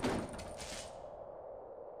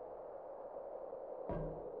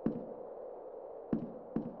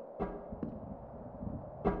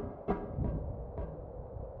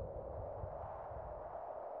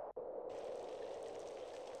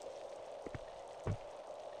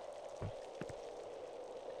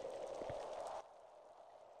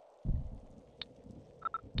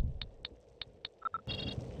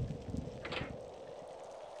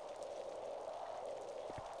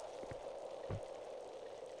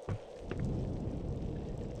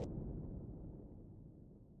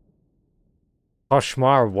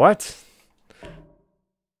 Koshmar, what?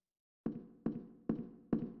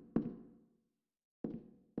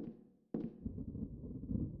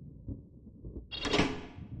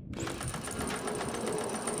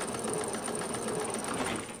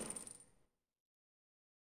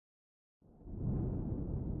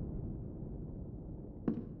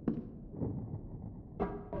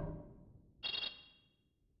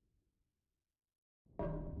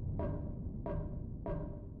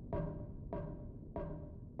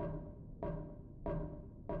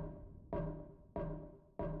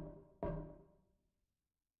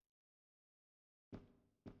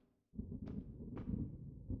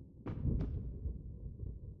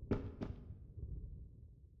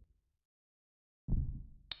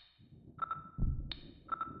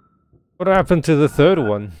 What happened to the third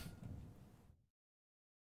one?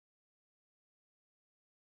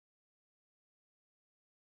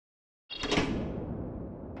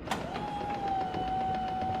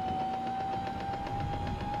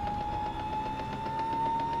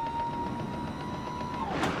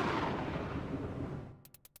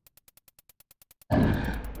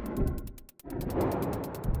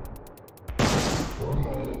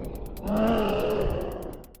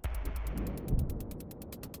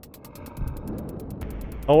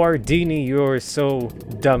 Oh, Ardini, you're so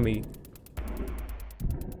dummy.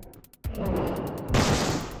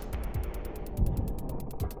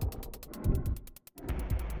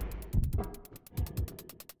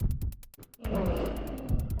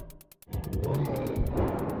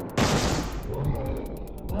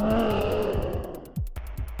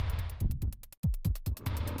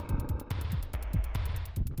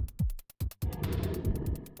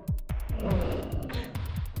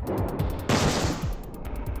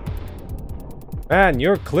 Man,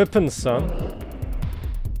 you're clipping, son.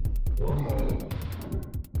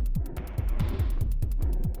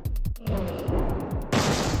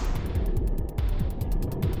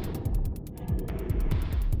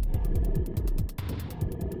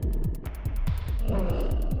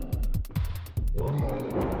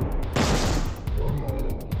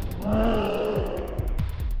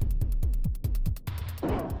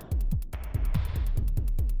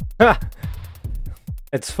 Ha!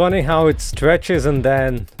 It's funny how it stretches and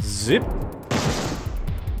then zip.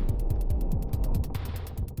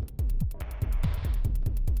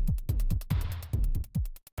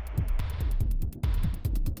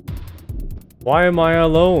 Why am I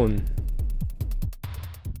alone?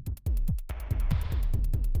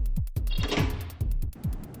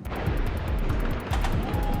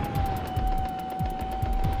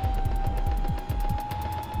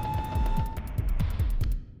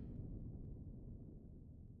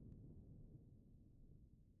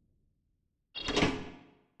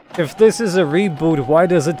 If this is a reboot, why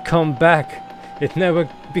does it come back? It never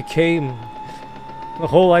became the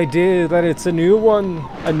whole idea that it's a new one,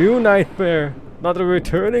 a new nightmare, not a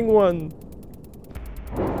returning one.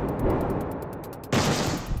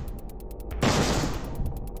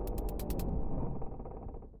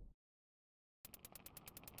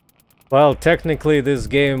 Well, technically this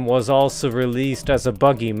game was also released as a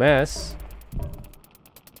buggy mess.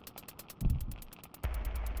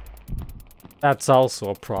 That's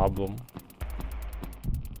also a problem.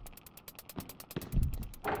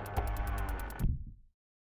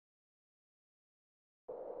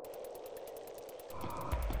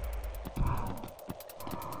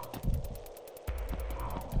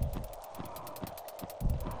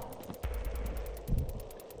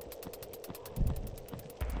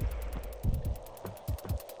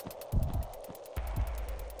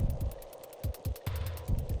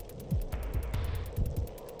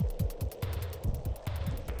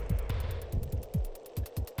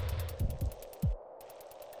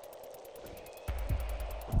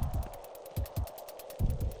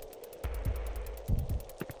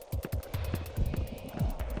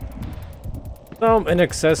 Some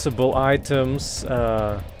inaccessible items,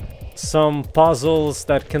 some puzzles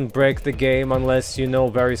that can break the game unless you know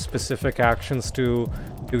very specific actions to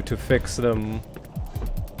do to fix them.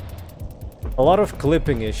 A lot of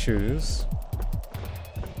clipping issues.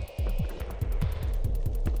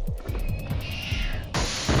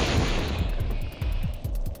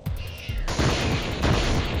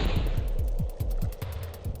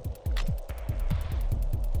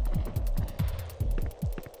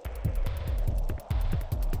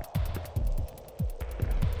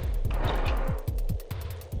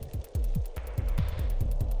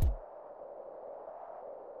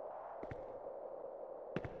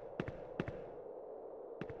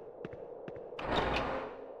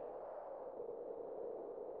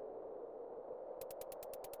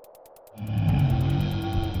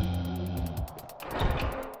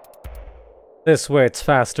 This way it's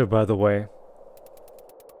faster, by the way.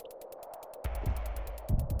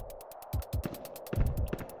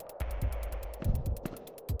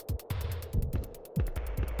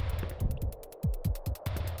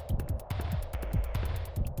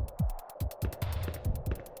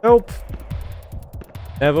 Nope.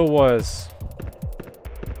 Never was.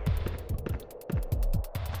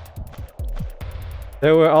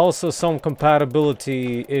 There were also some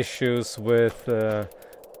compatibility issues with the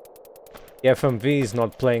FMVs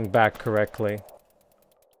not playing back correctly.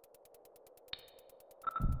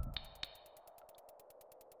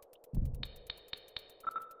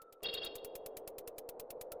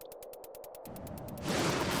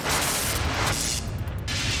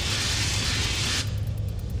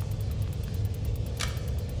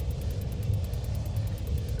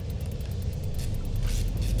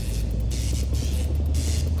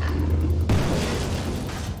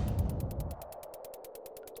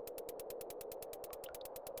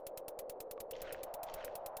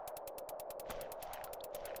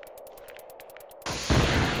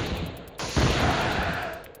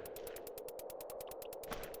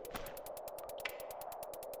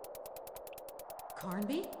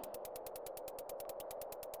 Carnby?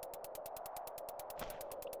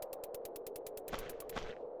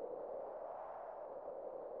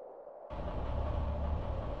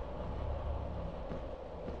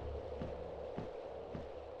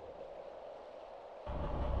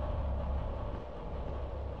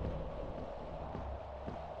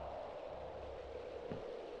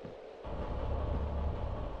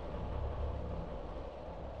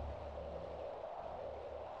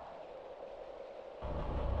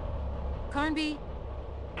 Carnby?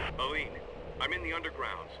 Aline, I'm in the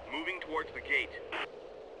undergrounds, moving towards the gate.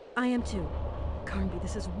 I am too. Carnby,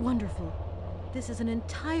 this is wonderful. This is an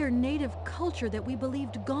entire native culture that we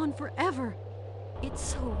believed gone forever. It's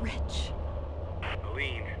so rich.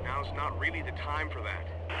 Aline, now's not really the time for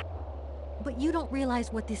that. But you don't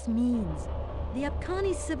realize what this means. The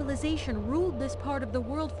Abkhani civilization ruled this part of the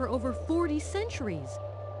world for over 40 centuries.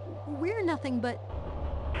 We're nothing but...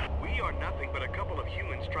 We are nothing but a couple of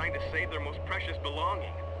humans trying to save their most precious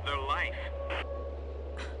belonging, their life.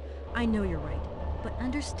 I know you're right, but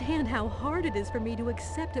understand how hard it is for me to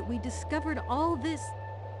accept that we discovered all this,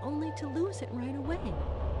 only to lose it right away.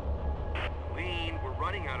 Aline, we're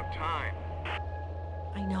running out of time.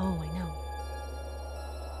 I know.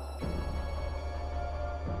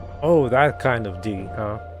 Oh, that kind of D,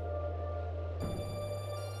 huh?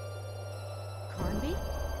 Carnby?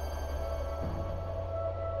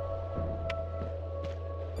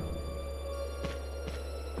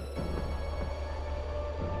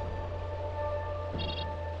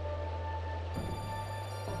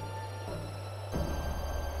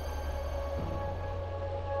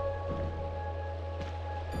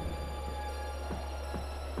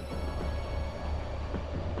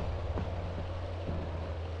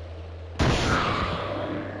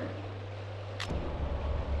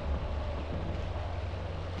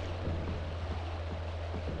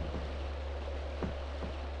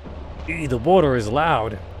 The water is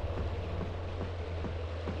loud.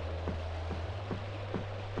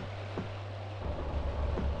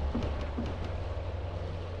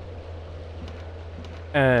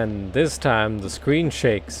 And this time the screen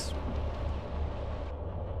shakes.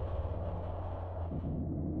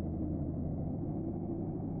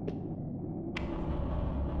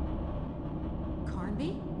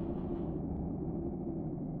 Carnby?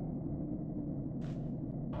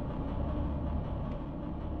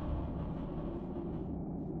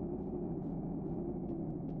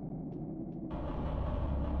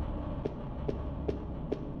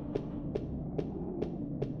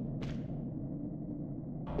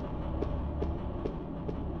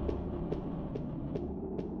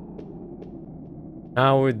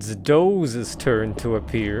 Now it's Doge's turn to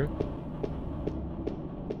appear.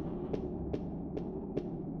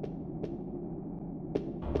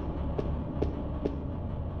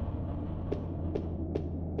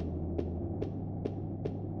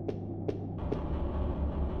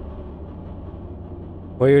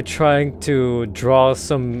 Were you trying to draw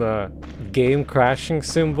some game crashing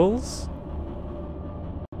symbols?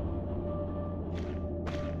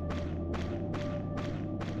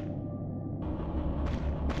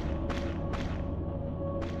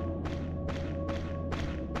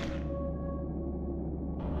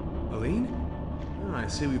 Aline? Oh, I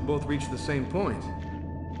see we both reached the same point.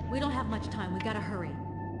 We don't have much time. We gotta hurry.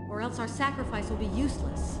 Or else our sacrifice will be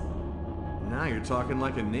useless. Now you're talking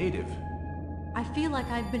like a native. I feel like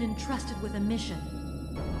I've been entrusted with a mission.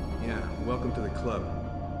 Yeah, welcome to the club.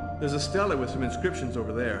 There's a stela with some inscriptions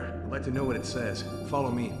over there. I'd like to know what it says. Follow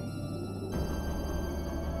me.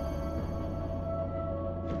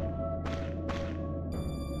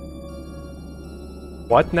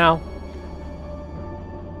 What now?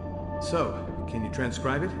 So, can you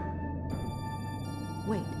transcribe it?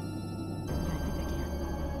 Wait. Yeah, I think I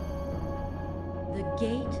can. The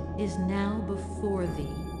gate is now before thee.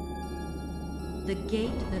 The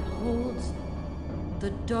gate that holds the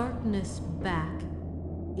darkness back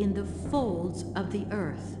in the folds of the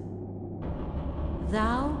earth.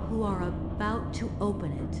 Thou who are about to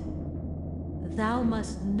open it, thou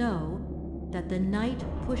must know that the night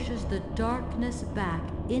pushes the darkness back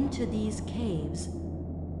into these caves,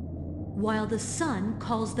 while the sun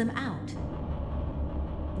calls them out.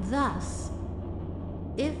 Thus,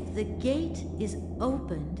 if the gate is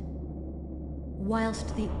opened,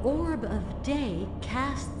 whilst the orb of day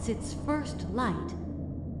casts its first light,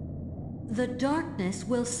 the darkness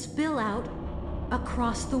will spill out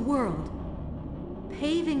across the world,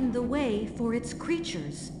 paving the way for its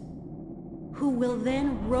creatures, who will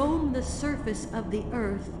then roam the surface of the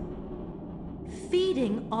earth,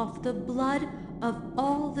 feeding off the blood of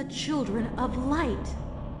all the children of light.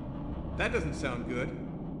 That doesn't sound good.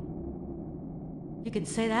 You can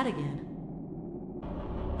say that again.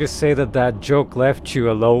 You say that that joke left you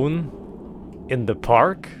alone in the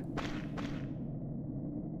park?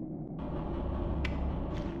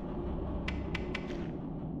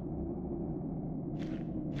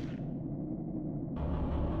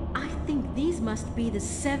 I think these must be the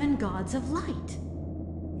 7 gods of light.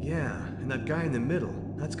 Yeah, and that guy in the middle,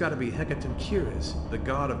 that's gotta be Hecatoncheires, the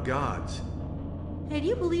god of gods. Hey, do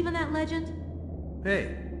you believe in that legend?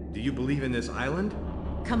 Hey, do you believe in this island?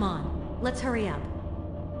 Come on. Let's hurry up.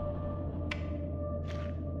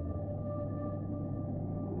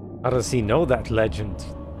 How does he know that legend?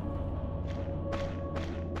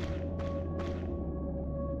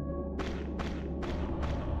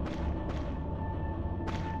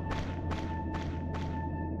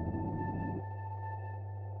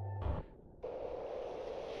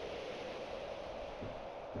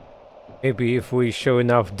 Maybe if we show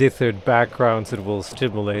enough dithered backgrounds it will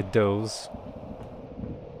stimulate those.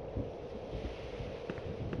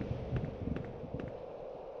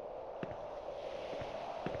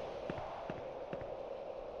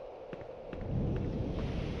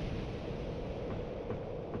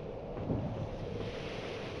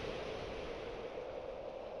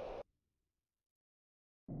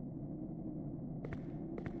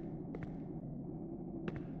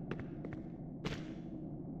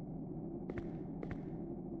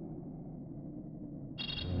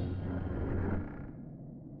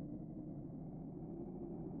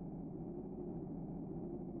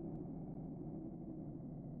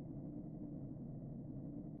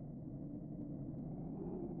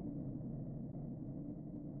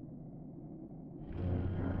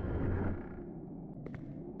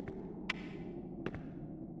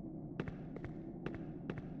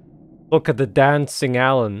 Look at the dancing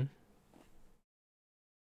Alan.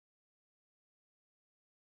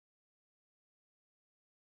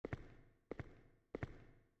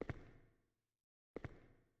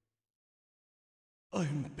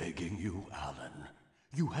 I'm begging you, Alan.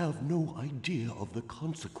 You have no idea of the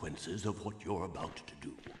consequences of what you're about to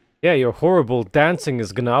do. Yeah, your horrible dancing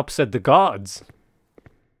is gonna upset the gods.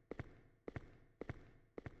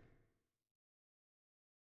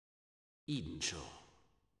 Edenshaw.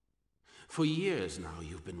 For years now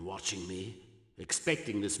you've been watching me,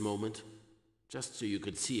 expecting this moment, just so you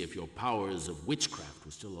could see if your powers of witchcraft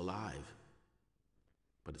were still alive.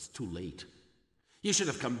 But it's too late. You should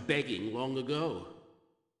have come begging long ago.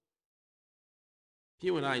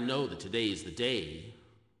 You and I know that today is the day,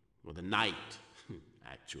 or the night,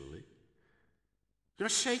 actually. You're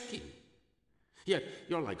shaking. Yet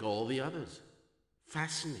you're like all the others,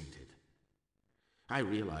 fascinated. I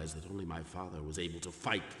realize that only my father was able to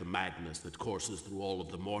fight the madness that courses through all of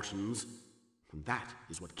the Mortons, and that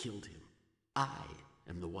is what killed him. I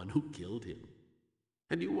am the one who killed him.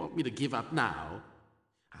 And you want me to give up now?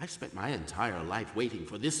 I've spent my entire life waiting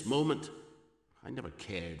for this moment. I never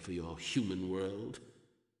cared for your human world.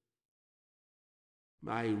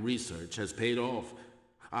 My research has paid off.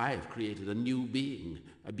 I have created a new being,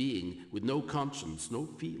 a being with no conscience, no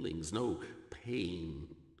feelings, no pain.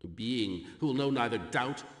 A being who will know neither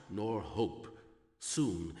doubt nor hope.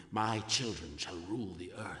 Soon, my children shall rule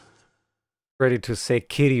the earth. Ready to say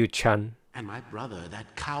Kiryu-chan. And my brother,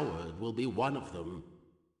 that coward, will be one of them.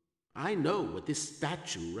 I know what this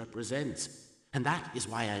statue represents, and that is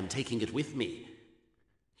why I am taking it with me.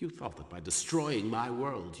 You thought that by destroying my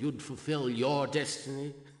world, you'd fulfill your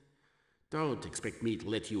destiny? Don't expect me to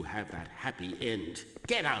let you have that happy end.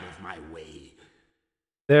 Get out of my way.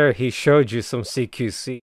 There, he showed you some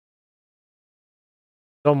CQC.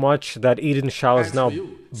 So much that Edenshaw is now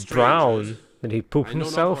brown. Did he poop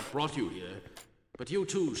himself? I know not what brought you here, but you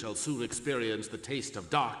too shall soon experience the taste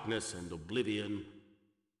of darkness and oblivion.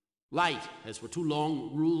 Light has for too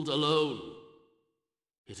long ruled alone.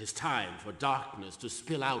 It is time for darkness to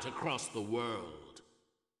spill out across the world.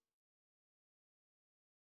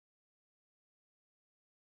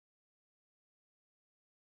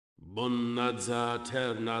 Bonadza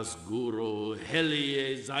ternas guru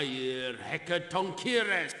helie zair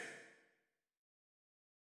hekatonkires.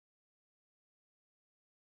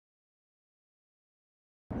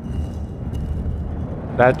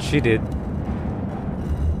 That she did.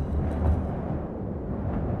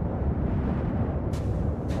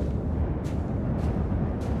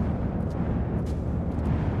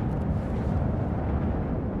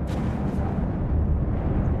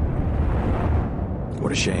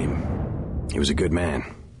 What a shame. He was a good man.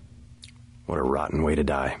 What a rotten way to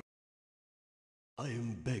die. I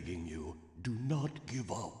am begging you, do not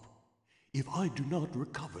give up. If I do not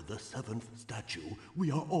recover the seventh statue,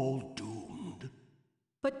 we are all doomed.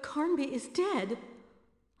 But Carnby is dead.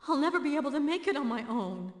 I'll never be able to make it on my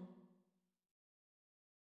own.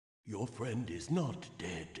 Your friend is not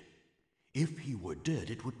dead. If he were dead,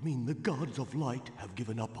 it would mean the gods of light have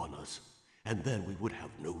given up on us. And then we would have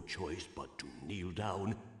no choice but to kneel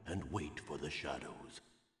down and wait for the shadows.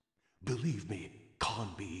 Believe me,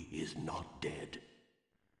 Carnby is not dead.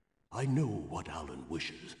 I know what Alan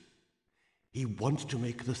wishes. He wants to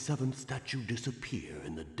make the seventh statue disappear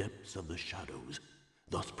in the depths of the shadows,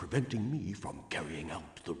 thus preventing me from carrying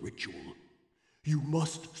out the ritual. You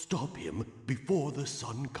must stop him before the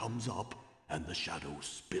sun comes up and the shadows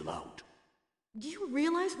spill out. Do you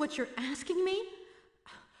realize what you're asking me?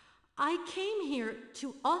 I came here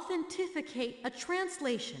to authenticate a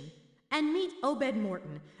translation and meet Obed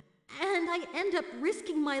Morton, and I end up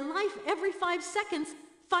risking my life every 5 seconds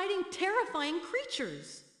fighting terrifying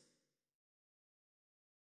creatures.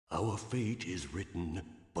 Our fate is written,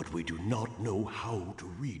 but we do not know how to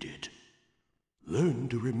read it. Learn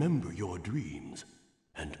to remember your dreams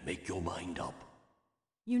and make your mind up.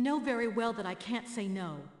 You know very well that I can't say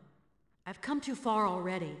no. I've come too far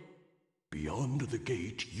already. Beyond the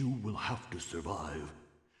gate, you will have to survive.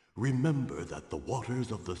 Remember that the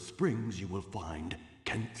waters of the springs you will find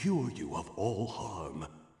can cure you of all harm.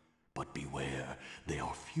 But beware, they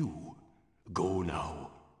are few. Go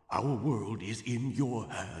now. Our world is in your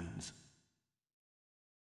hands.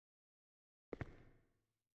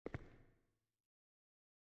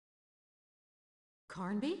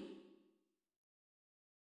 Carnby?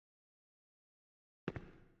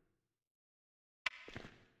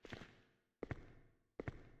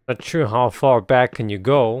 Not sure how far back can you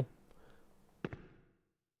go.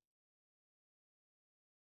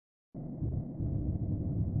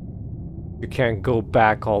 You can't go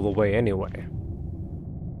back all the way anyway.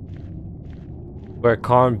 Where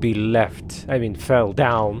Carnby fell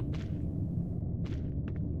down.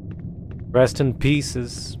 Rest in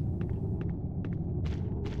pieces.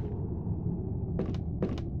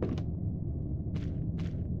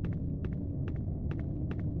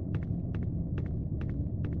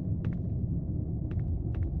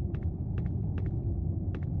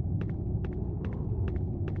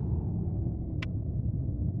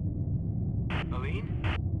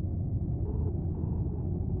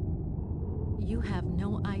 You have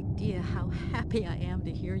no idea how happy I am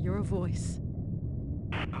to hear your voice.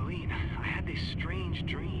 Aline, I had this strange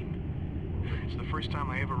dream. It's the first time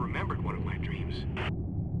I ever remembered one of my dreams.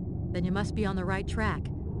 Then you must be on the right track.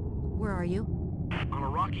 Where are you? On a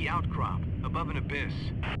rocky outcrop, above an abyss.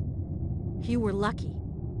 You were lucky.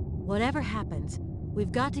 Whatever happens,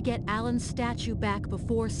 we've got to get Alan's statue back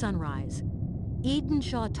before sunrise.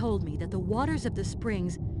 Edenshaw told me that the waters of the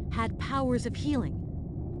springs had powers of healing.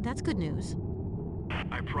 That's good news.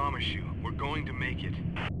 I promise you, we're going to make it.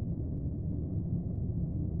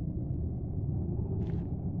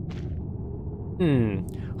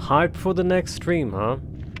 Hype for the next stream, huh?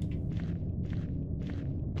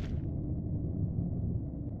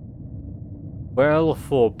 Well,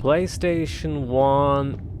 for PlayStation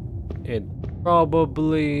 1, it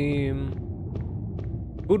probably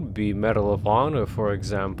would be Medal of Honor, for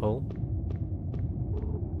example.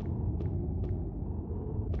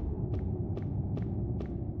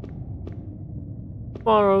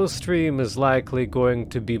 Tomorrow's stream is likely going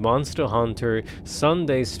to be Monster Hunter.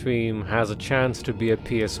 Sunday's stream has a chance to be a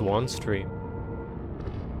PS1 stream.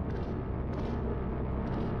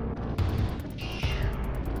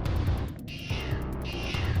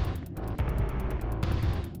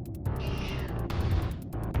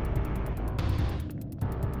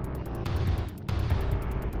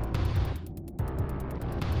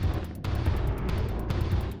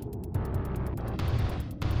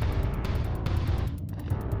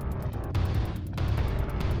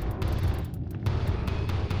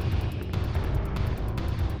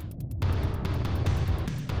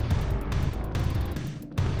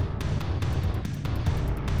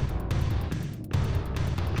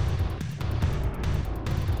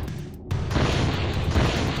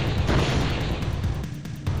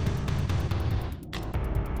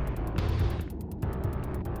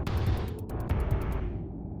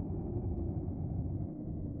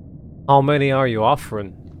 How many are you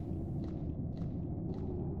offering?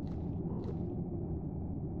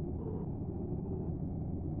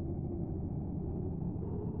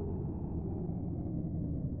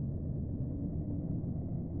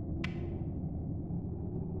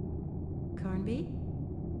 Carnby?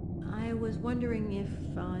 I was wondering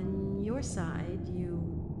if, on your side,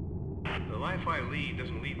 you... The life I lead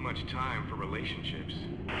doesn't leave much time for relationships.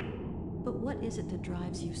 But what is it that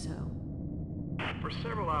drives you so? For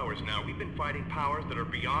several hours now, we've been fighting powers that are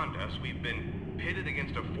beyond us. We've been pitted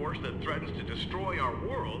against a force that threatens to destroy our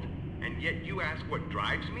world, and yet you ask what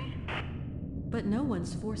drives me? But no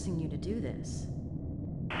one's forcing you to do this.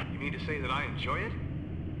 You mean to say that I enjoy it?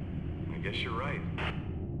 I guess you're right.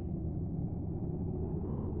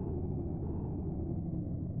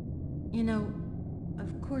 You know,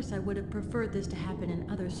 of course I would have preferred this to happen in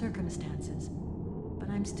other circumstances, but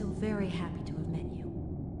I'm still very happy to have met you.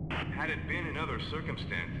 Had it been in other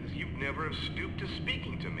circumstances, you'd never have stooped to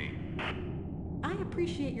speaking to me. I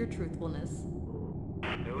appreciate your truthfulness.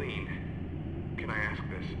 Aline, can I ask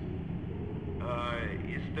this?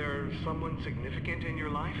 Is there someone significant in your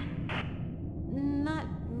life? Not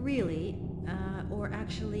really. Or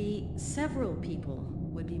actually, several people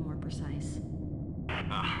would be more precise.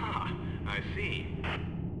 Aha! I see.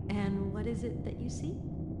 And what is it that you see?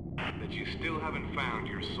 That you still haven't found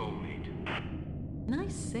your soulmate.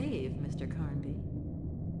 Nice save, Mr. Carnby.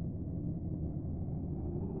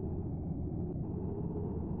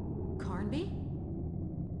 Carnby?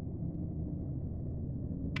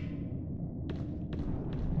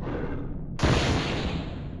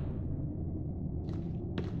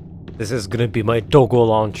 This is gonna be my doggo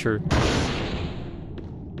launcher.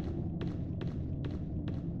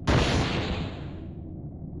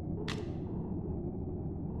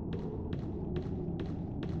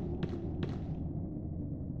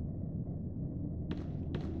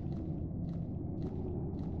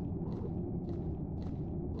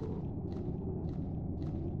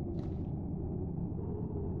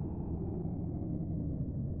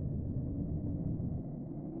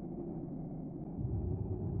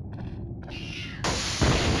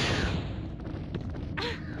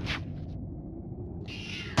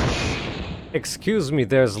 Excuse me,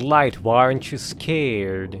 there's light. Why aren't you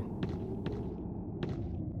scared?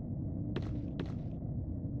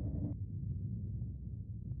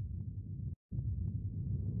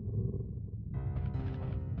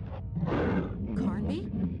 Carnby?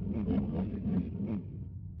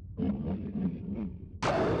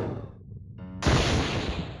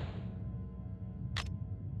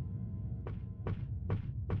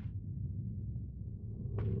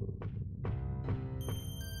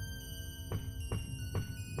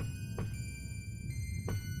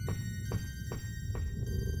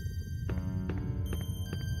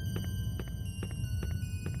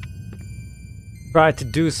 Tried to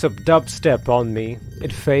do some dubstep on me.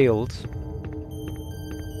 It failed.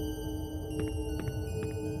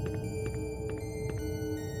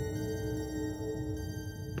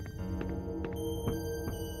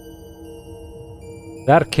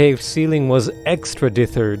 That cave ceiling was extra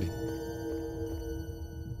dithered.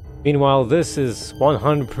 Meanwhile, this is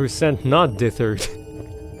 100% not dithered.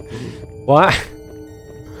 Why?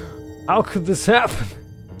 How could this happen?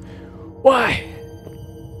 Why?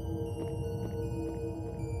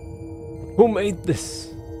 Who made this?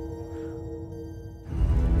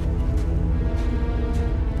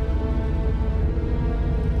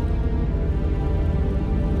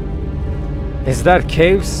 Is that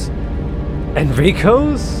Cave's?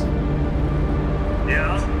 Enrico's?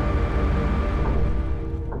 Yeah?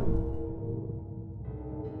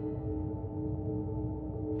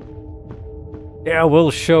 Yeah,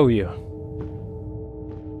 we'll show you.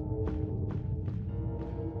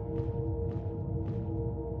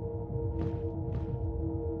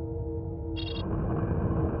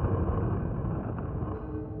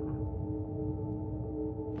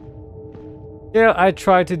 Yeah, I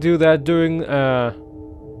tried to do that during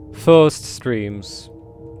first streams.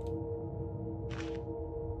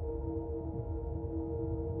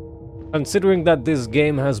 Considering that this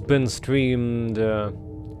game has been streamed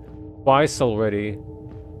twice already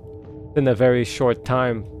in a very short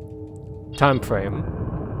time frame,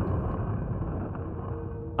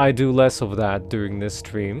 I do less of that during this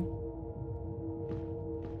stream.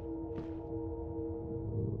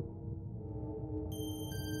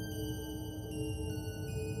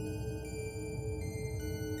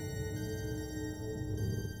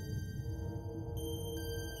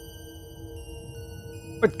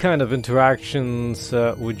 What kind of interactions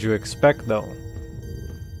would you expect, though?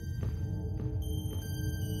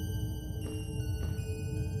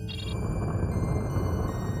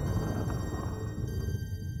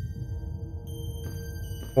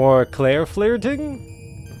 More Claire flirting?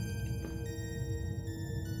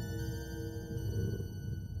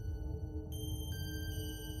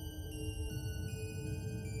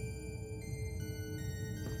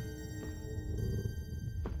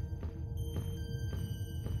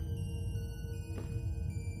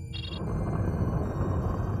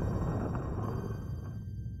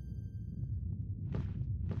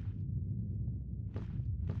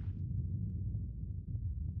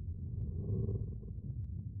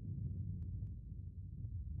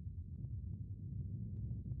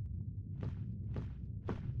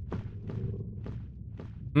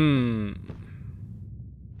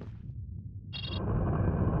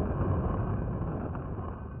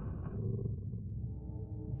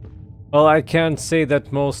 Well, I can't say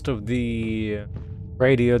that most of the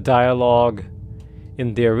radio dialogue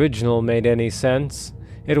in the original made any sense.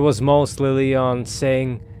 It was mostly Leon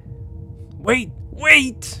saying, "Wait,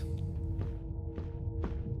 wait!"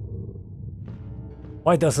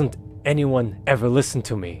 Why doesn't anyone ever listen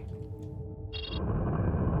to me.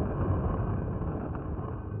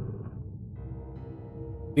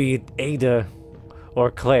 Be it Ada or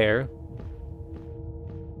Claire.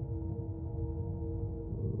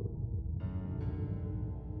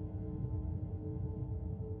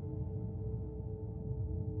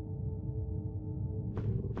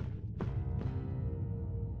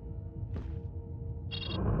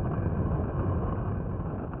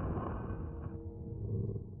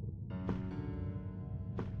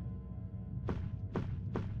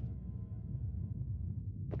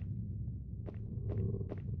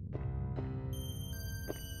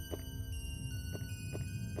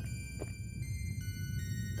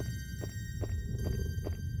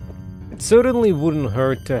 It certainly wouldn't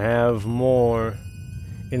hurt to have more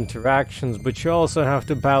interactions, but you also have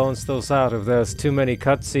to balance those out if there's too many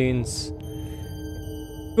cutscenes.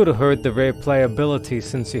 Could have hurt the replayability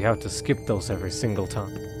since you have to skip those every single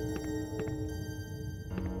time.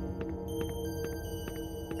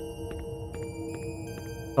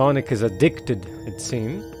 Sonic is addicted, it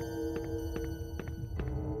seems.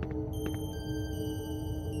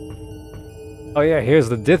 Oh yeah, here's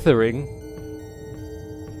the dithering.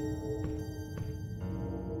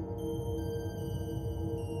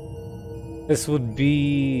 This would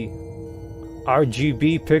be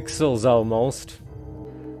RGB pixels almost.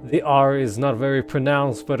 The R is not very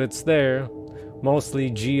pronounced, but it's there. Mostly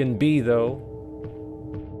G and B though.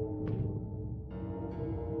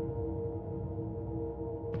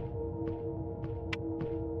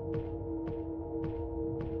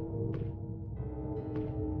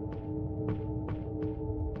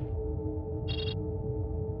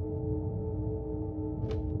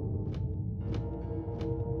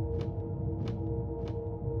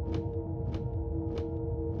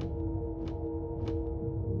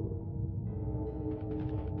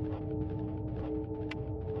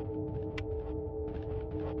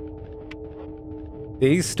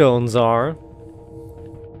 These stones are.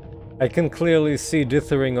 I can clearly see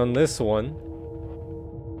dithering on this one.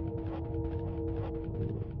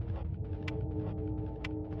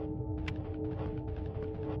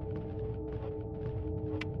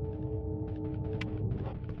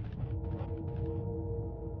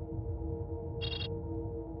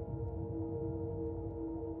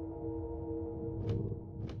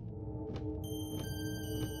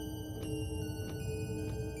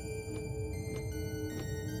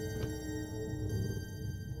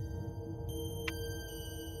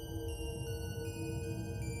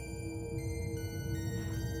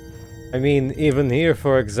 I mean, even here,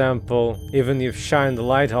 for example, even if you shine the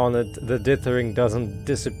light on it, the dithering doesn't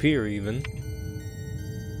disappear even.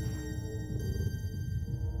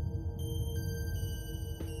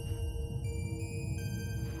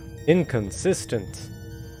 Inconsistent.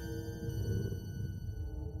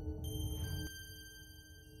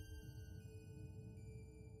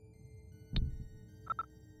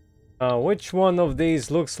 Which one of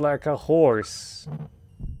these looks like a horse?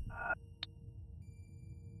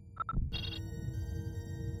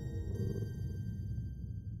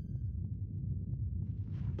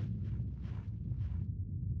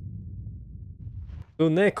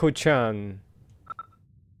 Luneko-chan.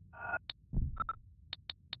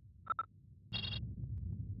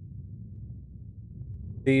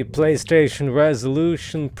 The PlayStation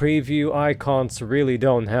resolution preview icons really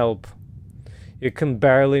don't help. You can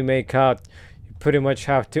barely make out. You pretty much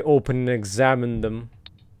have to open and examine them.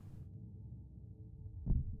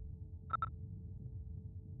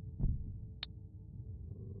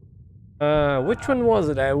 Which one was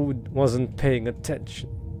it I wasn't paying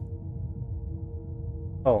attention?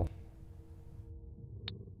 Oh.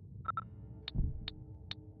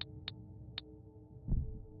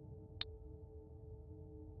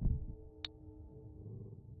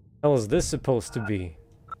 How is this supposed to be?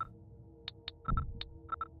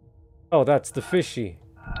 Oh, that's the fishy.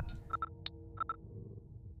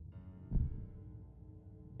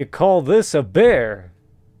 You call this a bear?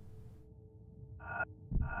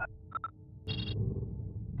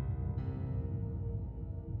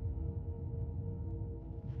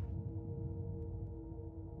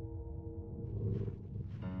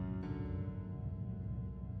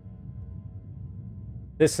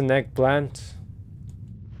 This an eggplant?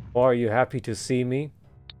 Or are you happy to see me?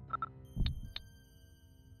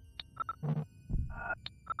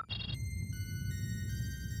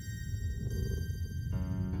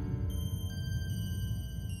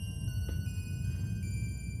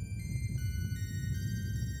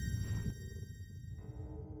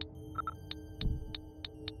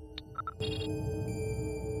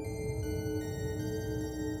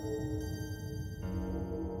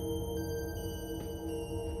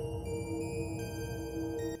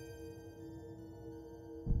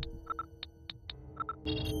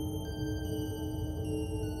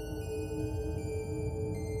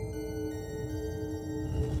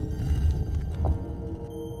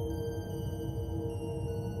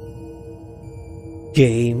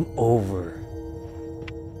 Game over.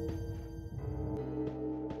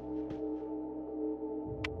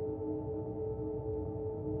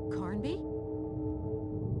 Carnby?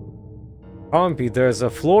 Carnby, there's a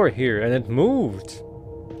floor here and it moved.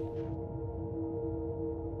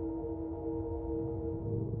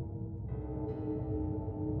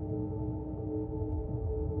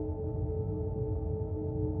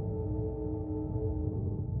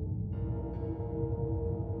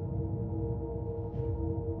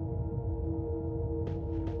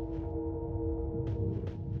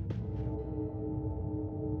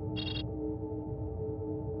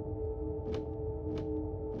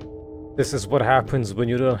 This is what happens when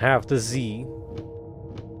you don't have the Z.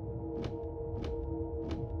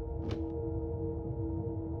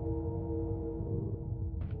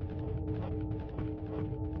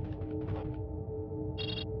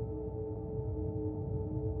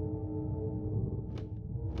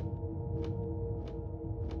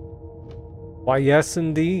 Why, yes,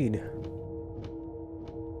 indeed.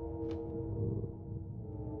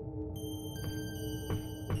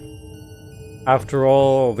 After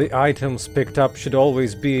all, the items picked up should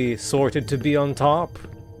always be sorted to be on top.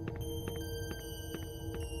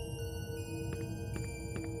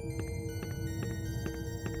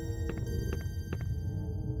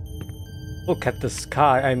 Look at the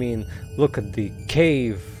sky, I mean, look at the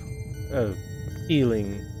cave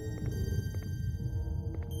healing.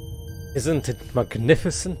 Isn't it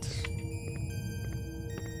magnificent?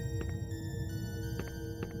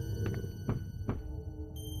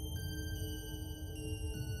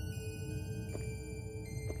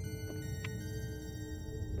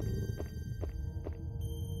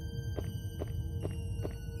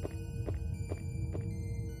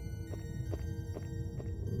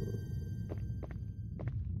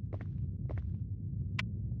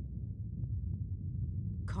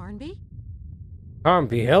 Carnby?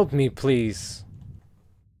 Carnby, help me, please.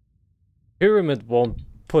 Pyramid won't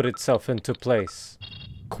put itself into place.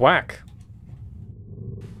 Quack.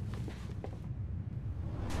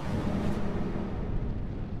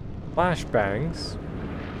 Flashbangs.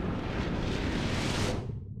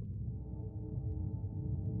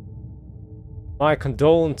 My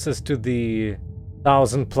condolences to the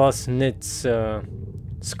 1,000+ nits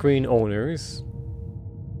screen owners.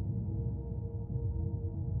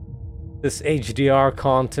 This HDR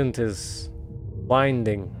content is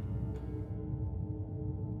blinding.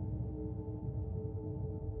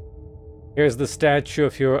 Here's the statue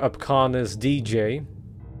of your Upcana's DJ.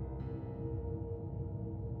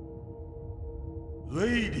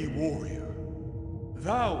 Lady warrior,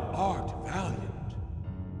 thou art valiant.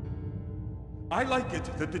 I like it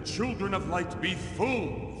that the children of light be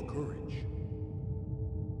full of courage.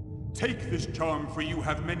 Take this charm, for you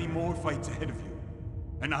have many more fights ahead of you.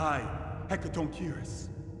 And I, Hecatoncheirus,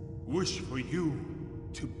 wish for you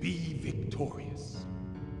to be victorious.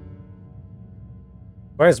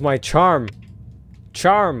 Where's my charm?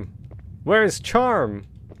 Charm! Where's charm?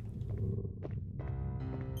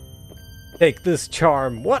 Take this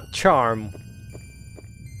charm. What charm?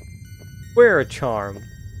 Where charm?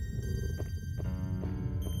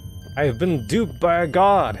 I've been duped by a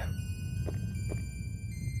god.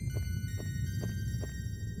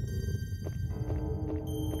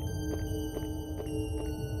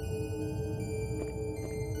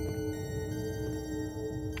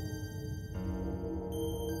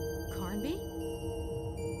 Carnby?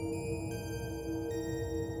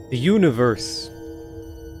 The universe.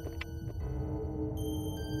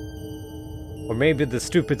 Or maybe the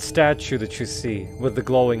stupid statue that you see with the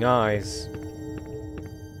glowing eyes.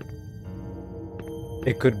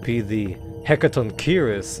 It could be the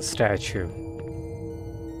Hecatoncheirus statue.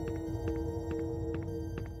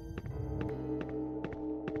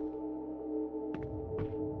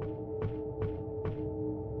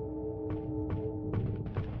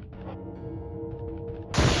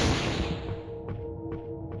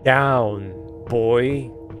 Down, boy.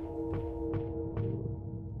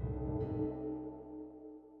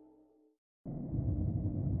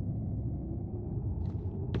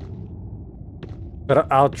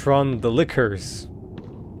 Gotta outrun the lickers.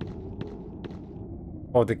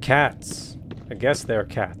 Or the cats. I guess they're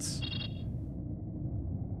cats.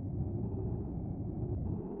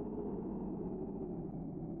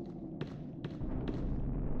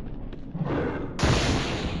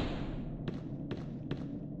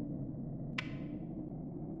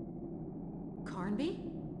 Carnby?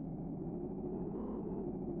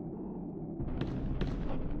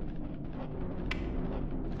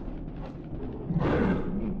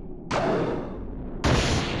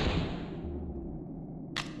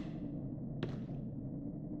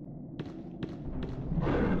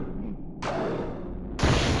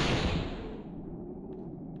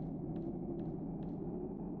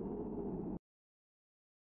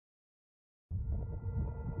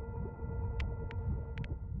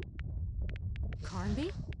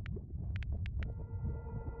 Carnby?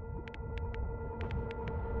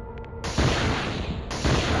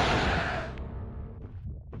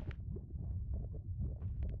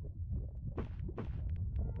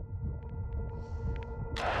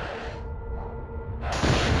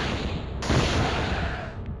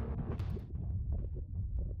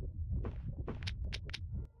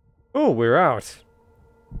 Oh, we're out.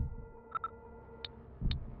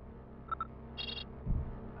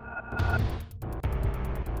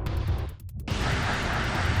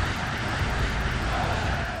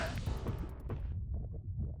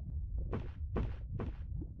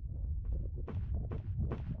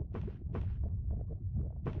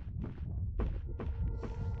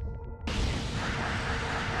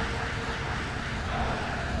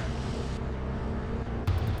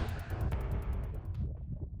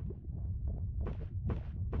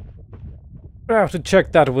 I have to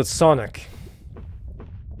check that with Sonic.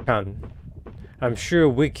 I'm sure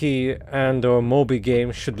Wiki and or Moby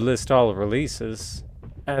Games should list all releases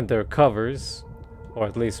and their covers, or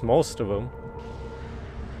at least most of them.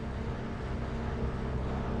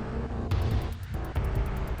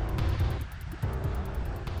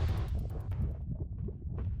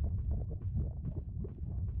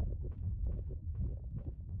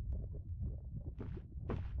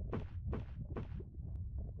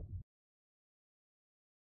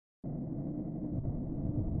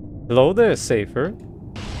 Hello there, Safer.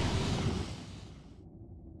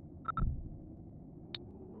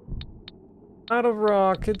 Out of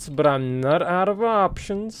rockets, but I'm not out of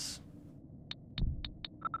options.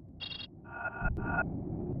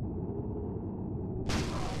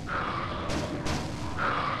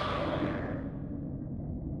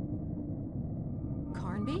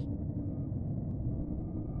 Carnby?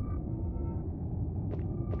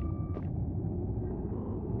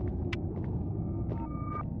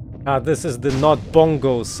 This is the Not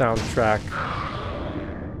Bongo soundtrack.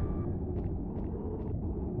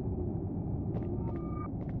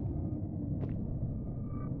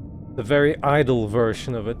 The very idle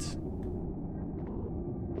version of it.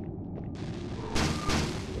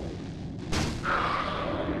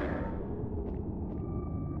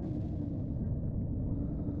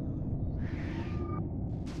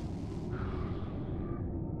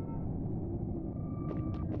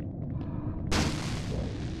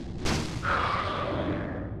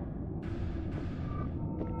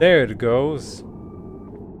 There it goes.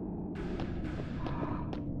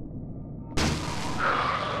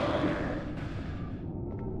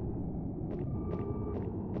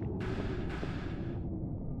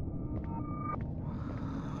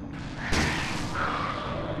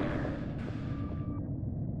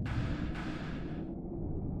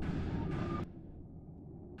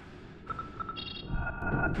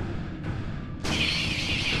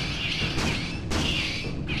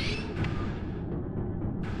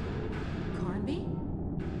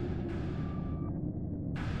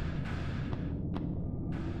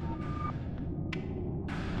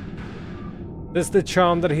 This the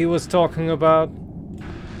charm that he was talking about?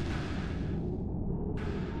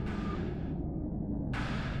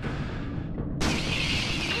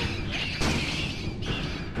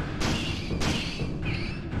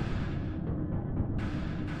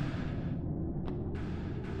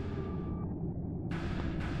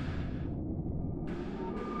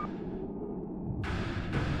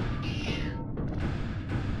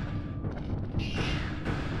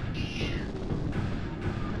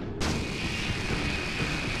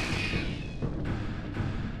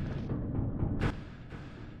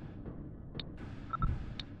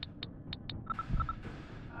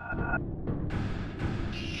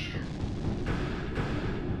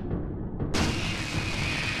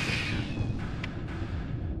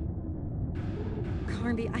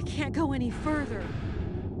 Carnby, I can't go any further.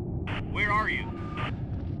 Where are you?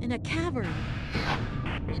 In a cavern.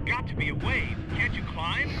 There's got to be a way. Can't you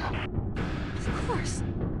climb? Of course.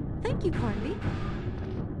 Thank you, Carnby.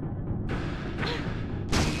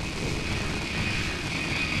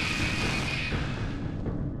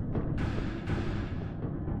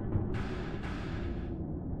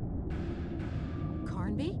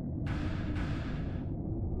 Carnby?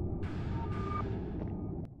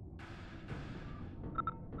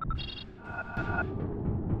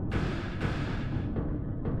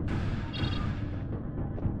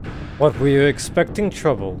 What were you expecting,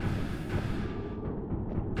 trouble?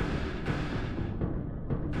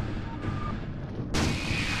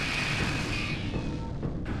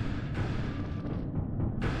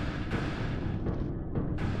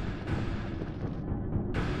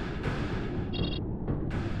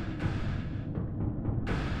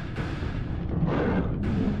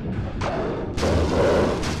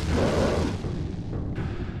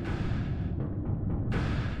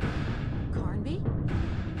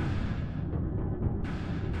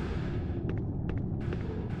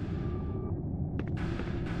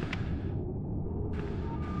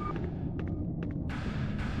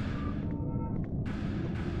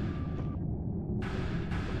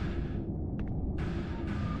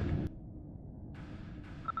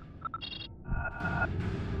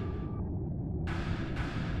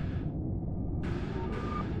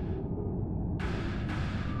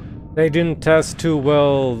 They didn't test too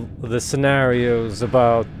well the scenarios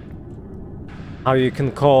about how you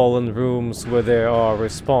can call in rooms where there are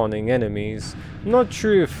respawning enemies. I'm not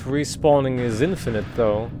sure if respawning is infinite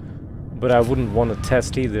though, but I wouldn't want to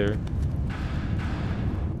test either.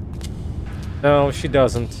 No, she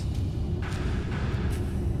doesn't.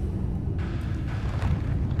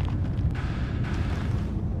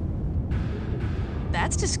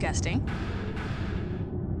 That's disgusting.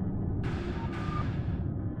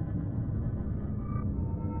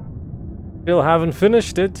 Still haven't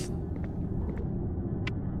finished it.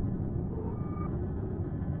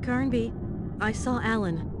 Carnby, I saw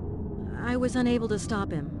Alan. I was unable to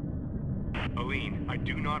stop him. Aline, I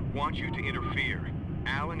do not want you to interfere.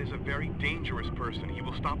 Alan is a very dangerous person. He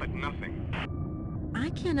will stop at nothing. I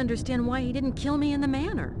can't understand why he didn't kill me in the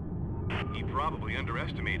manor. He probably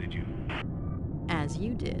underestimated you. As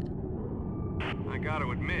you did. I gotta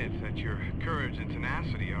admit that your courage and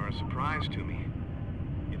tenacity are a surprise to me.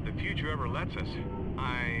 If the future ever lets us,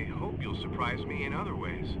 I hope you'll surprise me in other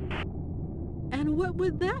ways. And what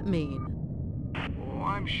would that mean? Oh,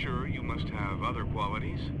 I'm sure you must have other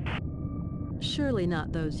qualities. Surely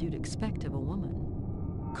not those you'd expect of a woman.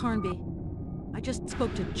 Carnby, I just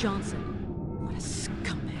spoke to Johnson. What a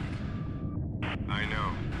scumbag. I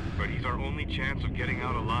know, but he's our only chance of getting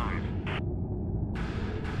out alive.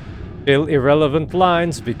 Still irrelevant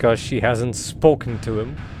lines because she hasn't spoken to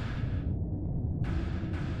him.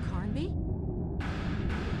 Carnby?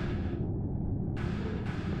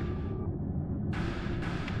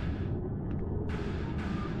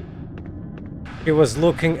 He was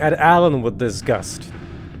looking at Alan with disgust.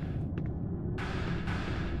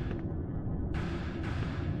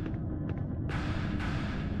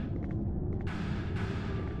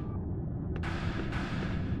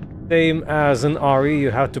 Same as in RE,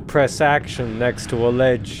 you have to press action next to a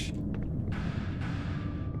ledge.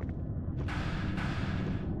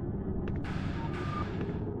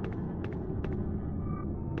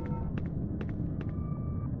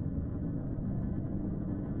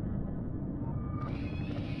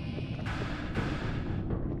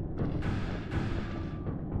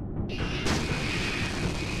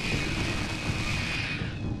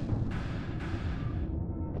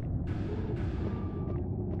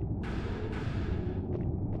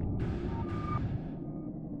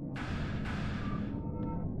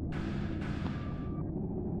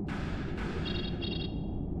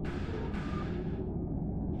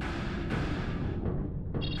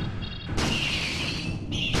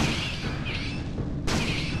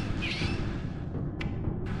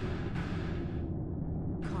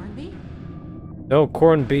 No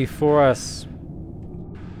corned beef for us.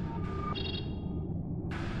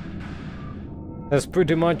 There's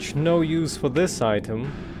pretty much no use for this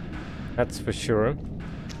item, that's for sure.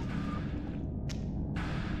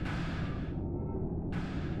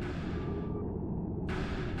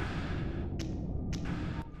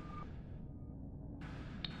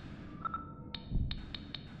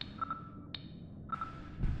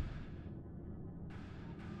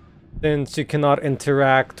 Since you cannot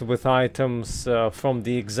interact with items from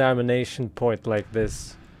the examination point like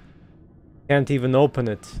this. Can't even open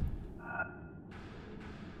it.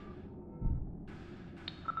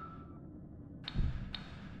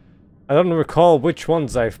 I don't recall which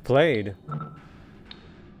ones I've played.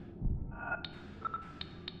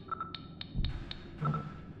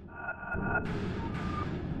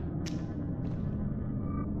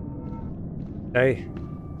 Hey.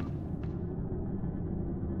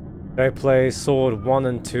 Did I play Sword 1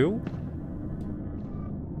 and 2?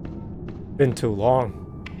 Been too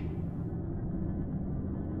long.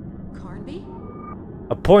 Carnby?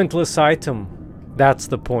 A pointless item. That's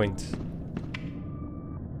the point.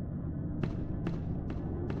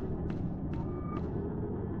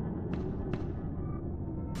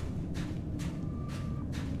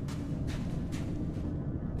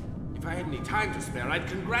 If I had any time to spare, I'd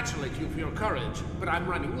congratulate you for your courage, but I'm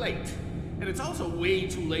running late. And it's also way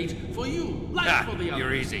too late for you. Life for the others.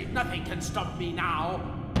 You're easy. Nothing can stop me now.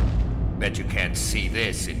 Bet you can't see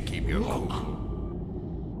this and keep your hope.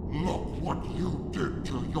 Look what you did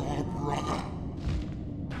to your brother.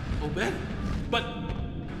 Obed? But...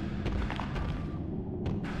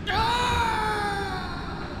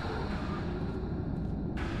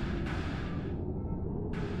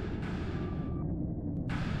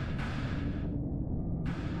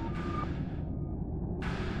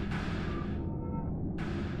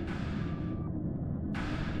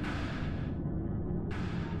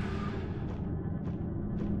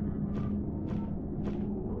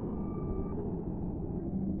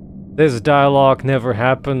 This dialogue never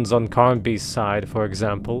happens on Carnby's side, for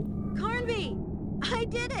example. Carnby! I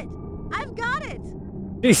did it!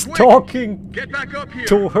 She's talking Get back up here.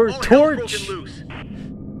 to her All hell's torch. broken loose.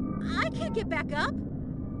 I can't get back up.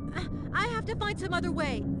 I have to find some other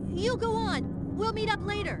way. You go on. We'll meet up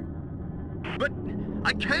later. But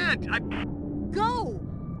I can't. Go!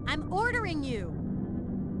 I'm ordering you.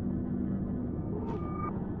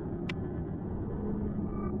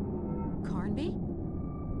 Carnby?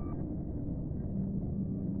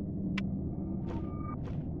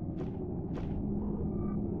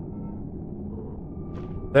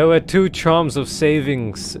 There were 2 charms of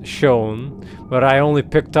savings shown, but I only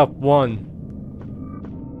picked up 1.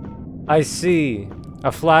 I see.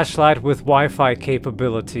 A flashlight with Wi-Fi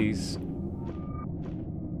capabilities.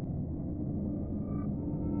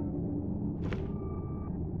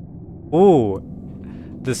 Ooh.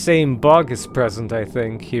 The same bug is present, I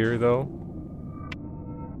think, here, though.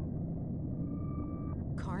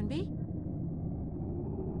 Carnby?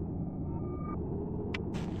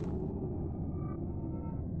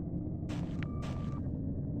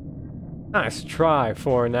 Nice try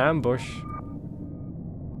for an ambush.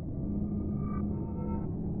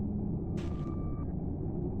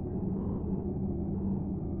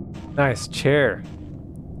 Nice chair.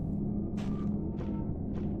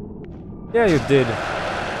 Yeah, you did.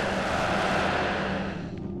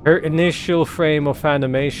 Her initial frame of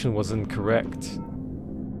animation was incorrect.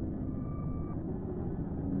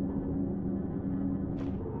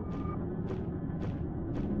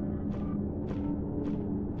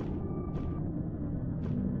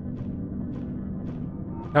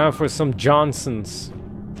 Time for some Johnsons.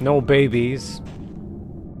 No babies.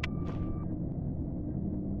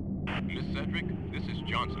 Miss Cedric, this is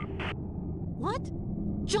Johnson. What?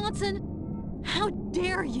 Johnson? How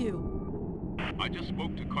dare you? I just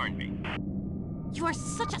spoke to Carnby. You are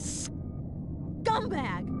such a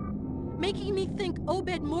scumbag! Making me think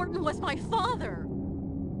Obed Morton was my father!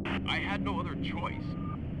 I had no other choice.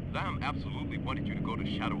 Lamb absolutely wanted you to go to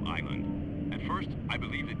Shadow Island. At first, I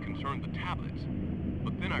believed it concerned the tablets.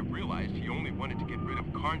 But then I realized he only wanted to get rid of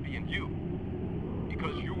Carnby and you.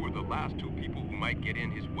 Because you were the last 2 people who might get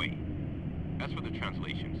in his way. As for the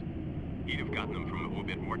translations, he'd have gotten them from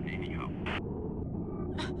Obed Morton anyhow.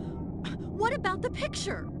 What about the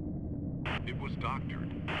picture? It was doctored.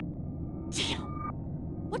 Damn!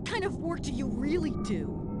 What kind of work do you really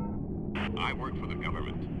do? I work for the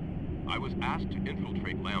government. I was asked to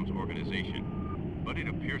infiltrate Lamb's organization, but it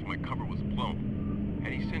appears my cover was blown,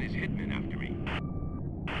 and he sent his hitmen after me.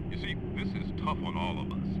 You see, this is tough on all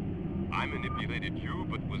of us. I manipulated you,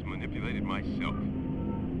 but was manipulated myself.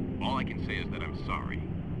 All I can say is that I'm sorry.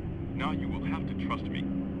 Now you will have to trust me.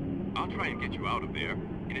 I'll try and get you out of there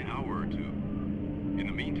in an hour or 2. In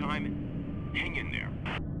the meantime, hang in there.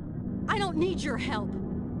 I don't need your help.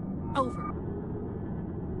 Over.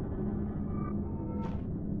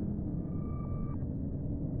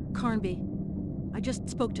 Carnby, I just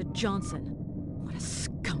spoke to Johnson. What a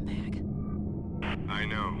scumbag. I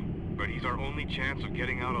know, but he's our only chance of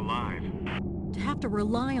getting out alive. To have to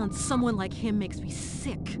rely on someone like him makes me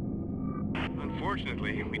sick.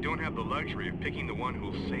 Unfortunately, we don't have the luxury of picking the one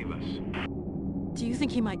who'll save us. Do you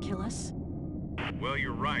think he might kill us? Well,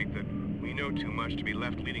 you're right that we know too much to be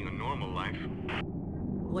left leading a normal life.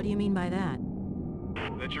 What do you mean by that?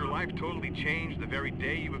 That your life totally changed the very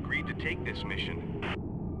day you agreed to take this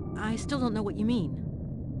mission. I still don't know what you mean.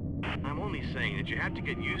 I'm only saying that you have to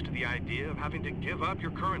get used to the idea of having to give up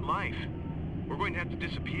your current life. We're going to have to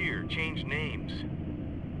disappear, change names.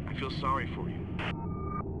 I feel sorry for you.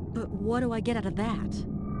 But what do I get out of that?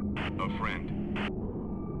 A friend.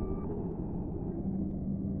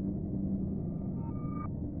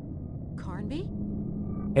 Carnby?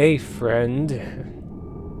 Hey, friend.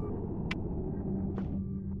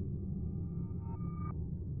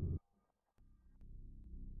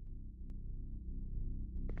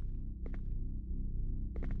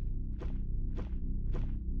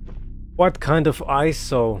 What kind of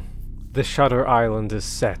ISO the Shutter Island is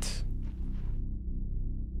set?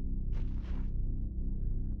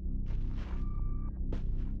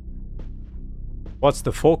 What's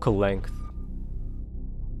the focal length?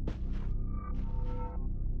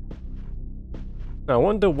 I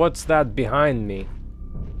wonder what's that behind me.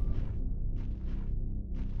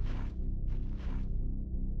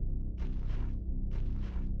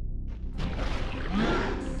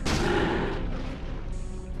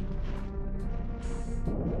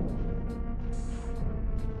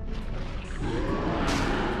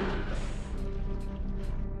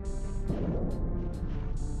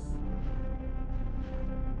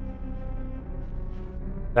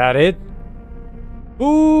 That it?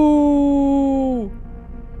 Ooh!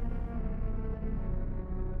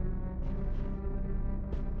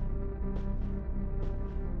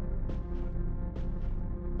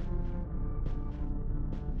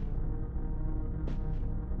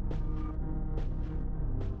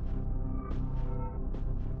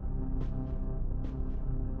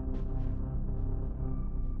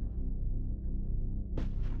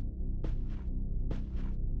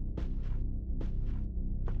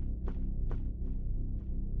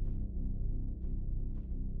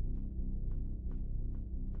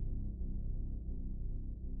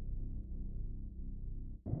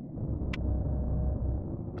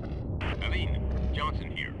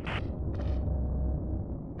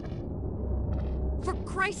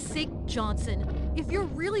 Christ's sake, Johnson, if you're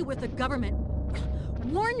really with the government,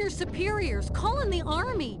 warn your superiors, call in the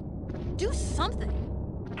army. Do something.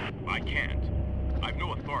 I can't. I've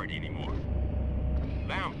no authority anymore.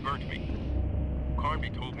 Lamb burnt me.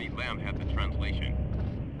 Carnby told me Lamb had the translation.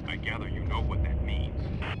 I gather you know what that means.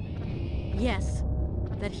 Yes,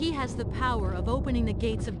 that he has the power of opening the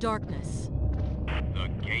gates of darkness. The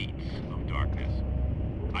gates of darkness.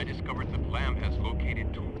 I discovered that Lamb has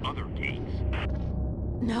located 2 other gates.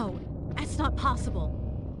 No, that's not possible.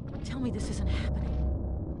 Tell me this isn't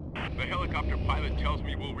happening. The helicopter pilot tells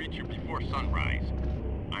me we'll reach you before sunrise.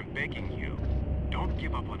 I'm begging you, don't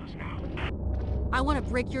give up on us now. I want to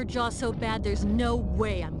break your jaw so bad there's no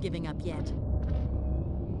way I'm giving up yet.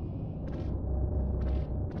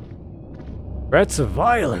 Threats of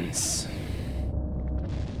violence.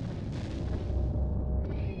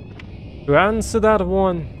 To answer that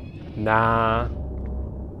one? Nah.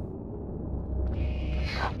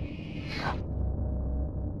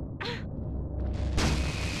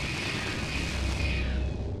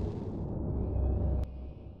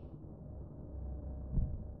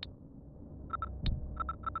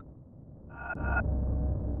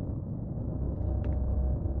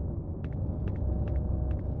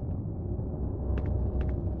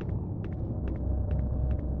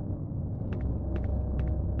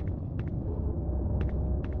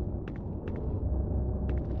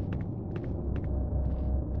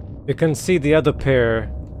 You can see the other pair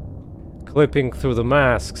clipping through the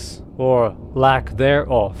masks, or lack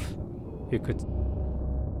thereof. You could...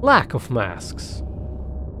 lack of masks.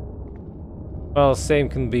 Well, same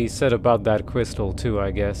can be said about that crystal too,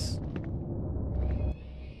 I guess.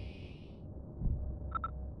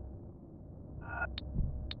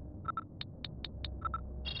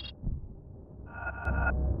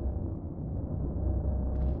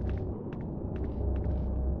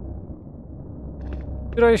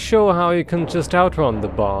 Did I show how you can just outrun the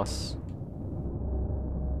boss?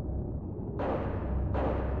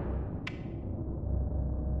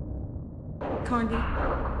 Carnby,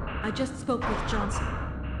 I just spoke with Johnson.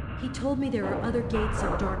 He told me there are other gates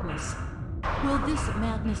of darkness. Will this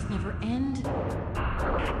madness never end?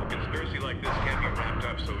 A conspiracy like this can't be wrapped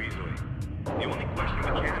up so easily. The only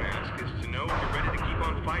question we can ask is to know if you're ready to keep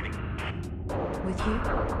on fighting. With you?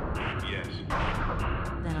 Yes.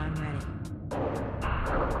 Then I'm ready.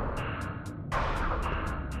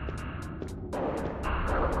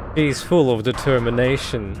 He's full of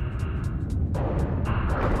determination.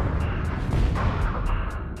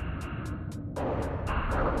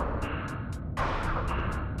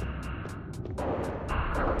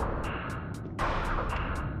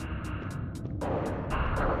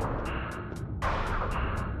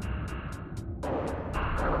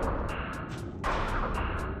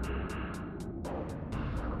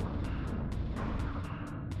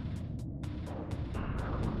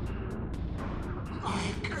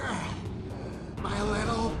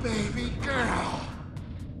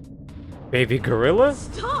 Baby gorilla?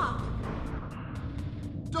 Stop!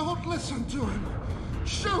 Don't listen to him!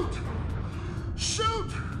 Shoot! Shoot!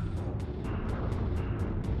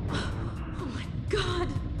 Oh my God!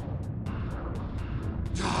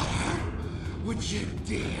 Daughter, would you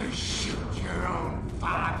dare shoot your own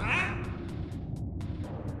father?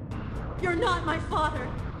 You're not my father!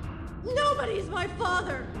 Nobody's my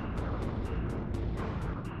father!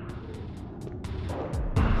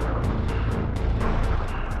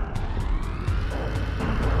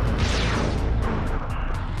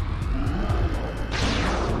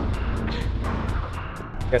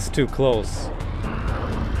 That's too close.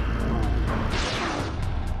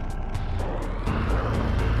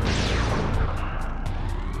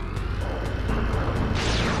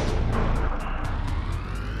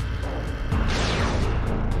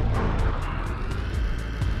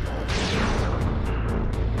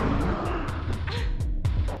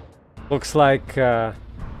 Looks like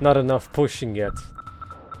not enough pushing yet.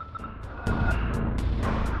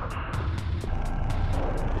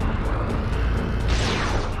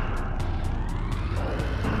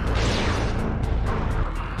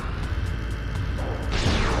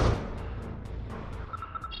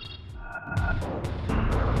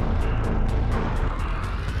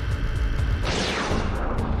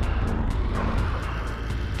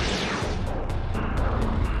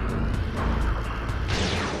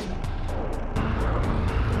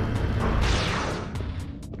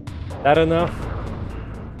 That enough?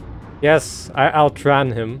 Yes, I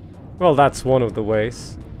outran him. Well, that's one of the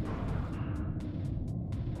ways.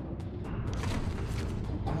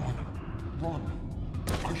 Run.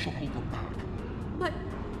 I shall hold them back. But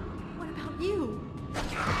what about you?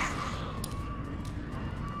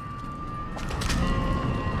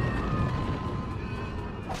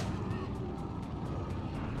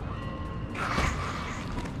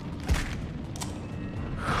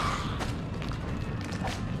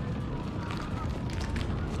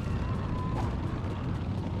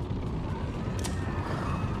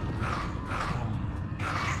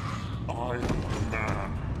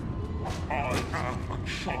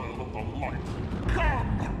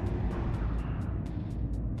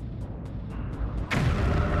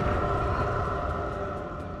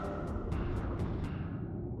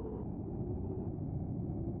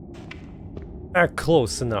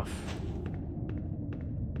 Close enough.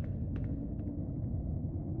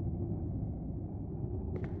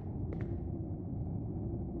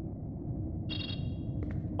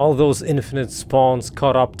 All those infinite spawns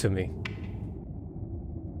caught up to me.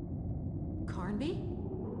 Carnby?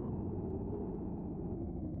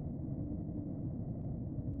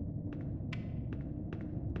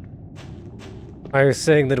 Are you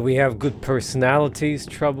saying that we have good personalities,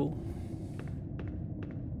 Trouble?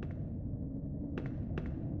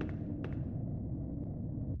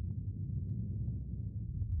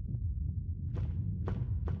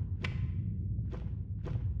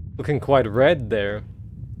 Looking quite red there.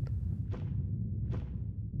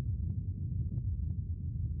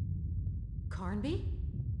 Carnby?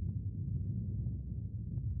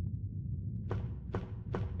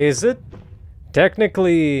 Is it?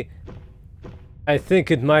 Technically, I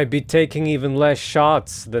think it might be taking even less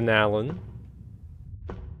shots than Alan.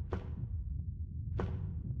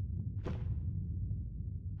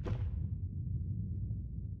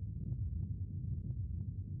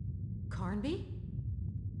 Carnby?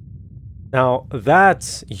 Now,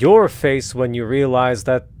 that's your face when you realize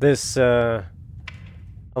that this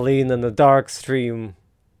Aline and the Dark Stream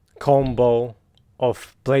combo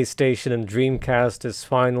of PlayStation and Dreamcast is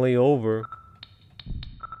finally over.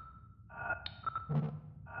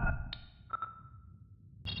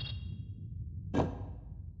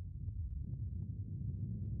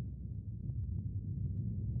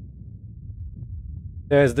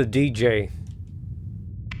 There's the DJ.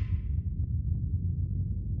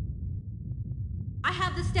 I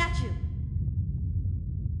have the statue.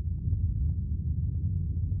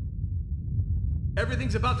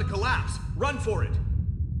 Everything's about to collapse. Run for it.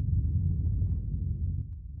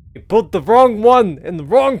 You put the wrong one in the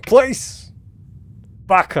wrong place.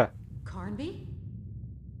 Baka. Carnby?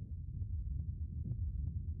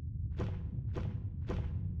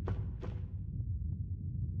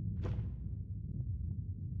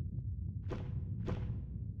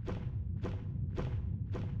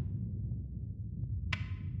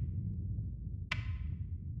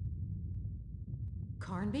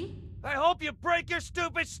 Carnby? I hope you break your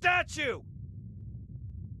stupid statue!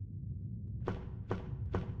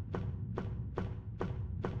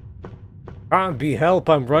 Can't be help,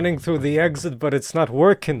 I'm running through the exit, but it's not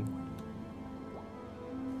working.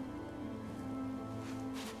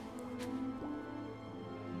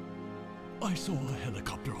 I saw a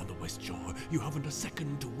helicopter on the west shore. You haven't a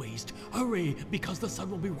second to waste. Hurry, because the sun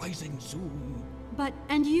will be rising soon. But,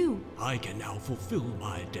 and you? I can now fulfill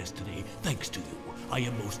my destiny, thanks to you. I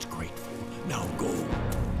am most grateful. Now go.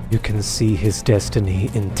 You can see his destiny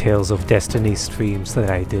in Tales of Destiny streams that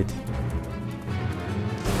I did.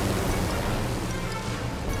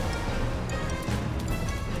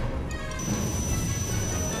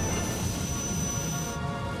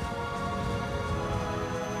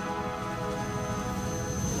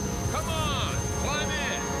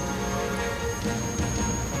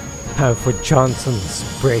 Time for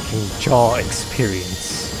Johnson's breaking jaw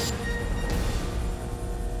experience.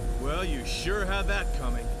 Well, you sure had that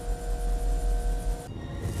coming.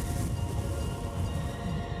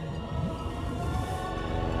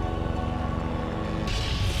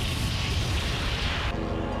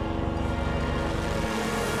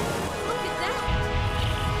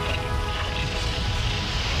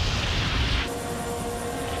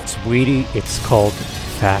 Sweetie, it's called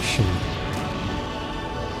fashion.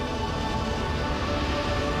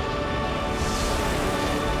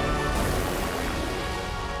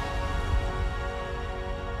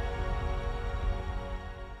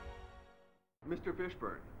 Mr.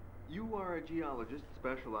 Fishburne, you are a geologist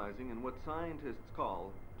specializing in what scientists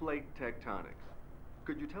call plate tectonics.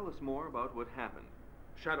 Could you tell us more about what happened?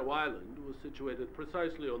 Shadow Island was situated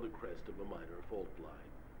precisely on the crest of a minor fault line.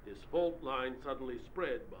 This fault line suddenly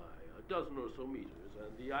spread by a dozen or so meters,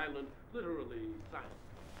 and the island literally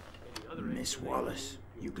sank. Miss Wallace,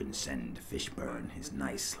 you can send Fishburne his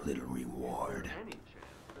nice little reward.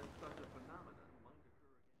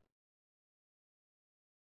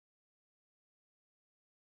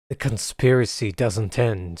 The conspiracy doesn't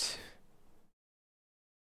end.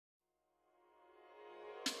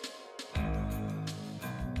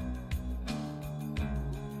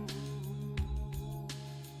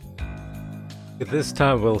 This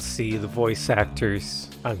time we'll see the voice actors.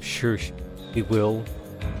 I'm sure we will.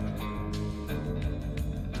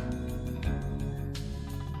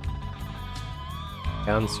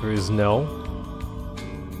 The answer is no.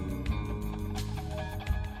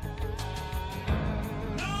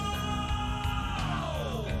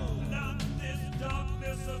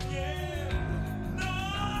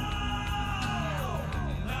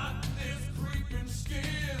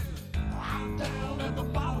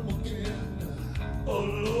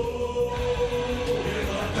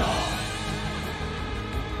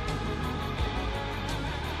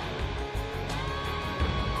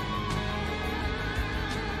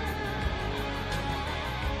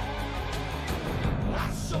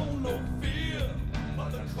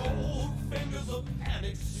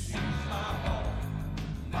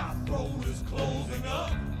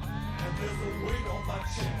 up, and there's a weight on my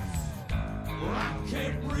chest. I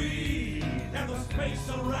can't breathe, and the space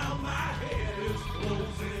around my head is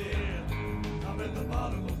closing in. I'm at the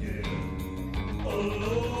bottom again,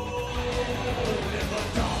 alone in the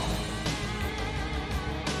dark.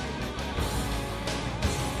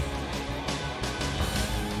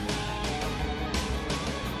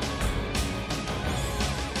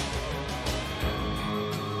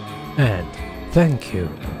 And thank you,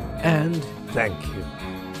 and thank you,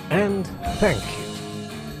 and thank you.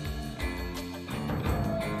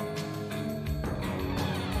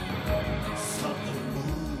 Something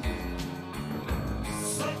moved.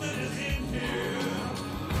 Something is in here.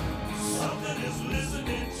 Something is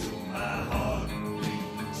listening to my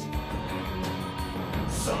heartbeat.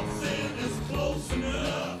 Something is close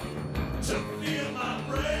enough to feel my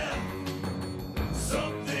breath.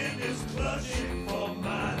 Something is clutching for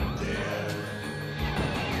my death.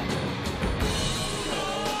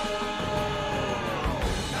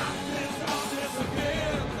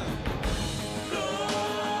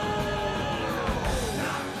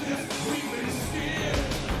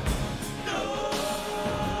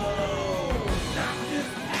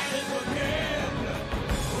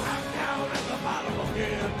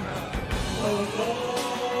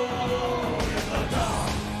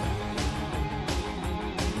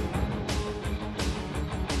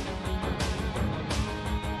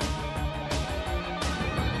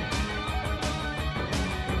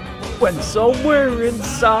 When somewhere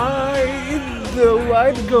inside the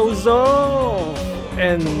light goes off,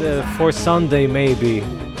 and for Sunday maybe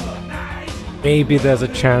there's a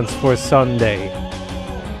chance for Sunday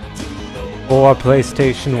or a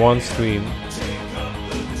PlayStation 1 stream.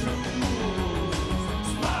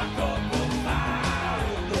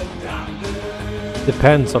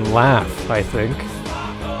 Depends on Laff, I think.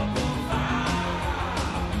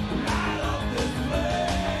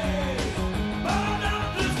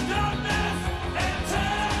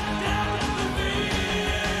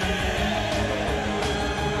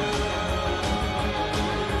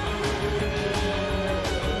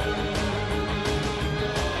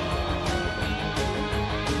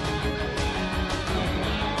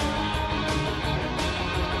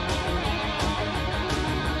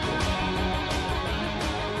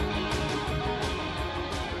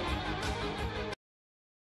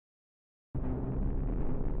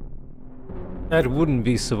 That wouldn't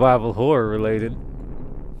be survival horror related.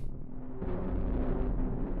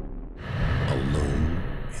 Alone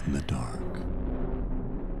in the dark.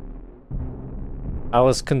 I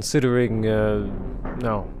was considering,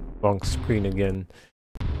 no, wrong screen again.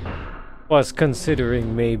 Was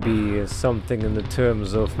considering maybe something in the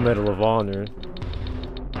terms of Medal of Honor.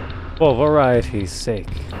 For variety's sake,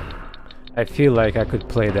 I feel like I could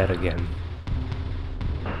play that again.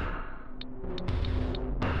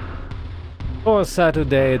 For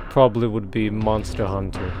Saturday, it probably would be Monster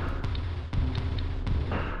Hunter.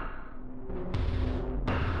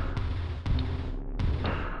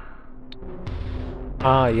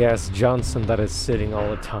 Ah, yes, Johnson that is sitting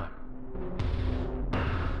all the time.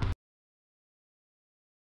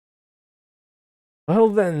 Well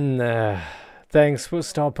then, thanks for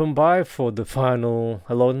stopping by for the final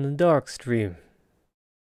Alone in the Dark stream.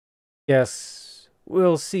 Yes,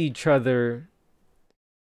 we'll see each other.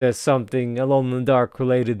 There's something Alone in the Dark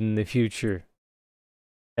related in the future.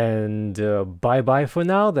 And bye-bye for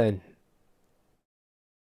now then.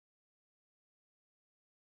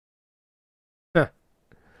 Huh.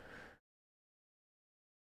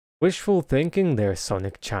 Wishful thinking there,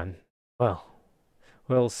 Sonic-chan. Well,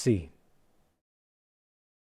 we'll see.